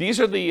these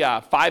are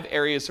the 5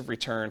 areas of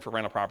return for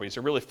rental properties.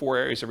 There are really 4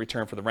 areas of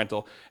return for the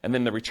rental, and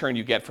then the return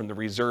you get from the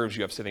reserves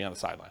you have sitting on the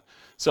sideline.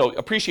 So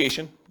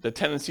appreciation, the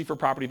tendency for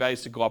property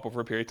values to go up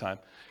over a period of time.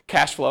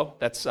 Cash flow,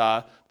 that's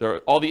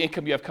all the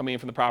income you have coming in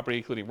from the property,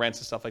 including rents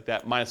and stuff like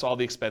that, minus all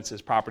the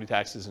expenses, property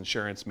taxes,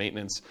 insurance,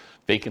 maintenance,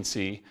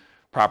 vacancy,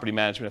 property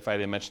management, if I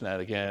didn't mention that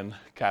again,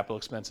 capital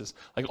expenses,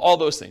 like all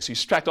those things. So you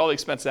subtract all the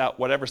expenses out,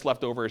 whatever's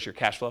left over is your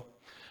cash flow.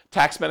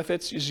 Tax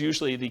benefits is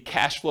usually the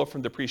cash flow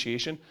from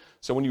depreciation.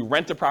 So when you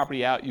rent the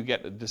property out, you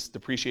get this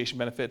depreciation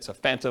benefit. It's a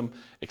phantom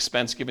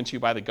expense given to you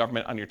by the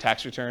government on your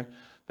tax return.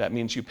 That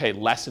means you pay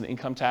less in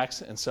income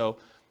tax. And so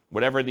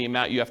whatever the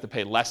amount you have to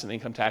pay less in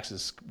income tax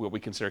is what we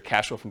consider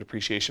cash flow from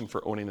depreciation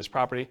for owning this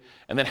property.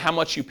 And then how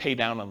much you pay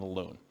down on the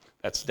loan.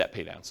 That's debt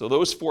pay down. So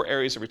those 4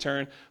 areas of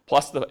return,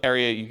 plus the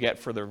area you get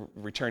for the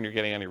return you're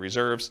getting on your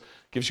reserves,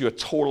 gives you a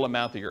total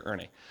amount that you're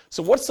earning.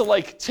 So what's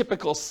the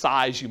typical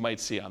size you might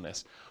see on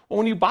this? Well,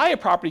 when you buy a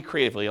property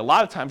creatively, a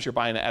lot of times you're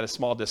buying it at a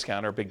small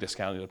discount or a big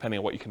discount, depending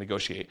on what you can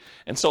negotiate.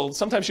 And so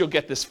sometimes you'll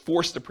get this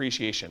forced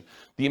depreciation.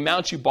 The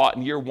amount you bought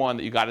in year 1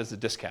 that you got as a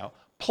discount,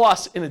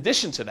 plus in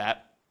addition to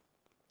that,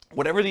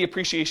 whatever the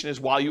appreciation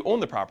is while you own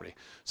the property.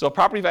 So if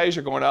property values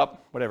are going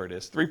up, whatever it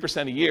is,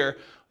 3% a year,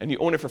 and you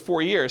own it for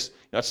 4 years,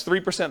 that's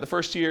 3% the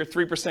first year,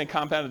 3%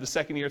 compounded the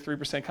second year,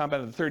 3%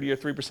 compounded the third year,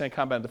 3%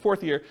 compounded the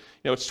fourth year.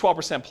 It's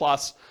 12%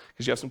 plus,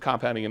 because you have some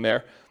compounding in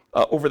there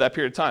over that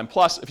period of time.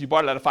 Plus, if you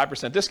bought it at a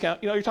 5%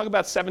 discount, you're talking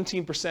about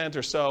 17%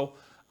 or so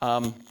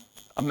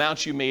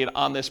amounts you made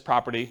on this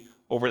property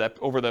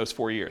over those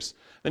 4 years.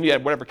 Then you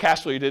had whatever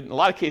cash flow you did. In a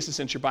lot of cases,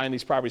 since you're buying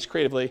these properties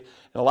creatively,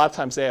 and a lot of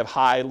times they have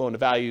high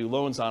loan-to-value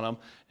loans on them,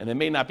 and they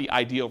may not be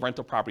ideal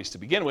rental properties to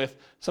begin with,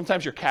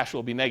 sometimes your cash flow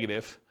will be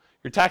negative.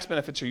 Your tax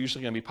benefits are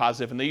usually going to be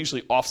positive, and they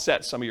usually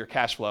offset some of your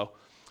cash flow.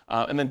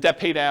 And then debt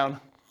pay down,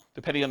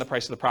 depending on the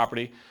price of the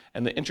property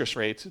and the interest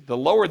rates. The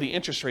lower the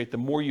interest rate, the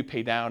more you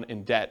pay down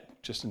in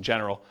debt, just in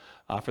general,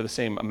 for the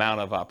same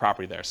amount of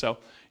property there. So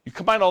you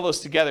combine all those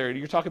together,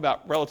 you're talking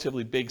about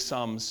relatively big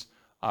sums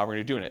when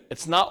you're doing it.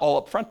 It's not all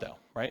up front though,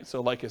 right?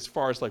 So as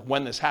far as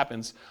when this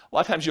happens, a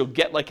lot of times you'll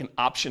get an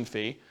option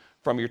fee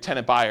from your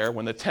tenant buyer.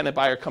 When the tenant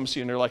buyer comes to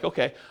you and they're like,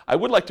 okay, I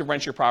would like to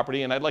rent your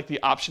property and I'd like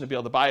the option to be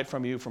able to buy it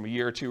from you from a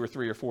year or 2 or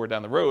 3 or 4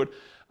 down the road.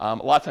 A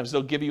lot of times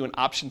they'll give you an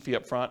option fee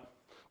up front.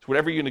 So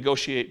whatever you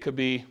negotiate could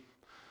be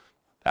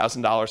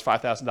 $1,000,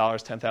 $5,000,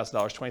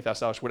 $10,000,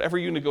 $20,000, whatever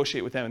you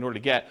negotiate with them in order to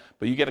get,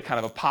 but you get a kind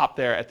of a pop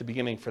there at the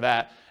beginning for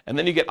that. And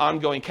then you get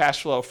ongoing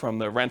cash flow from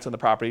the rent on the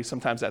property.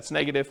 Sometimes that's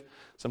negative,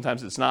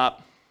 sometimes it's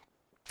not.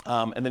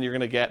 And then you're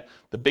going to get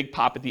the big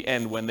pop at the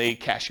end when they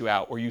cash you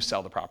out or you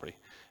sell the property.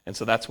 And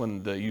so that's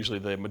when usually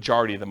the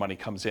majority of the money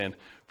comes in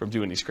from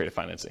doing these creative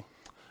financing.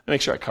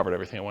 Make sure I covered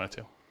everything I wanted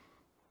to.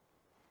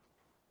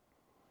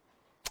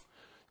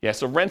 Yeah,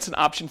 so rents and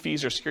option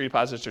fees or security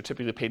deposits are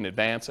typically paid in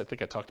advance. I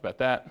think I talked about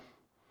that.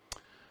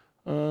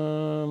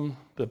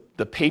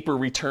 The paper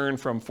return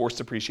from forced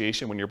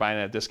depreciation when you're buying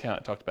at a discount,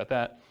 I talked about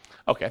that.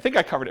 Okay, I think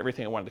I covered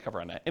everything I wanted to cover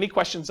on that. Any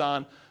questions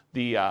on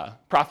the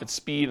profit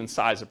speed and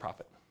size of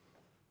profit?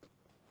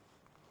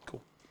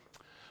 Cool.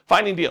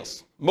 Finding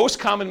deals. Most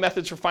common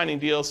methods for finding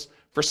deals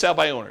for sale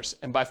by owners.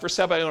 And by for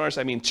sale by owners,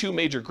 I mean 2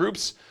 major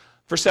groups.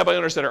 For sale by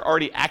owners that are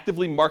already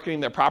actively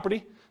marketing their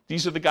property.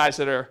 These are the guys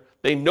that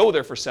they know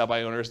they're for sale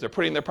by owners, they're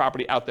putting their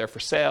property out there for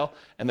sale,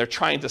 and they're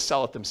trying to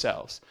sell it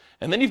themselves.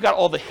 And then you've got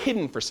all the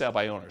hidden for sale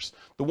by owners.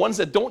 The ones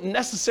that don't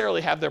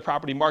necessarily have their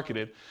property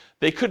marketed.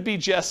 They could be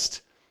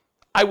just,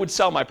 I would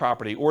sell my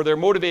property, or they're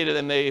motivated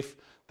and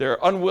they're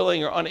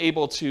unwilling or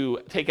unable to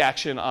take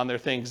action on their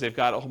things. They've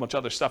got a whole bunch of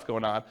other stuff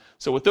going on.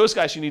 So with those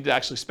guys, you need to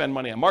actually spend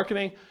money on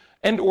marketing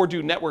and or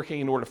do networking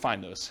in order to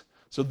find those.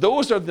 So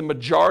those are the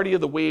majority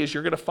of the ways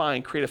you're going to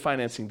find creative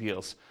financing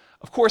deals.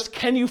 Of course,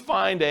 can you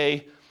find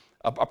a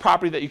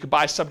property that you could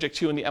buy subject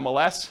to in the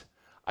MLS?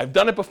 I've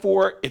done it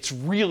before. It's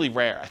really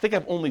rare. I think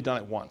I've only done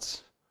it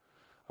once.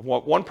 I've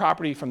bought one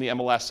property from the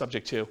MLS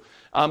subject to.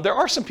 There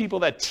are some people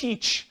that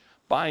teach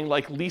buying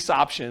lease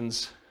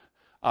options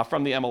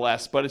from the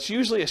MLS, but it's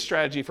usually a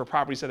strategy for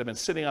properties that have been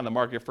sitting on the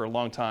market for a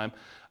long time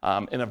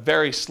in a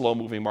very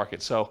slow-moving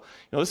market. So,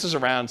 this is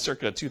around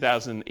circa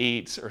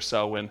 2008 or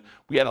so when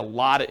we had a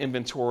lot of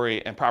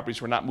inventory and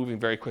properties were not moving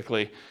very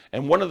quickly.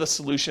 And one of the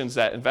solutions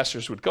that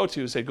investors would go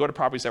to is they'd go to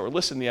properties that were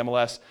listed in the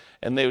MLS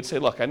and they would say,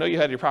 look, I know you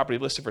had your property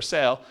listed for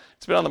sale.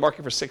 It's been on the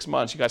market for 6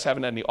 months. You guys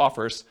haven't had any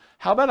offers.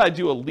 How about I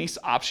do a lease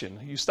option?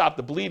 You stop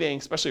the bleeding,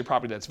 especially a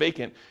property that's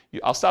vacant.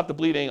 I'll stop the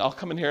bleeding. I'll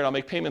come in here and I'll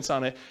make payments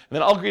on it. And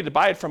then I'll agree to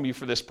buy it from you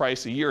for this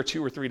price a year or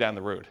 2 or 3 down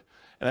the road.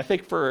 And I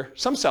think for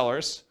some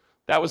sellers,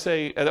 that was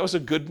a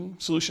good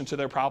solution to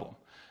their problem.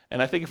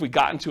 And I think if we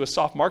got into a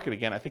soft market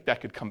again, I think that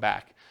could come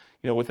back.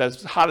 With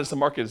as hot as the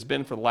market has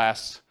been for the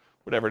last,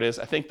 whatever it is,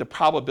 I think the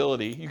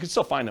probability, you can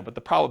still find them, but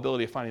the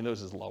probability of finding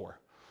those is lower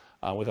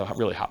with a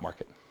really hot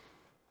market.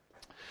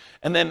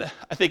 And then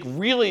I think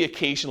really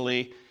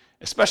occasionally,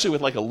 especially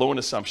with a loan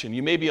assumption,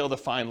 you may be able to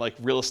find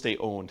real estate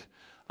owned.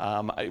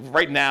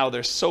 Right now,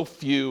 there's so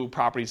few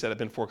properties that have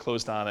been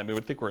foreclosed on. I mean, I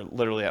think we're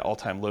literally at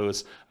all-time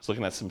lows. I was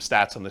looking at some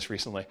stats on this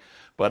recently.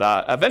 But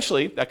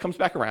eventually, that comes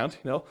back around.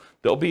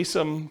 There'll be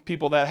some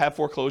people that have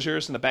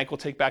foreclosures, and the bank will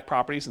take back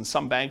properties, and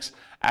some banks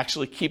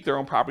actually keep their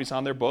own properties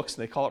on their books,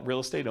 and they call it real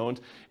estate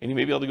owned. And you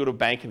may be able to go to a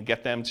bank and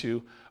get them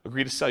to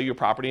agree to sell you a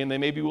property, and they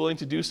may be willing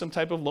to do some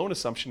type of loan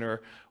assumption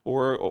or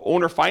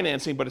owner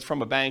financing, but it's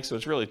from a bank, so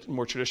it's really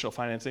more traditional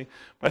financing.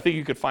 But I think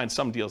you could find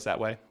some deals that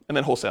way. And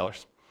then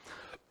wholesalers.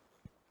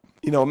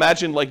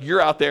 Imagine like you're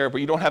out there,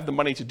 but you don't have the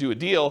money to do a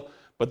deal,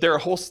 but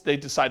they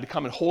decide to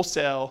come and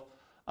wholesale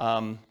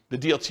the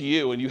deal to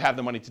you, and you have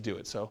the money to do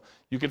it. So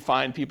you can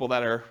find people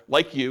that are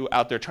like you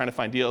out there trying to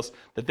find deals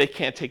that they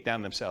can't take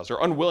down themselves or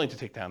unwilling to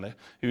take down if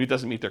it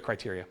doesn't meet their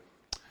criteria.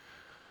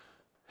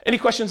 Any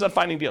questions on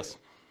finding deals?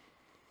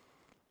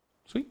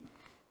 Sweet.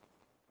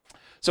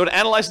 So to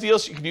analyze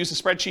deals, you can use the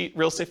spreadsheet,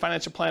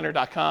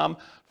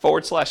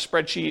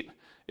 realestateFinancialPlanner.com/spreadsheet.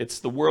 It's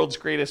the world's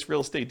greatest real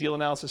estate deal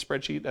analysis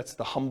spreadsheet. That's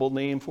the humble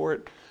name for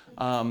it.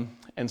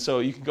 And so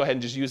you can go ahead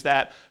and just use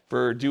that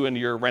for doing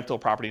your rental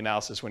property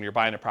analysis when you're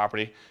buying a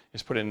property.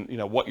 Just put in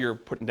what you're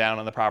putting down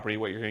on the property,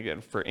 what you're going to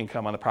get for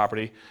income on the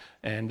property,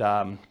 and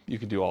you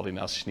can do all the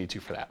analysis you need to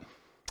for that.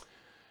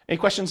 Any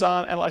questions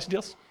on analyzing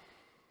deals?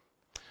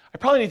 I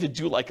probably need to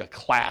do like a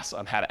class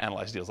on how to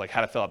analyze deals, like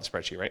how to fill out the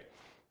spreadsheet, right?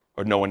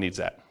 Or no one needs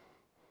that?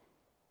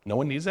 No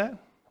one needs that?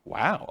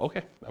 Wow,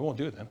 okay, I won't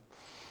do it then.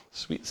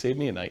 Sweet, save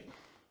me a night.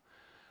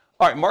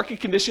 All right, market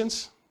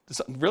conditions.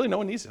 Really, no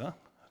one needs it, huh?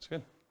 That's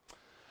good.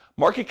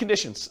 Market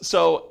conditions.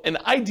 So, and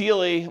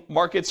ideally,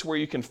 markets where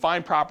you can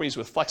find properties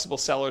with flexible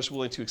sellers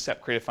willing to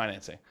accept creative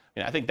financing.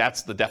 I think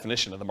that's the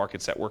definition of the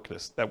markets that work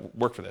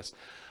for this.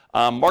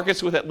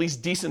 Markets with at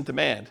least decent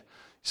demand.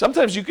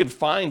 Sometimes you can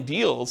find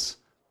deals,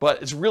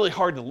 but it's really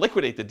hard to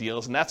liquidate the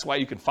deals, and that's why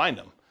you can find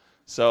them.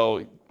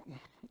 So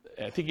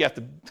I think you have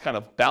to kind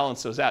of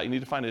balance those out. You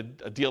need to find a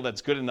deal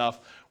that's good enough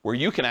where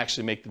you can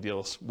actually make the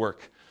deals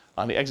work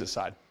on the exit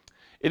side.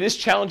 It is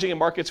challenging in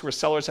markets where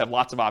sellers have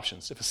lots of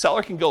options. If a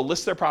seller can go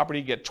list their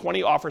property, get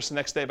 20 offers the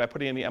next day by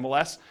putting in the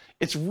MLS,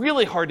 it's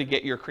really hard to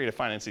get your creative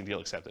financing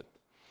deal accepted.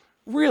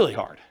 Really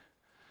hard,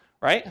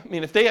 right? I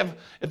mean, if they have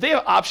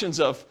options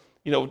of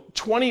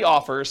 20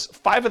 offers,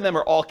 5 of them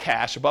are all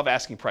cash, above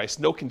asking price,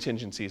 no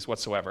contingencies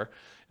whatsoever.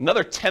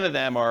 Another 10 of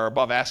them are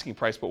above asking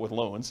price but with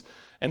loans,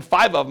 and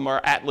 5 of them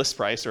are at list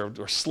price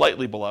or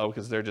slightly below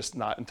because they're just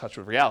not in touch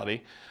with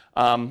reality.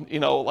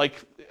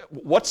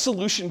 What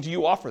solution do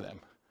you offer them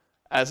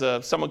as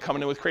someone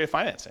coming in with creative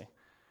financing,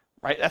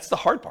 right? That's the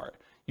hard part.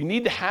 You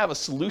need to have a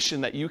solution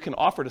that you can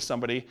offer to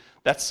somebody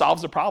that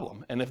solves the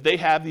problem. And if they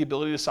have the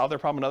ability to solve their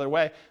problem another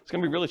way, it's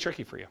going to be really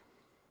tricky for you.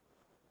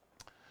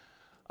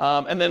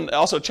 And then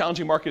also a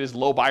challenging market is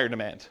low buyer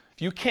demand.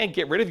 If you can't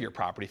get rid of your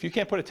property, if you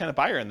can't put a tenant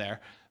buyer in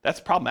there, that's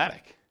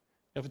problematic.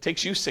 If it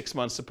takes you 6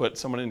 months to put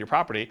someone in your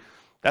property,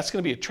 that's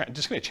going to be just going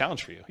to be a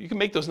challenge for you. You can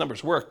make those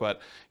numbers work, but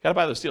you got to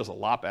buy those deals a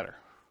lot better.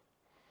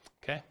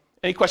 Okay?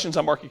 Any questions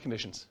on market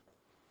conditions?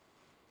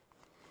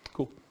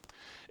 Cool.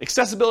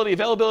 Accessibility,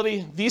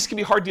 availability, these can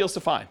be hard deals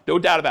to find, no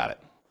doubt about it.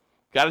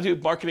 Got to do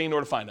marketing in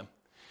order to find them.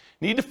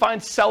 Need to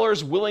find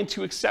sellers willing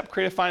to accept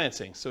creative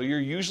financing. So you're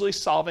usually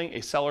solving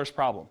a seller's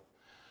problem.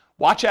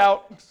 Watch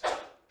out.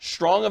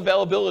 Strong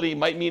availability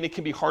might mean it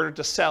can be harder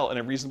to sell in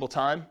a reasonable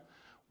time.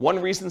 One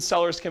reason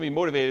sellers can be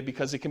motivated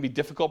because it can be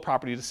difficult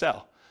property to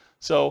sell.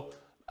 So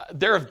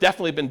there have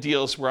definitely been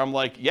deals where I'm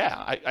like,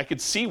 yeah, I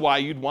could see why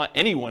you'd want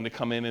anyone to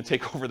come in and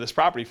take over this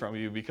property from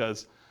you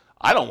because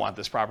I don't want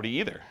this property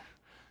either.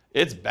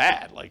 It's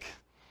bad.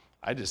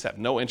 I just have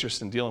no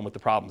interest in dealing with the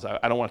problems.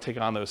 I don't want to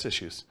take on those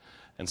issues.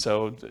 And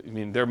so,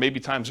 there may be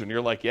times when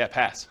you're like, yeah,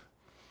 pass.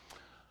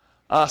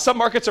 Some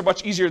markets are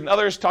much easier than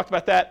others. Talked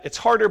about that. It's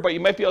harder, but you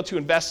might be able to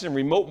invest in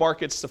remote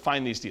markets to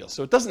find these deals.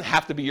 So it doesn't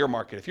have to be your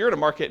market. If you're in a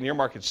market and your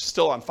market's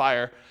still on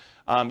fire,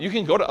 you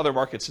can go to other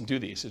markets and do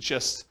these. It's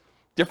just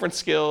different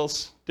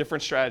skills,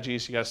 different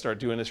strategies. You got to start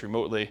doing this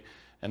remotely.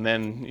 And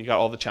then you got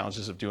all the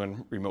challenges of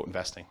doing remote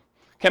investing.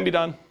 Can be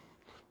done,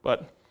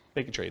 but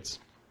making trades.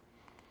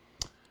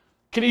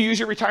 Can you use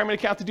your retirement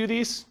account to do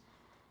these?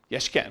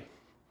 Yes, you can.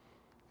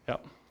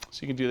 Yep.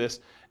 So you can do this.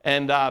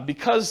 And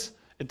because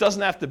it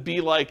doesn't have to be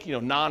like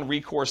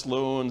non-recourse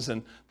loans,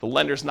 and the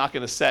lender's not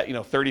going to set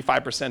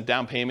 35%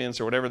 down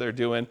payments or whatever they're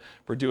doing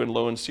for doing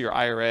loans to your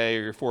IRA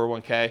or your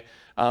 401k.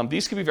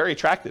 These can be very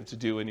attractive to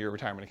do in your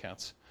retirement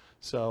accounts.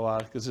 So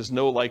because there's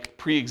no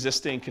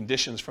pre-existing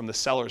conditions from the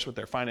sellers with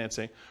their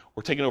financing.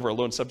 We're taking over a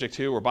loan subject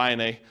to,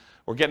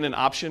 we're getting an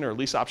option or a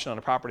lease option on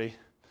a property.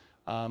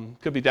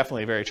 Could be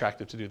definitely very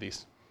attractive to do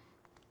these.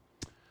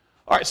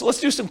 All right, so let's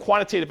do some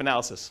quantitative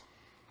analysis.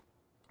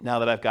 Now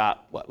that I've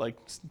got,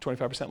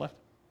 25% left?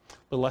 A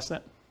little less than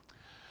that.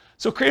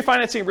 So creative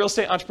financing, real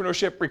estate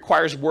entrepreneurship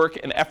requires work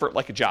and effort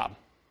like a job.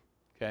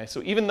 Okay,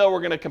 so even though we're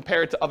going to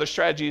compare it to other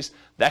strategies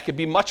that could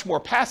be much more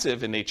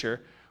passive in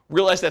nature,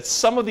 realize that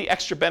some of the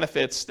extra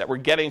benefits that we're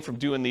getting from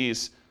doing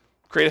these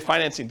creative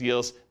financing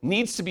deals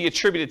needs to be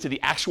attributed to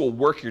the actual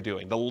work you're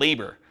doing, the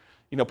labor.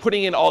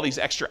 putting in all these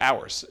extra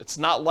hours. It's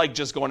not like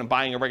just going and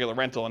buying a regular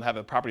rental and have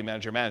a property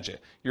manager manage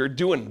it. You're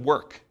doing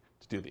work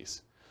to do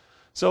these.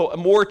 So a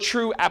more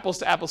true apples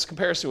to apples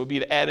comparison would be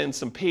to add in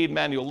some paid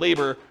manual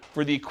labor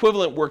for the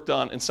equivalent work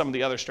done in some of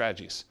the other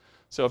strategies.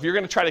 So if you're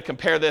going to try to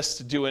compare this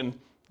to doing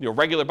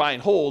regular buy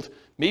and hold,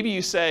 maybe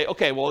you say,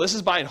 okay, well, this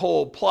is buy and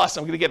hold, plus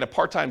I'm going to get a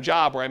part-time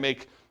job where I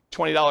make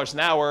 $20 an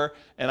hour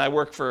and I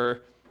work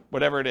for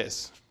whatever it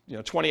is,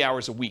 20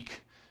 hours a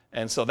week.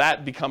 And so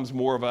that becomes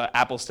more of a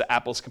apples to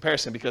apples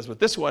comparison, because with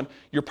this one,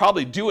 you're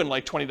probably doing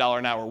like $20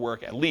 an hour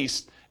work at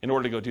least in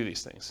order to go do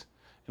these things,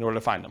 in order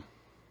to find them.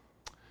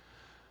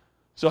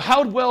 So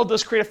how well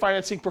does creative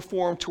financing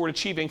perform toward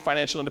achieving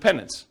financial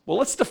independence? Well,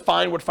 let's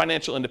define what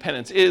financial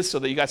independence is so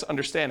that you guys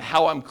understand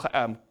how I'm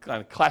kind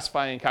of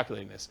classifying and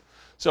calculating this.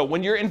 So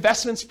when your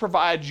investments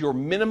provide your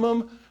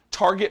minimum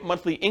target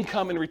monthly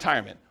income in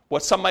retirement,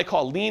 what some might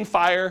call lean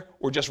FIRE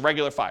or just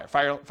regular FIRE.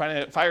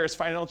 FIRE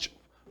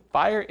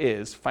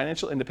is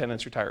financial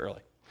independence, retire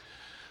early.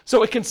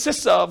 So it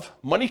consists of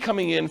money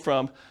coming in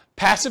from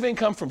passive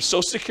income from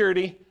Social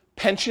Security,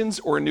 pensions,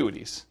 or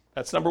annuities.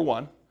 That's number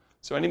one.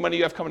 So any money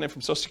you have coming in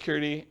from Social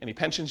Security, any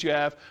pensions you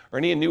have, or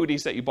any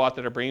annuities that you bought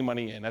that are bringing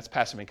money in, that's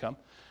passive income.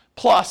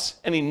 Plus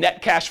any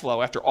net cash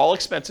flow after all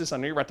expenses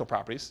under your rental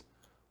properties.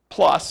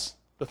 Plus,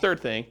 the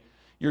third thing,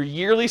 your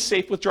yearly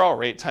safe withdrawal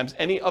rate times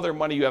any other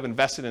money you have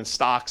invested in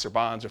stocks or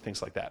bonds or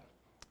things like that.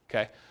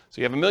 Okay?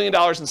 So you have $1 million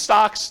in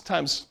stocks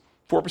times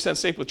 4%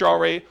 safe withdrawal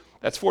rate.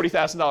 That's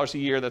 $40,000 a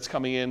year that's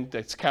coming in,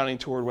 that's counting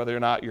toward whether or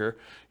not you're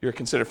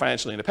considered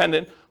financially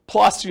independent.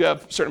 Plus you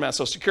have a certain amount of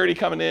Social Security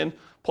coming in.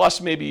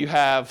 Plus maybe you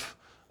have,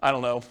 I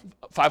don't know,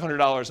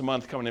 $500 a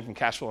month coming in from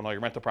cash flow and all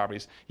your rental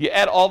properties. You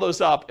add all those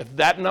up. If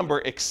that number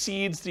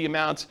exceeds the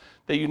amount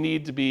that you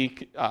need to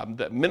be,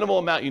 the minimal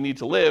amount you need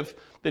to live,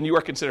 then you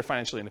are considered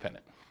financially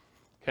independent.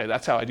 Okay,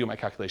 that's how I do my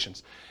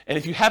calculations. And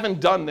if you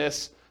haven't done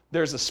this,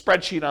 there's a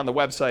spreadsheet on the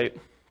website.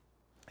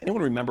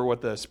 Anyone remember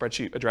what the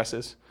spreadsheet address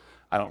is?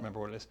 I don't remember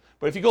what it is.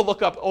 But if you go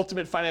look up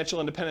Ultimate Financial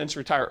Independence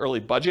Retire Early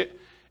Budget,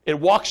 it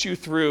walks you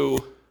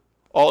through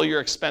all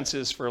your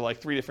expenses for like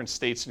 3 different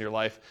states in your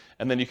life,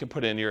 and then you can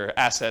put in your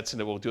assets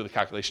and it will do the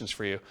calculations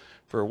for you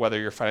for whether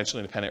you're financially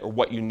independent or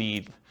what you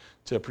need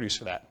to produce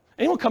for that.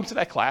 Anyone come to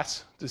that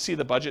class to see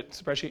the budget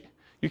spreadsheet?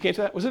 You came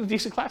to that? Was it a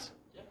decent class?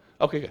 Yeah.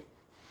 Okay, good.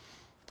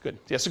 Good.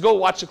 Yeah, so go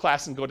watch the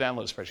class and go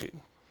download the spreadsheet.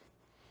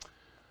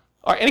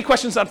 All right, any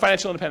questions on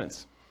financial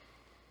independence?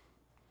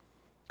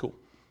 Cool.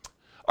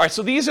 All right,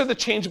 so these are the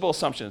changeable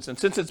assumptions. And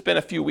since it's been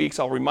a few weeks,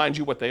 I'll remind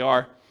you what they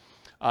are,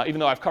 even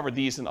though I've covered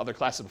these in other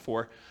classes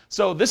before.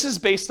 So this is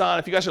based on,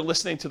 if you guys are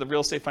listening to the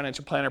Real Estate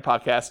Financial Planner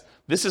podcast,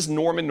 this is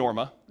Norm and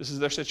Norma. This is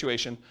their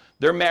situation.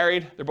 They're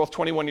married. They're both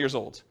 21 years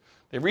old.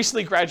 They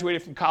recently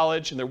graduated from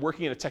college, and they're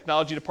working in a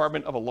technology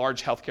department of a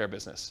large healthcare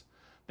business.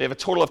 They have a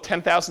total of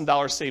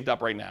 $10,000 saved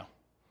up right now.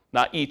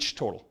 Not each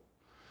total.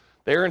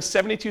 They earn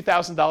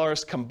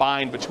 $72,000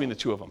 combined between the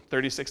two of them,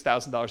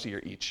 $36,000 a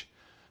year each.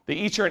 They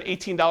each earn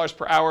 $18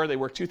 per hour. They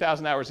work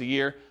 2,000 hours a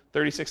year,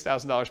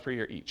 $36,000 per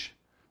year each.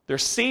 They're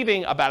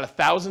saving about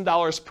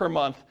 $1,000 per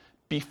month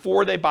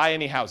before they buy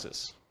any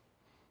houses.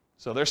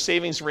 So their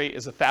savings rate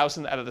is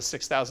 $1,000 out of the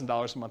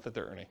 $6,000 a month that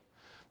they're earning.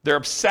 They're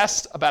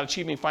obsessed about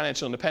achieving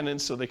financial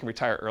independence so they can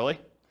retire early.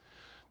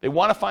 They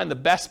want to find the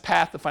best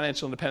path to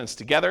financial independence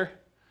together.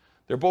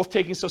 They're both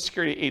taking Social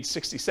Security at age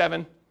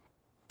 67.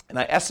 And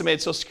I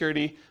estimated Social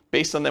Security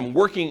based on them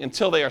working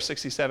until they are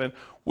 67,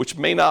 which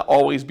may not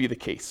always be the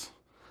case.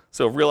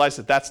 So realize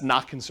that that's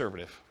not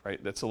conservative,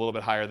 right? That's a little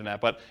bit higher than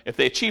that. But if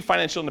they achieve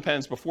financial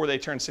independence before they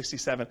turn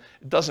 67,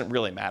 it doesn't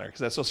really matter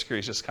because that Social Security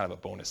is just kind of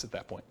a bonus at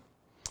that point.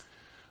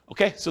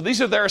 Okay, so these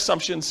are their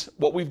assumptions.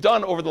 What we've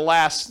done over the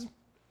last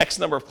X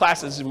number of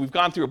classes is we've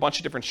gone through a bunch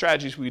of different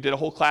strategies. We did a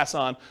whole class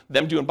on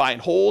them doing buy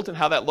and hold and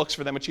how that looks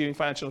for them achieving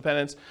financial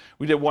independence.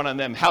 We did one on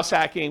them house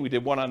hacking. We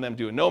did one on them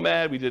doing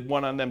nomad. We did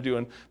one on them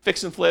doing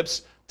fix and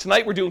flips.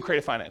 Tonight we're doing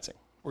creative financing.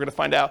 We're going to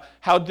find out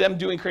how them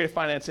doing creative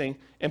financing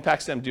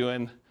impacts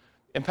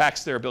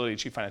their ability to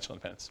achieve financial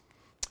independence.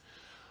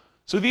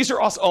 So these are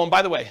also, oh, and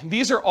by the way,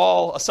 these are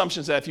all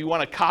assumptions that if you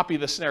want to copy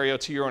the scenario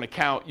to your own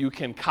account, you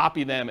can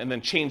copy them and then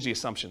change the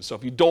assumptions. So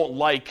if you don't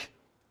like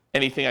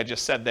anything I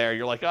just said there,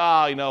 you're like,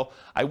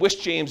 I wish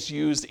James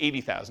used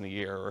 $80,000 a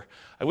year, or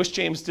I wish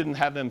James didn't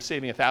have them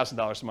saving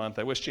 $1,000 a month.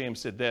 I wish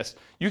James did this.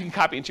 You can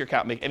copy it into your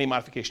account, make any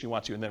modification you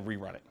want to, and then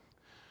rerun it.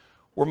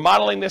 We're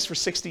modeling this for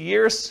 60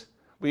 years.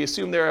 We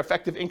assume their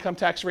effective income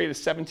tax rate is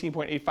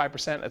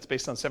 17.85%. That's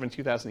based on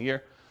 $72,000 a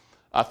year.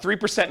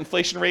 3%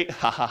 inflation rate,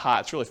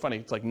 it's really funny.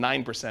 It's like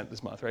 9%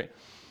 this month, right?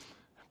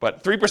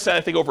 But 3%,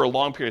 I think, over a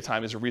long period of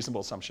time is a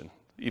reasonable assumption,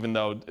 even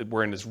though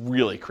we're in this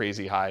really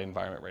crazy high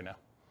environment right now.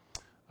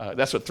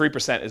 That's what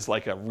 3% is,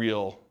 like a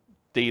real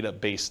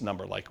data-based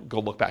number. Like, go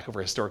look back over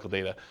historical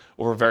data.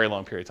 Over a very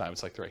long period of time,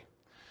 it's like 3.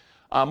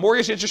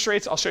 Mortgage interest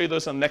rates, I'll show you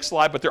those on the next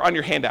slide, but they're on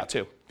your handout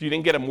too. If you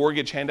didn't get a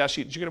mortgage handout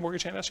sheet, did you get a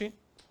mortgage handout sheet?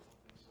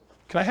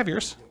 Can I have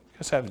yours?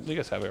 You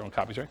guys have your own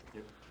copies, right?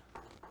 Yep.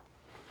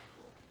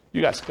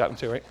 You guys got them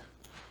too, right?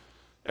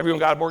 Everyone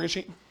got a mortgage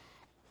sheet?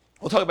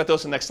 We'll talk about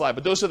those in the next slide,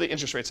 but those are the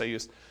interest rates I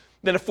used.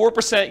 Then a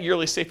 4%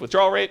 yearly safe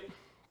withdrawal rate.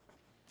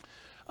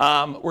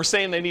 We're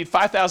saying they need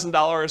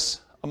 $5,000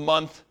 a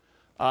month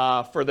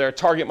for their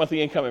target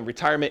monthly income in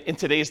retirement in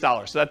today's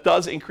dollars. So that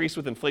does increase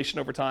with inflation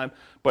over time,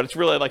 but it's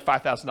really like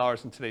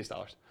 $5,000 in today's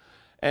dollars.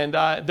 And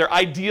their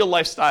ideal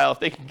lifestyle, if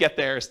they can get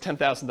there, is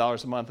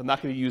 $10,000 a month. I'm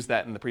not going to use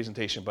that in the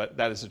presentation, but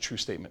that is a true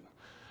statement.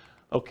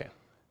 Okay.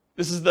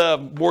 This is the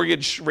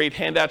mortgage rate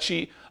handout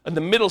sheet. In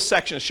the middle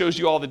section, it shows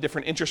you all the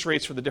different interest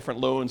rates for the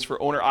different loans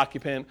for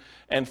owner-occupant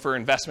and for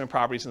investment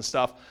properties and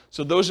stuff.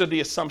 So those are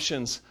the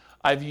assumptions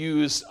I've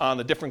used on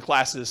the different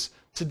classes.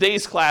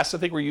 Today's class, I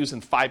think we're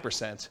using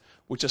 5%,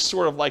 which is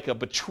sort of like a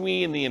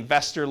between the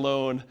investor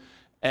loan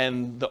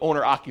and the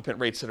owner-occupant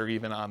rates that are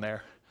even on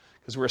there.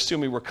 Because we're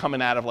assuming we're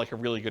coming out of like a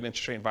really good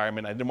interest rate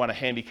environment. I didn't want to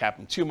handicap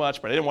them too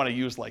much, but I didn't want to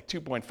use like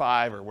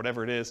 2.5 or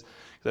whatever it is,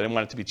 because I didn't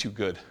want it to be too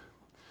good.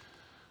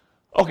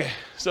 Okay,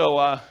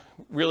 so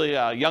really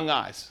young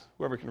eyes,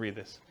 whoever can read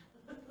this.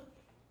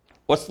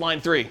 What's line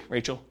 3,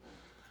 Rachel?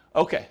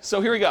 Okay, so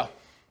here we go.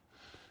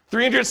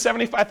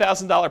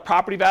 $375,000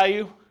 property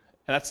value,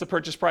 and that's the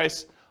purchase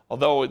price,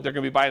 although they're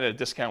going to be buying at a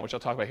discount, which I'll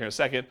talk about here in a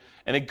second,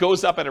 and it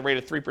goes up at a rate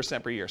of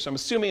 3% per year. So I'm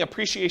assuming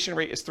appreciation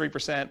rate is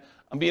 3%.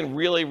 I'm being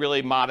really,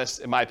 really modest,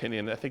 in my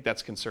opinion. I think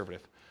that's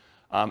conservative.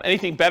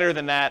 Anything better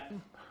than that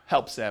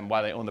helps them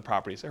while they own the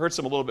properties. It hurts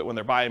them a little bit when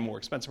they're buying more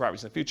expensive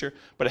properties in the future,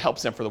 but it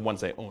helps them for the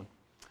ones they own.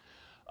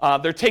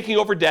 They're taking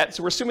over debt,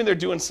 so we're assuming they're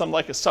doing some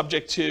like a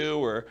subject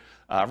to or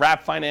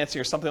wrap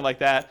financing or something like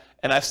that.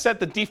 And I've set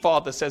the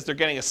default that says they're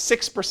getting a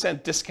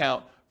 6%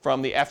 discount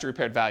from the after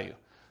repaired value.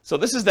 So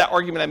this is that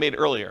argument I made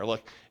earlier.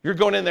 Look, you're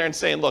going in there and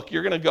saying, look,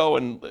 you're going to go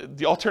and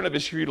the alternative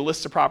is for you to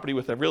list a property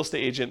with a real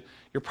estate agent.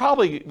 You're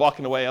probably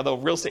walking away, although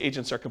real estate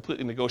agents are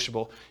completely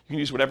negotiable. You can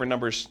use whatever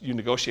numbers you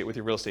negotiate with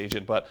your real estate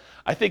agent. But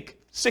I think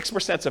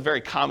 6% is a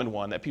very common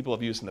one that people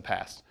have used in the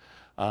past.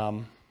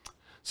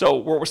 So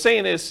what we're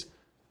saying is,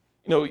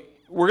 we're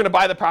going to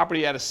buy the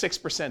property at a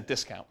 6%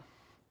 discount,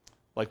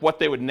 like what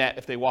they would net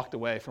if they walked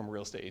away from a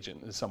real estate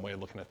agent is some way of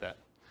looking at that.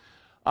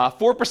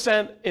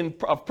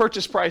 4% of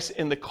purchase price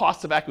in the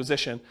cost of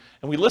acquisition,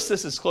 and we list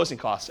this as closing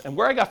costs. And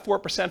where I got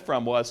 4%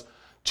 from was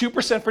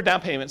 2% for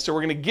down payment, so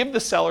we're going to give the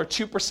seller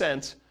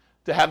 2%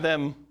 to have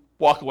them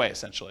walk away,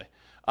 essentially,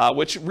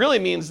 which really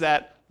means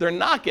that they're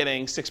not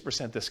getting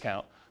 6%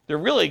 discount. They're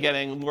really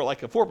getting more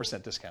like a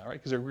 4% discount, right?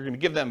 Because we're going to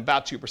give them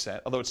about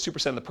 2%, although it's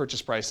 2% of the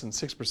purchase price and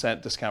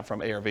 6% discount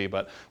from ARV,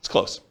 but it's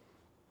close.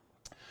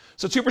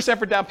 So 2%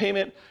 for down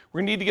payment. We're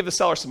going to need to give the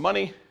seller some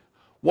money.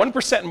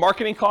 1% in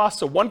marketing costs,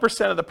 so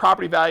 1% of the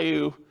property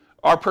value,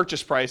 our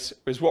purchase price,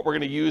 is what we're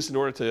going to use in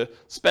order to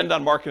spend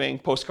on marketing,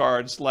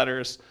 postcards,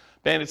 letters,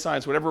 bandit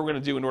signs, whatever we're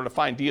going to do in order to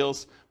find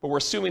deals. But we're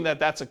assuming that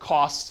that's a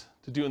cost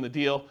to doing the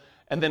deal.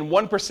 And then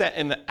 1%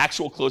 in the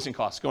actual closing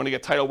costs, going to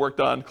get title work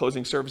done,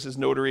 closing services,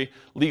 notary,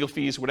 legal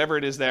fees, whatever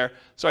it is there.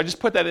 So I just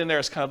put that in there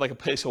as kind of like a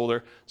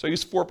placeholder. So I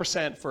use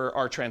 4% for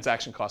our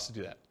transaction costs to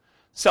do that.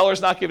 Seller's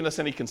not giving us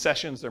any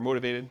concessions. They're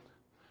motivated.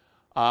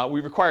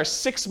 We require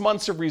 6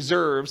 months of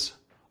reserves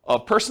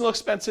of personal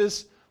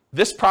expenses,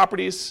 this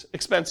property's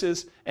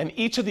expenses, and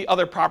each of the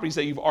other properties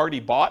that you've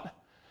already bought.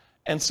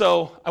 And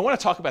so I want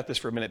to talk about this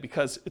for a minute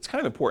because it's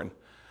kind of important.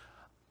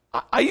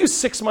 I use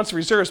 6 months of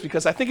reserves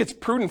because I think it's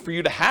prudent for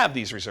you to have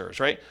these reserves,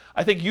 right?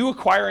 I think you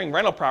acquiring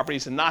rental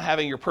properties and not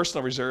having your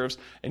personal reserves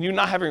and you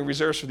not having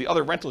reserves for the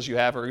other rentals you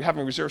have or you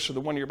having reserves for the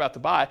one you're about to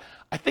buy,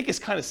 I think is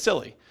kind of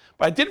silly.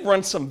 But I did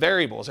run some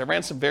variables. I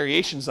ran some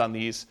variations on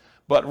these.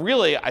 But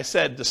really, I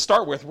said to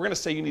start with, we're going to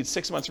say you need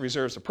 6 months of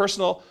reserves of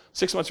personal,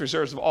 6 months of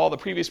reserves of all the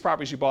previous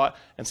properties you bought,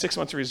 and 6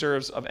 months of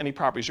reserves of any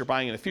properties you're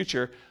buying in the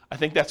future. I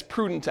think that's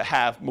prudent to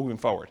have moving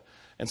forward.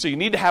 And so you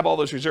need to have all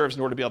those reserves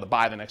in order to be able to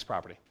buy the next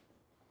property.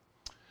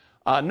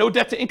 No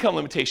debt to income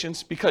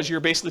limitations because you're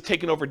basically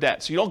taking over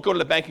debt. So you don't go to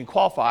the bank and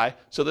qualify,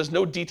 so there's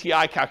no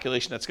DTI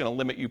calculation that's going to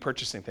limit you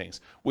purchasing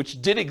things,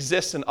 which did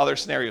exist in other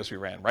scenarios we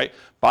ran, right?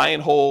 Buy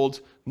and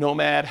hold,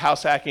 nomad,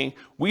 house hacking.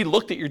 We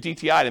looked at your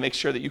DTI to make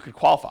sure that you could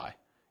qualify.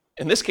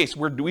 In this case,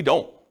 we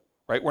don't,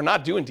 right? We're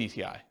not doing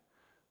DTI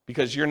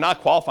because you're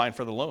not qualifying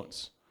for the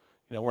loans.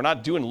 We're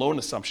not doing loan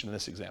assumption in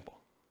this example.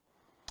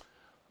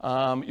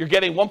 You're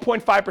getting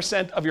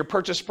 1.5% of your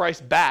purchase price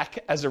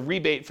back as a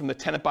rebate from the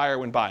tenant buyer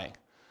when buying.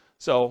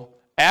 So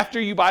after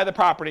you buy the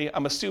property,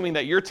 I'm assuming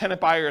that your tenant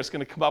buyer is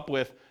going to come up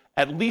with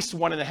at least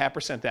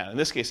 1.5% down. In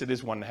this case, it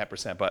is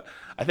 1.5%, but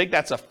I think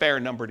that's a fair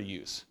number to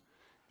use.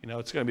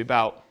 It's going to be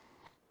about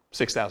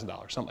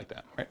 $6,000, something like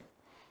that, right?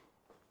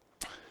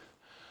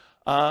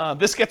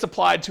 This gets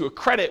applied to a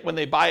credit when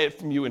they buy it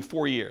from you in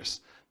 4 years.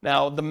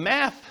 Now, the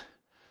math,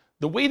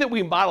 the way that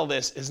we model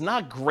this is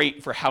not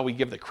great for how we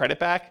give the credit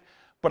back,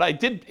 but I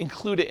did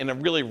include it in a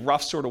really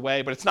rough sort of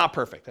way, but it's not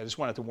perfect. I just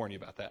wanted to warn you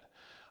about that.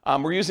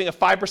 We're using a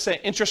 5%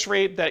 interest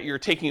rate that you're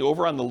taking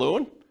over on the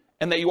loan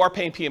and that you are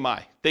paying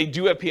PMI. They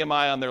do have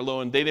PMI on their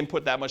loan. They didn't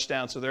put that much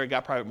down, so they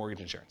got private mortgage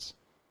insurance.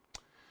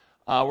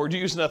 We're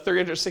using a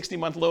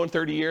 360-month loan,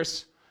 30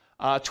 years.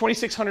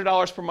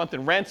 $2,600 per month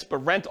in rent, but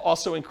rent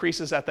also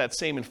increases at that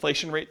same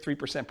inflation rate,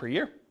 3% per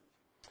year.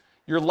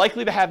 You're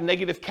likely to have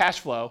negative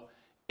cash flow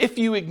if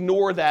you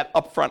ignore that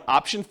upfront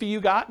option fee you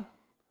got,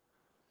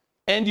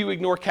 and you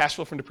ignore cash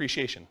flow from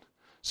depreciation.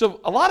 So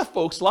a lot of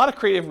folks, a lot of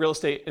creative real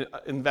estate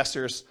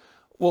investors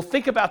will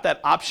think about that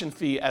option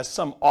fee as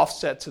some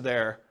offset to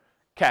their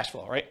cash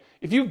flow, right?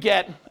 If you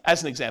get,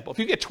 as an example, if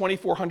you get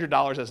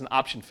 $2,400 as an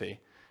option fee,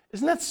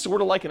 isn't that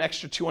sort of like an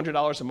extra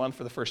 $200 a month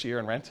for the first year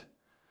in rent?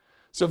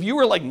 So if you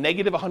were like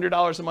negative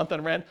 $100 a month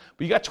on rent,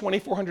 but you got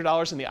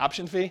 $2,400 in the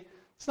option fee,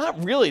 it's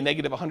not really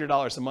negative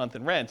 $100 a month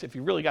in rent if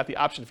you really got the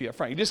option fee up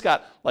front. You just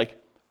got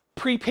like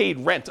prepaid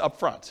rent up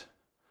front.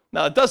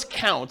 Now it does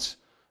count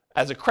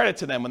as a credit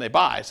to them when they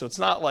buy, so it's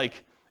not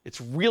like it's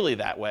really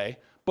that way,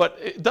 but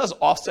it does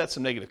offset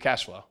some negative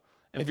cash flow.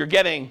 And if you're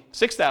getting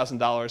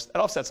 $6,000, that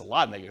offsets a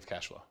lot of negative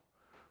cash flow,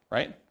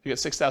 right? If you get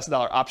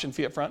 $6,000 option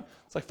fee up front,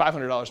 it's like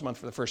 $500 a month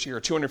for the first year,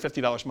 or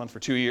 $250 a month for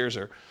 2 years,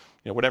 or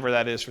whatever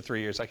that is for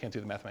 3 years. I can't do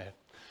the math in my head.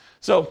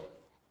 So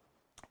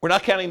we're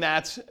not counting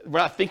that. We're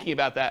not thinking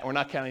about that. We're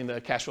not counting the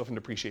cash flow from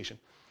depreciation.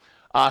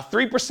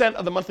 3%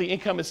 of the monthly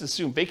income is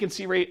assumed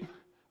vacancy rate.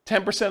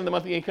 10% of the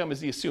monthly income is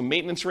the assumed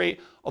maintenance rate.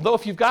 Although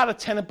if you've got a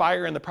tenant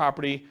buyer in the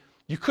property,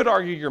 you could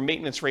argue your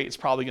maintenance rate is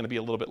probably going to be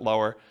a little bit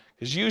lower,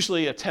 because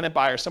usually a tenant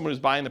buyer, someone who's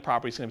buying the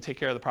property, is going to take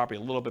care of the property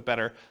a little bit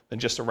better than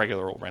just a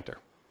regular old renter.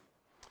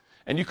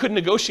 And you could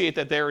negotiate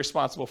that they're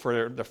responsible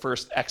for the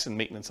first X in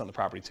maintenance on the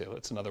property too.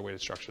 That's another way to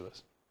structure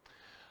this.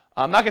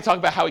 I'm not going to talk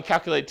about how we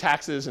calculate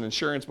taxes and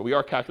insurance, but we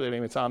are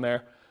calculating, it's on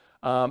there.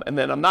 And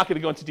then I'm not going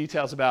to go into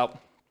details about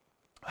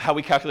how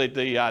we calculate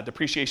the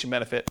depreciation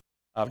benefit,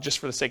 just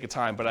for the sake of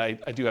time, but I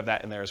do have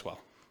that in there as well.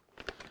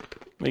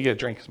 Let me get a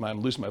drink because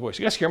I'm losing my voice.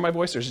 You guys hear my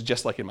voice, or is it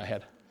just like in my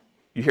head?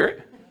 You hear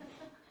it?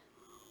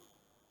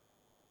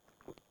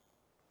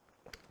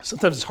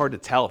 Sometimes it's hard to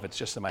tell if it's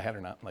just in my head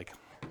or not.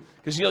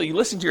 Because you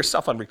listen to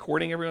yourself on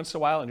recording every once in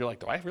a while, and you're like,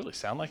 do I really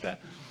sound like that?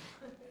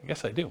 I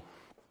guess I do.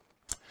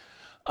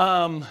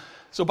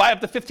 So buy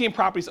up to 15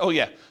 properties. Oh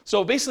yeah.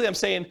 So basically I'm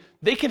saying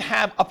they can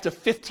have up to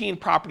 15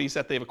 properties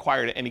that they've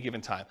acquired at any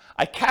given time.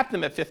 I cap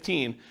them at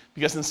 15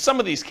 because in some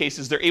of these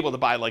cases they're able to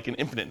buy like an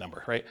infinite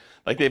number, right?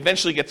 Like they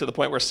eventually get to the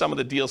point where some of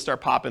the deals start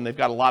popping, they've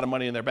got a lot of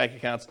money in their bank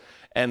accounts,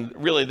 and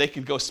really they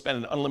could go spend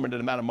an unlimited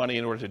amount of money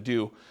in order to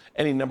do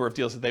any number of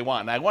deals that they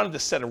want. And I wanted to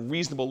set a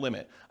reasonable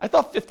limit. I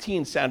thought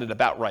 15 sounded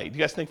about right. Do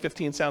you guys think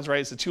 15 sounds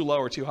right? Is it too low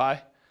or too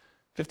high?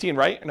 15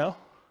 right or no?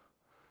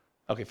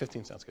 Okay,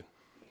 15 sounds good.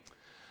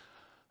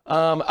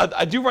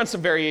 I do run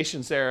some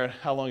variations there on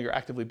how long you're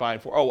actively buying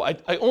for. Oh,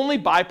 I only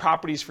buy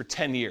properties for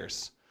 10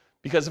 years.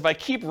 Because if I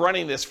keep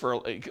running this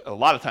for, a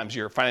lot of times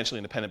you're financially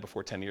independent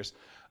before 10 years,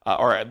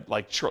 or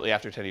like shortly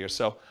after 10 years.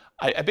 So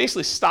I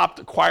basically stopped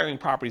acquiring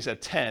properties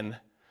at 10,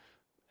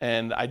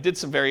 and I did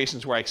some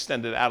variations where I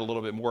extended it out a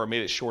little bit more,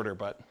 made it shorter,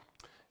 but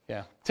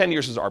yeah, 10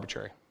 years is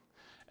arbitrary.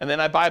 And then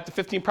I buy up to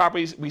 15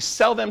 properties. We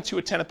sell them to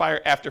a tenant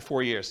buyer after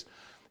 4 years.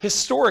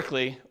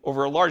 Historically,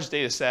 over a large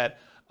data set,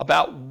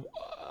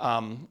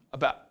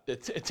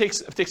 it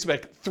takes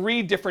about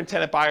 3 different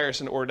tenant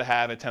buyers in order to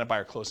have a tenant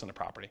buyer close on the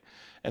property.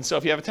 And so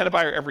if you have a tenant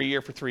buyer every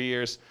year for 3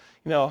 years,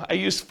 I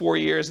used 4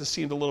 years. This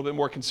seemed a little bit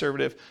more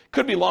conservative.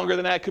 Could be longer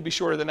than that, could be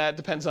shorter than that.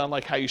 Depends on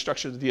how you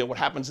structure the deal, what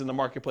happens in the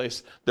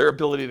marketplace, their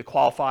ability to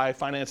qualify,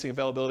 financing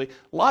availability.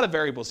 A lot of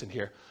variables in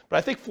here. But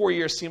I think 4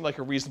 years seemed like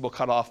a reasonable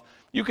cutoff.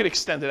 You could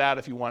extend it out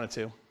if you wanted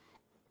to.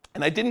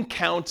 And I didn't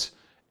count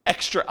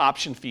extra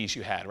option fees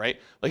you had, right?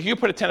 Like you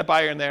put a tenant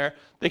buyer in there,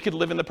 they could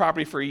live in the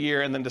property for a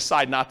year and then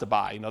decide not to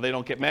buy. They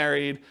don't get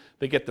married,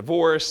 they get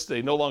divorced,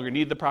 they no longer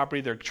need the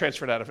property, they're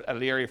transferred out of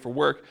the area for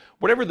work,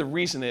 whatever the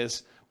reason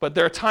is. But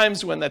there are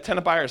times when that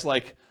tenant buyer is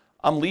like,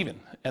 I'm leaving,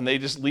 and they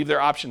just leave their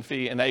option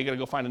fee, and now you got to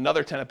go find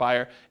another tenant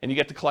buyer, and you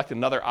get to collect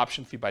another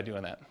option fee by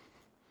doing that.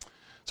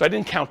 So I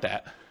didn't count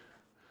that.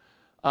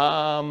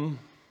 And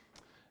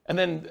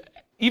then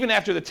even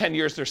after the 10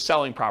 years, they're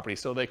selling property.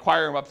 So they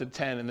acquire them up to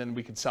 10, and then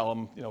we can sell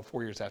them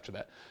 4 years after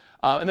that.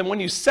 And then when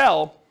you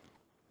sell,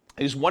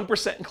 it is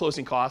 1% in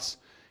closing costs.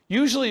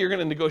 Usually you're going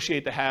to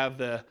negotiate to have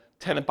the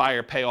tenant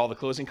buyer pay all the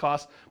closing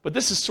costs, but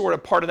this is sort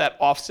of part of that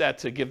offset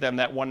to give them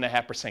that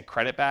 1.5%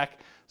 credit back.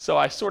 So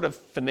I sort of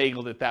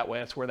finagled it that way.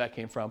 That's where that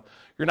came from.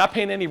 You're not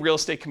paying any real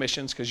estate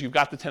commissions because you've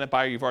got the tenant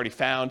buyer you've already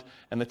found,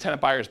 and the tenant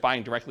buyer is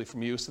buying directly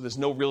from you, so there's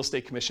no real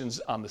estate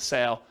commissions on the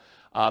sale.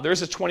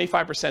 There's a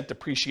 25%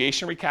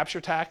 depreciation recapture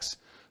tax.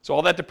 So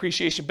all that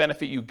depreciation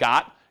benefit you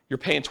got, you're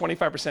paying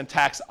 25%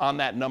 tax on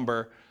that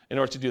number in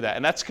order to do that.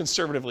 And that's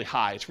conservatively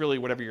high. It's really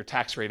whatever your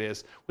tax rate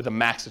is with a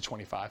max of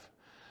 25.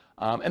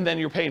 And then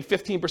you're paying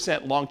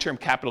 15% long-term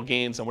capital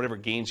gains on whatever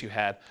gains you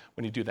had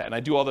when you do that. And I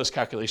do all those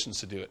calculations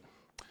to do it.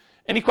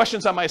 Any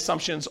questions on my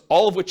assumptions,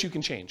 all of which you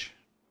can change?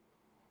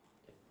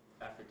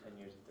 After 10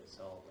 years, if they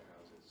sell all their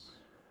houses,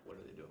 what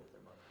do they do with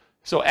their money?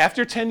 So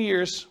after 10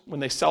 years, when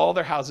they sell all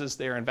their houses,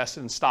 they are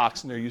invested in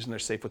stocks and they're using their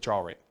safe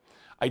withdrawal rate.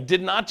 I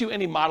did not do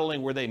any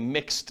modeling where they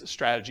mixed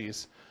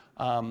strategies.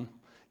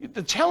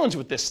 The challenge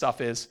with this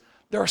stuff is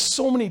there are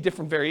so many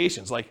different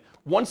variations. Like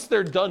once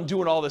they're done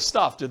doing all this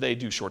stuff, do they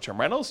do short-term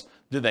rentals?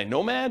 Do they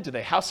nomad? Do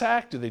they house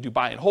hack? Do they do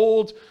buy and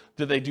hold?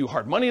 Do they do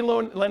hard money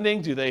loan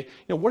lending? Do they,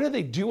 what are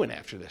they doing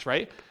after this,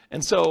 right?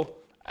 And so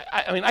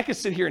I mean, I could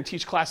sit here and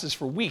teach classes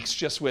for weeks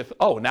just with,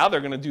 oh, now they're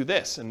going to do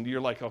this. And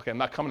you're like, okay, I'm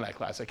not coming to that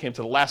class. I came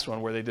to the last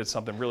one where they did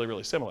something really,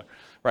 really similar,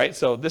 right?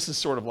 So this is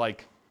sort of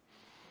like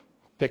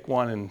pick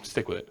one and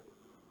stick with it.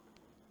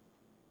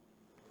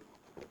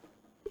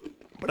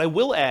 But I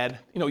will add,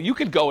 you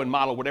could go and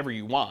model whatever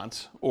you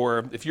want,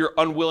 or if you're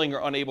unwilling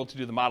or unable to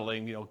do the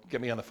modeling, get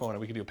me on the phone and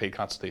we can do a paid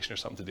consultation or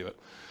something to do it.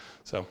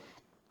 So,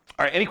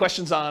 all right, any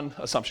questions on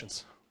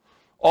assumptions?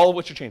 All of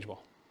which are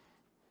changeable.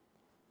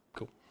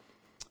 Cool.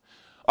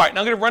 All right, now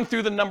I'm going to run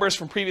through the numbers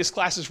from previous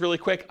classes really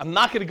quick. I'm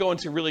not going to go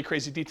into really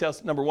crazy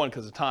details, number one,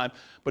 because of time,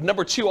 but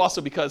number two, also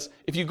because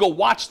if you go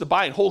watch the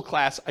buy and hold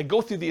class, I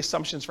go through the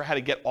assumptions for how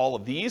to get all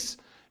of these.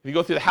 If you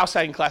go through the house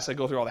hacking class, I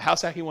go through all the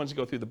house hacking ones. You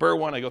go through the Burr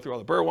one, I go through all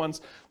the Burr ones.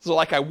 So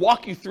I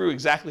walk you through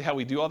exactly how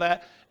we do all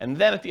that. And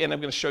then at the end,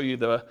 I'm going to show you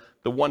the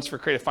ones for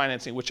creative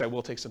financing, which I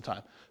will take some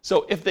time.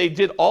 So if they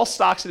did all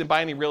stocks and didn't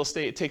buy any real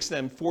estate, it takes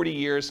them 40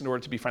 years in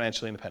order to be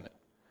financially independent.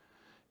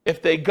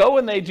 If they go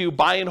and they do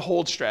buy and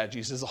hold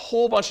strategies, there's a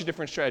whole bunch of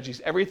different strategies,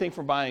 everything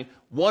from buying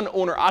one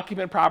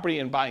owner-occupant property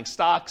and buying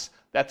stocks,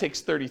 that takes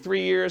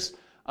 33 years.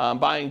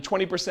 Buying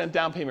 20%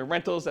 down payment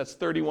rentals, that's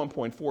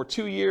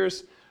 31.42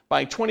 years.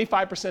 Buying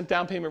 25%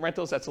 down payment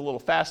rentals, that's a little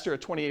faster at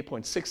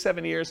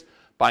 28.67 years.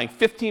 Buying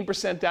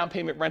 15% down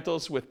payment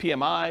rentals with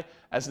PMI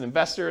as an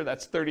investor,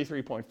 that's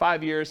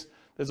 33.5 years.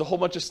 There's a whole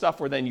bunch of stuff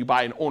where then you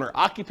buy an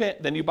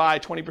owner-occupant, then you buy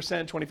 20%,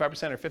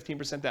 25%, or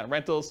 15% down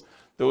rentals.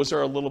 Those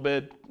are a little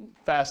bit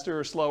faster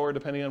or slower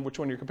depending on which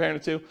one you're comparing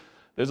it to.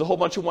 There's a whole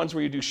bunch of ones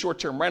where you do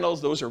short-term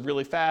rentals. Those are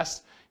really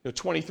fast,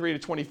 23 to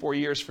 24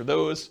 years for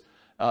those.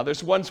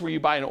 There's ones where you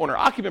buy an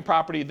owner-occupant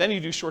property, then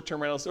you do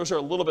short-term rentals. Those are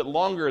a little bit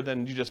longer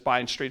than you just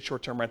buying straight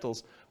short-term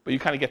rentals, but you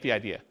kind of get the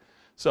idea.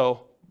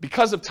 So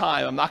because of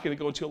time, I'm not going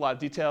to go into a lot of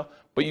detail,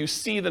 but you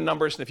see the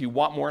numbers, and if you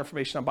want more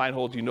information on buy and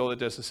hold, you know that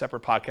there's a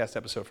separate podcast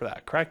episode for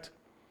that, correct?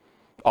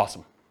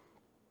 Awesome.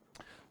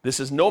 This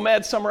is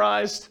Nomad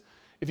summarized.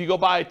 If you go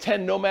buy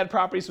 10 Nomad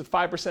properties with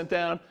 5%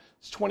 down,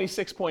 it's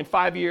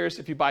 26.5 years.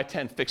 If you buy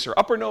 10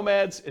 fixer-upper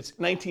Nomads, it's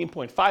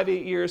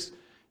 19.58 years.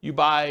 You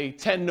buy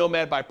 10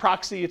 Nomad by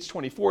proxy, it's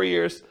 24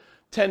 years.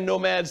 10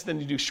 Nomads, then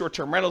you do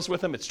short-term rentals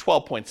with them, it's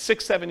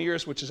 12.67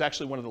 years, which is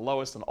actually one of the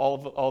lowest in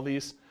all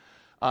these.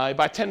 You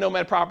buy 10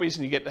 Nomad properties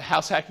and you get the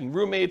house hacking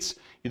roommates,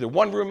 either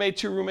one roommate,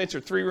 two roommates, or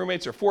three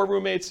roommates, or four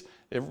roommates.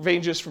 It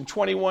ranges from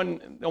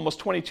 21, almost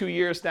 22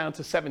 years down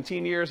to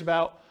 17 years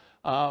about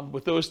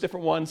with those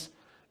different ones.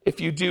 If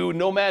you do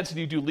Nomads and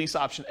you do lease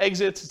option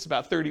exits, it's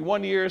about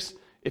 31 years.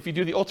 If you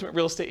do the ultimate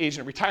real estate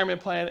agent retirement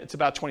plan, it's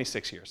about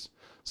 26 years.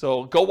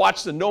 So go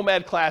watch the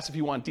Nomad class if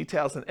you want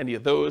details on any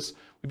of those.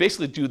 We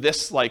basically do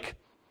this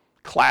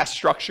class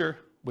structure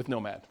with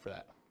Nomad for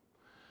that.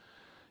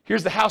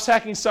 Here's the house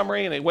hacking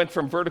summary, and it went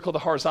from vertical to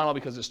horizontal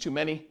because there's too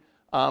many.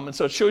 And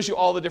so it shows you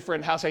all the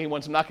different house hacking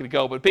ones. I'm not going to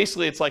go, but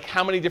basically it's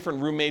how many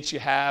different roommates you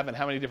have and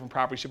how many different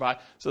properties you buy.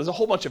 So there's a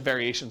whole bunch of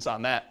variations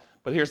on that,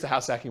 but here's the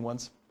house hacking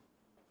ones.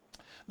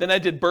 Then I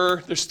did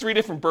Burr. There's 3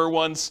 different Burr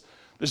ones.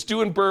 There's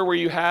doing Burr where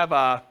you have,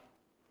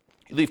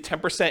 you leave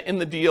 10% in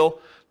the deal.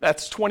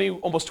 That's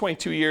almost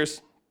 22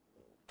 years.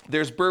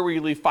 There's Burr where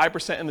you leave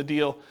 5% in the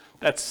deal.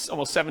 That's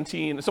almost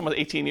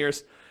 18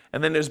 years.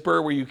 And then there's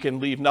Burr where you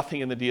can leave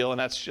nothing in the deal, and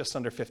that's just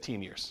under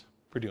 15 years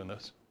for doing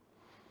those.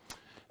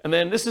 And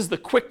then this is the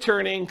quick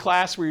turning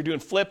class where you're doing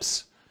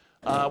flips,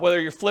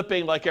 whether you're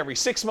flipping every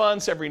 6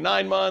 months, every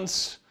 9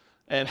 months,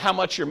 and how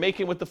much you're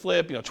making with the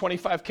flip,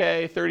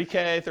 25K,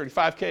 30K,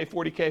 35K,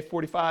 40K,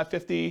 45,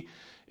 50.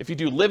 If you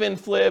do live-in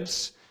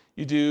flips,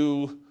 you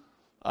do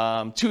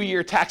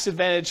 2-year tax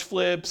advantage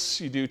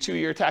flips, you do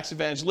 2-year tax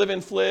advantage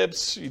live-in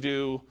flips, you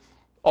do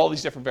all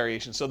these different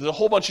variations. So there's a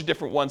whole bunch of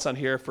different ones on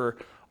here for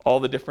all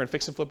the different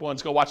fix and flip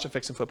ones. Go watch the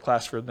fix and flip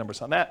class for the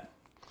numbers on that.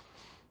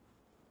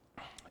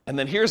 And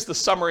then here's the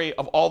summary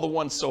of all the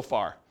ones so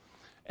far.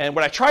 And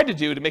what I tried to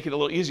do to make it a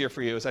little easier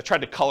for you is I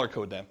tried to color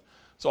code them.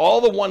 So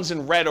all the ones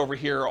in red over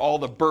here are all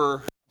the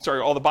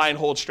all the buy and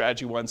hold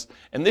strategy ones.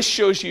 And this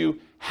shows you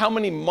how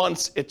many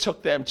months it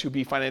took them to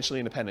be financially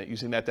independent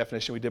using that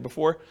definition we did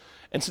before.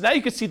 And so now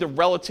you can see the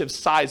relative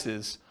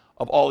sizes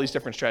of all these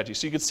different strategies.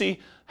 So you can see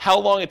how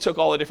long it took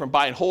all the different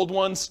buy and hold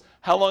ones,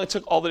 how long it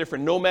took all the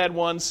different Nomad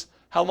ones,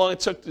 how long it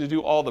took to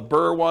do all the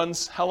Burr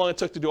ones, how long it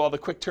took to do all the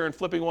quick turn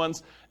flipping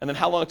ones, and then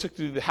how long it took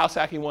to do the house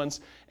hacking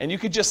ones. And you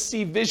could just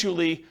see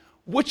visually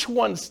which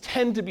ones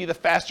tend to be the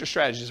faster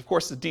strategies. Of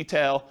course, the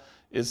detail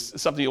is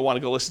something you'll want to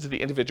go listen to the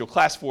individual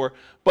class for.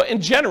 But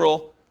in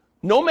general,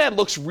 Nomad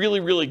looks really,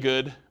 really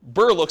good.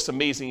 Burr looks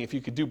amazing if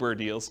you could do Burr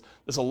deals.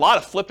 There's a lot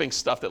of flipping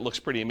stuff that looks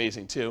pretty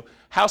amazing too.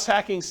 House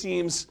hacking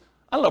seems,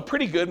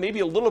 pretty good, maybe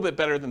a little bit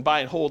better than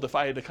buy and hold if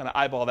I had to kind of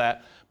eyeball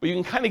that. But you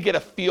can kind of get a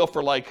feel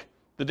for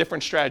the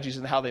different strategies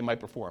and how they might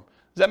perform.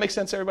 Does that make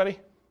sense, everybody?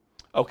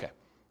 Okay.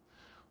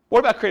 What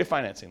about creative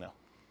financing now?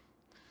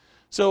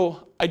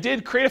 So I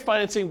did creative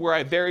financing where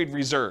I varied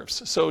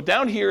reserves. So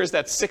down here is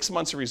that 6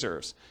 months of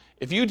reserves.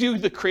 If you do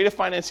the creative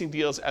financing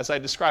deals as I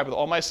described with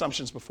all my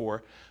assumptions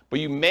before, but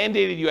you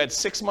mandated you had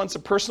 6 months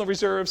of personal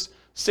reserves,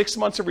 6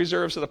 months of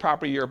reserves of the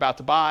property you're about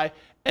to buy,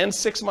 and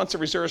 6 months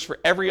of reserves for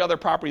every other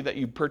property that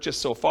you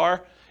purchased so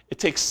far, it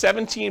takes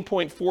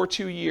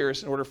 17.42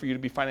 years in order for you to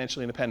be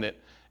financially independent,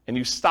 and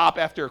you stop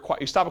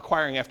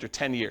acquiring after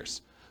 10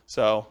 years.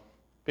 So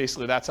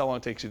basically that's how long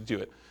it takes you to do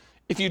it.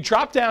 If you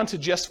drop down to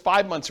just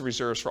 5 months of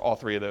reserves for all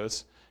three of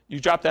those, you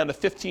drop down to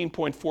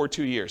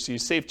 15.42 years. So you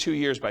save 2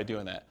 years by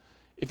doing that.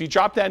 If you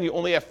drop down, you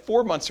only have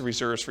 4 months of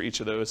reserves for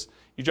each of those,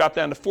 you drop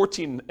down to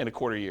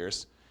 14.25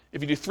 years.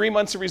 If you do 3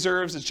 months of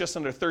reserves, it's just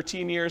under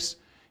 13 years.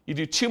 You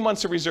do 2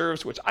 months of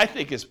reserves, which I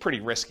think is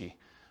pretty risky,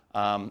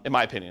 in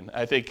my opinion.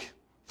 I think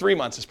 3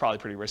 months is probably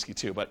pretty risky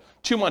too, but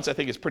 2 months I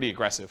think is pretty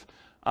aggressive.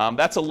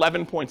 That's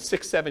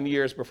 11.67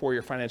 years before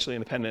you're financially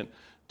independent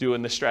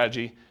doing this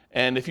strategy.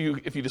 And if you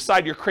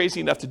decide you're crazy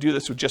enough to do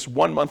this with just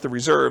 1 month of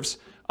reserves,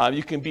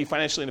 you can be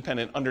financially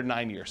independent under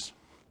 9 years.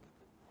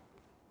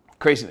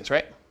 Craziness,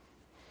 right?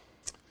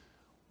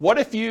 What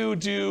if you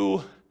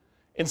do,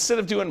 instead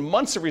of doing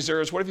months of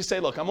reserves, what if you say,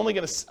 look, I'm going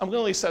to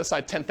only set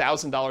aside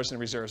 $10,000 in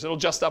reserves. It'll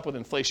adjust up with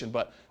inflation,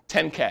 but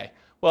 10K.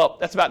 Well,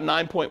 that's about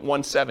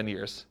 9.17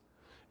 years.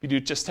 If you do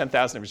just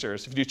 10,000 in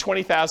reserves. If you do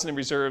 20,000 in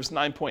reserves,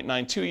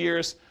 9.92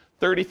 years.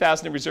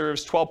 30,000 in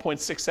reserves,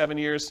 12.67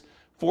 years.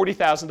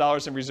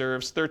 $40,000 in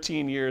reserves,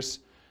 13 years.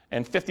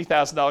 And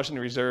 $50,000 in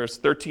reserves,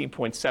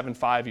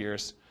 13.75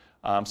 years.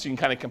 So you can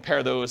kind of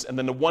compare those. And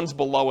then the ones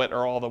below it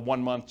are all the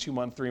 1 month, 2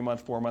 month, 3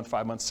 month, 4 month,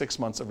 5 month, 6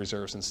 months of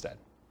reserves instead.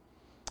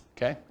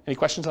 Okay, any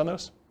questions on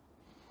those?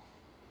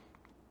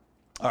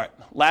 All right,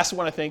 last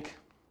one I think.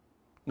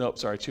 Nope,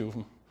 sorry, 2 of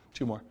them,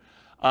 2 more.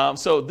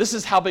 So this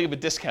is how big of a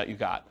discount you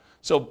got.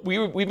 So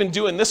we've been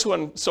doing this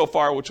one so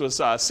far, which was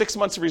 6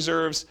 months of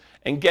reserves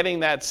and getting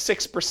that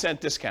 6%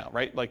 discount,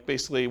 right? Like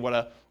basically what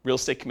a real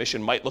estate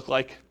commission might look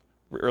like.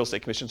 Real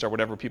estate commissions are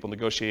whatever people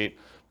negotiate,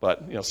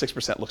 but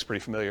 6% looks pretty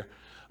familiar.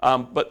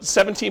 But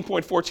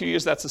 17.42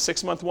 years, that's the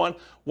 6 month one.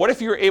 What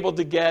if you're able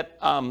to get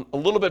a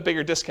little bit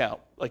bigger discount,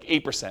 like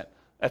 8%?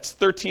 That's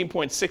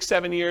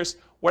 13.67 years.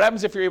 What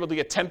happens if you're able to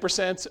get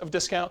 10% of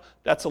discount?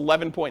 That's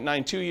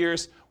 11.92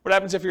 years. What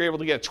happens if you're able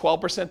to get a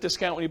 12%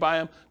 discount when you buy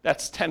them?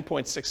 That's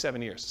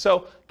 10.67 years.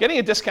 So getting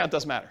a discount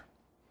does matter,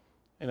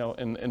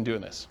 in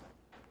doing this.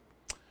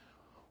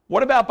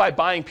 What about by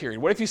buying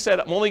period? What if you said,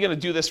 I'm only going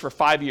to do this for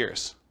 5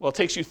 years? Well, it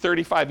takes you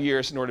 35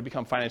 years in order to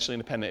become financially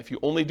independent. If you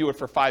only do it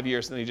for 5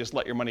 years, then you just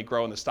let your money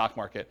grow in the stock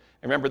market.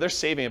 And remember, they're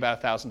saving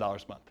about $1,000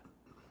 a month.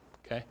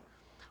 Okay?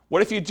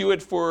 What if you do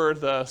it for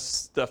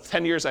the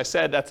 10 years I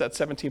said? That's that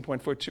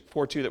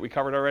 17.42 that we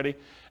covered already.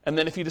 And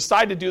then if you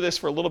decide to do this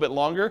for a little bit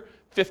longer,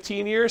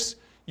 15 years,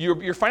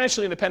 you're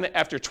financially independent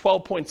after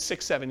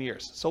 12.67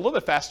 years. So a little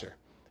bit faster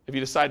if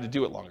you decide to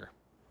do it longer.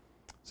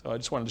 So I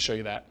just wanted to show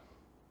you that.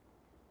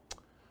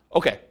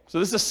 Okay, so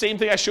this is the same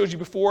thing I showed you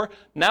before.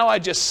 Now I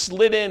just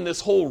slid in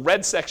this whole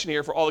red section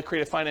here for all the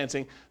creative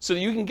financing so that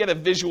you can get a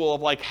visual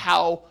of like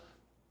how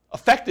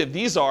effective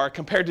these are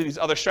compared to these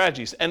other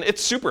strategies. And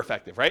it's super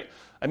effective, right?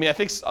 I mean, I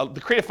think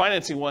the creative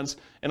financing ones,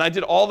 and I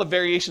did all the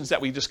variations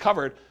that we just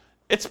covered,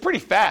 it's pretty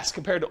fast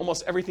compared to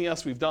almost everything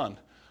else we've done.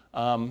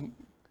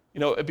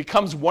 It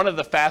becomes one of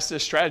the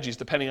fastest strategies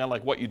depending on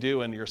like what you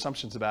do and your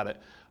assumptions about it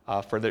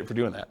for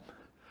doing that.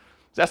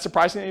 Is that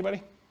surprising to anybody?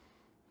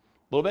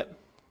 A little bit?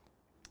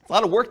 It's a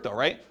lot of work though,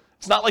 right?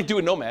 It's not like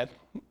doing Nomad.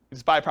 You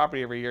just buy a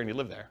property every year and you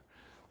live there.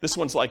 This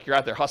one's like you're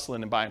out there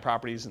hustling and buying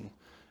properties and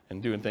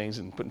doing things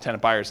and putting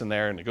tenant buyers in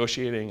there and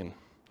negotiating and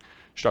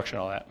structuring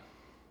all that.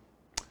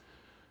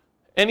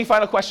 Any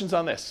final questions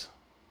on this?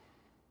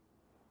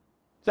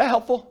 Is that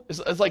helpful?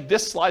 It's like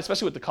this slide,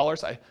 especially with the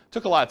colors. I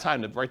took a lot of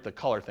time to write the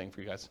color thing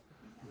for you guys.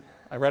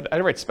 I had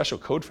to write special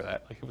code for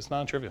that. Like it was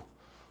non-trivial.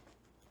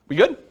 We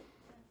good?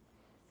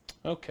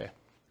 Okay.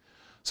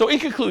 So in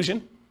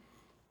conclusion,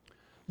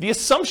 the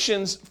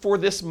assumptions for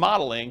this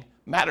modeling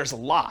matters a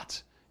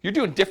lot. You're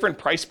doing different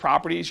price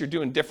properties, you're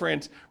doing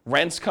different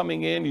rents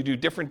coming in, you do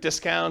different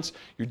discounts,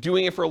 you're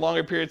doing it for a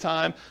longer period of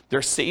time,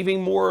 they're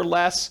saving more or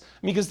less,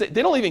 because they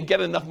don't even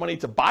get enough money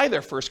to buy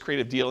their first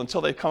creative deal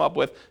until they come up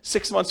with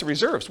 6 months of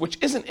reserves, which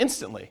isn't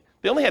instantly.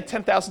 They only had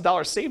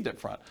 $10,000 saved up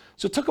front.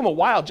 So it took them a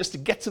while just to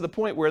get to the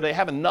point where they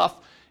have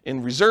enough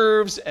in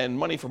reserves and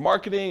money for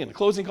marketing and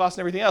closing costs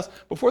and everything else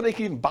before they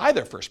can even buy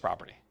their first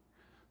property.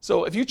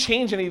 So if you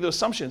change any of those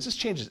assumptions, this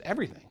changes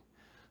everything.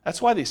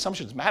 That's why the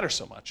assumptions matter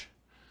so much.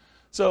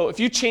 So if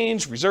you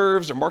change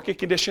reserves or market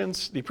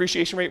conditions, the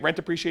appreciation rate, rent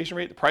appreciation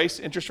rate, the price,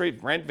 interest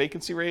rate, rent,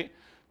 vacancy rate,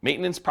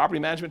 maintenance, property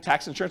management,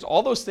 tax, insurance,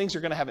 all those things are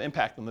going to have an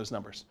impact on those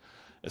numbers.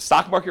 The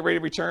stock market rate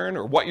of return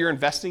or what you're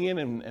investing in,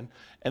 and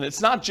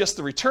it's not just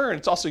the return,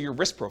 it's also your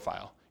risk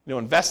profile.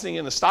 Investing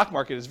in the stock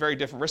market is a very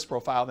different risk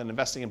profile than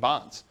investing in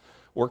bonds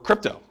or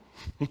crypto,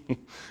 if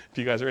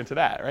you guys are into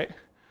that, right?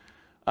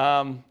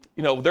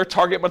 Their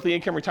target monthly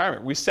income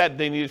retirement, we said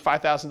they needed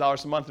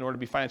 $5,000 a month in order to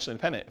be financially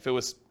independent. If it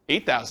was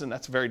 $8,000,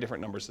 that's very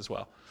different numbers as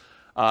well.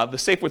 The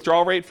safe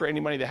withdrawal rate for any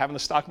money they have in the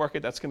stock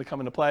market, that's going to come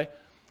into play.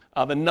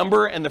 The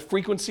number and the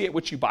frequency at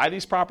which you buy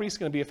these properties is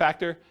going to be a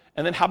factor.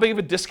 And then how big of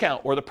a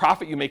discount or the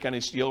profit you make on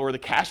each deal or the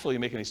cash flow you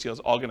make on each deal is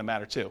all going to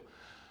matter too.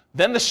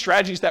 Then the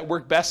strategies that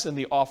work best in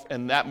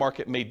that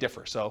market may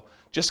differ. So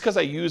just because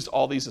I used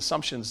all these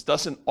assumptions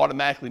doesn't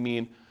automatically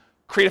mean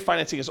creative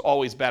financing is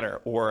always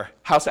better, or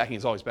house hacking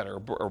is always better, or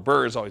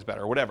BRRRR is always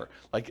better, or whatever.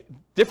 Like,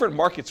 different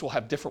markets will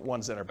have different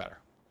ones that are better.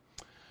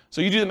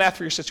 So you do the math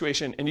for your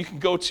situation, and you can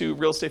go to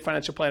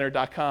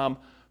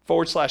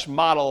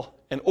realestatefinancialplanner.com/model,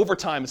 and over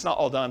time, it's not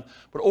all done,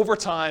 but over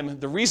time,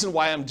 the reason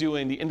why I'm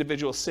doing the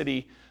individual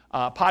city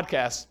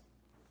podcast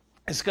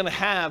is going to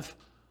have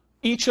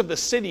each of the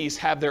cities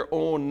have their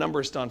own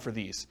numbers done for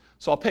these.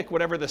 So I'll pick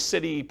whatever the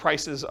city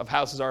prices of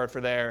houses are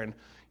for there, and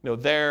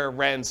their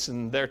rents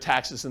and their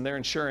taxes and their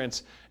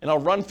insurance, and I'll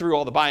run through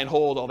all the buy and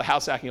hold, all the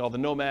house hacking, all the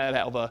nomad,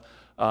 all the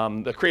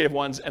creative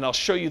ones, and I'll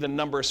show you the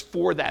numbers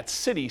for that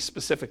city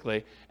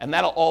specifically, and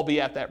that'll all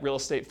be at that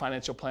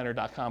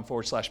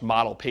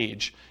realestatefinancialplanner.com/model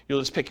page.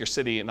 You'll just pick your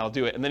city, and I'll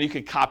do it, and then you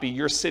can copy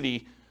your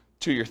city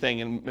to your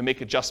thing and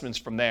make adjustments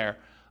from there,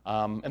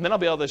 and then I'll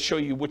be able to show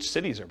you which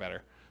cities are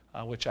better,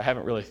 which I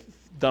haven't really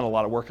done a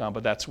lot of work on,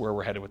 but that's where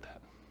we're headed with that.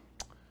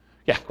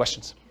 Yeah,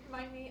 questions?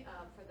 Remind me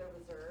for the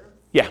reserves.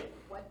 Yeah.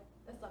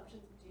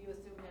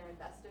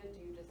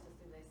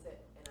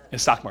 In the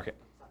stock market.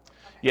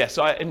 Yeah,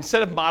 so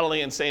instead of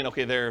modeling and saying,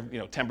 okay, they're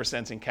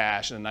 10% in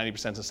cash and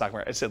 90% in stock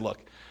market, I said, look,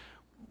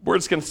 we're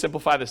just going to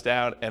simplify this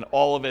down, and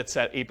all of it's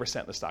at 8%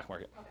 in the stock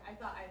market. Okay, I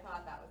thought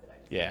that was it. I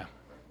just yeah.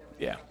 There was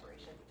yeah. a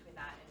separation between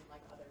that and like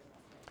other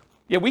investments.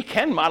 Yeah, we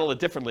can model it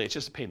differently. It's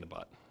just a pain in the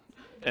butt.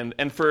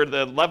 And for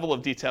the level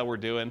of detail we're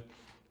doing,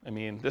 I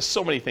mean, there's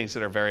so many things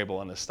that are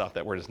variable in this stuff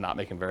that we're just not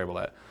making variable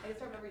at. I just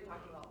remember you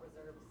talking about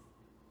reserves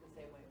the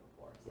same way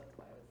before, so that's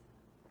why I was.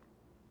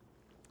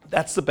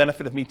 That's the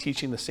benefit of me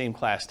teaching the same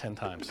class 10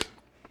 times,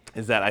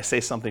 is that I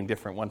say something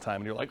different one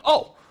time and you're like,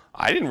 oh,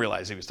 I didn't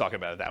realize he was talking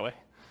about it that way.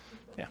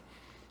 Yeah.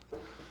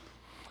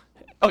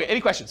 Okay, any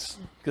questions?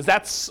 Because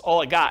that's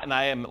all I got, and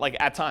I am like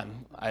at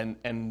time,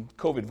 and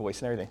COVID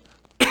voice and everything.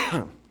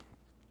 Is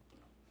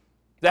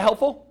that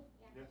helpful?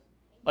 Yeah.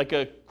 Like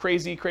a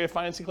crazy creative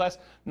financing class?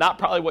 Not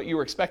probably what you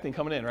were expecting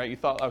coming in, right? You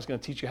thought I was going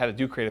to teach you how to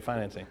do creative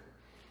financing.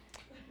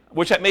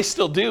 Which I may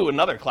still do in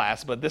another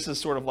class, but this is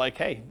sort of like,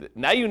 hey,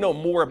 now you know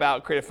more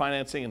about creative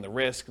financing and the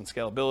risk and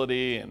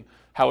scalability and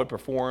how it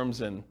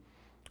performs, and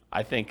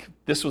I think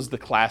this was the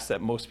class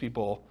that most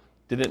people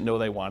didn't know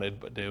they wanted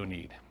but do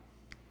need.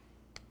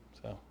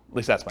 So at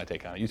least that's my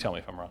take on it. You tell me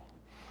if I'm wrong.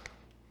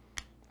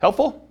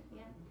 Helpful?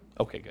 Yeah.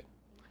 Okay, good.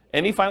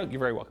 You're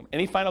very welcome.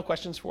 Any final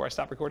questions before I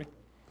stop recording?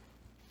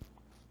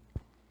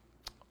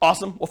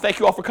 Awesome. Well, thank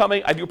you all for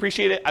coming. I do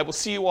appreciate it. I will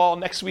see you all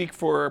next week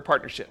for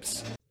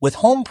partnerships. With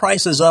home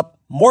prices up,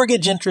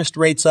 mortgage interest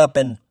rates up,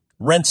 and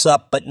rents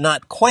up, but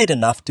not quite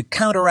enough to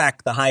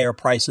counteract the higher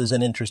prices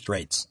and interest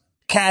rates,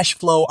 cash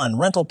flow on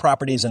rental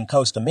properties in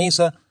Costa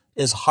Mesa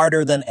is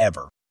harder than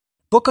ever.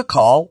 Book a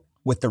call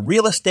with the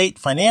Real Estate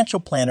Financial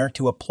Planner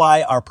to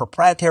apply our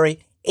proprietary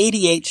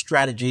 88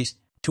 strategies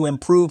to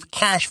improve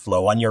cash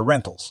flow on your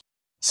rentals.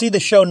 See the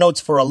show notes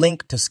for a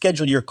link to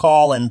schedule your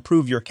call and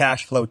improve your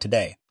cash flow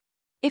today.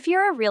 If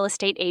you're a real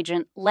estate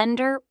agent,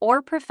 lender,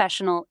 or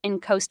professional in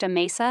Costa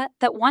Mesa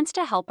that wants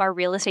to help our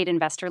real estate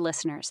investor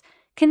listeners,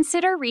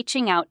 consider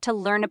reaching out to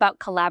learn about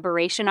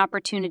collaboration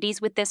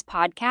opportunities with this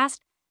podcast.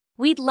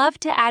 We'd love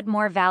to add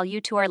more value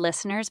to our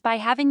listeners by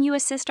having you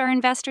assist our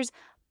investors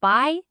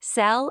buy,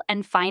 sell,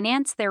 and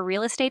finance their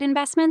real estate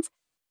investments.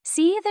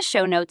 See the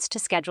show notes to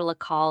schedule a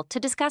call to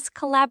discuss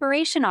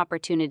collaboration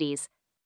opportunities.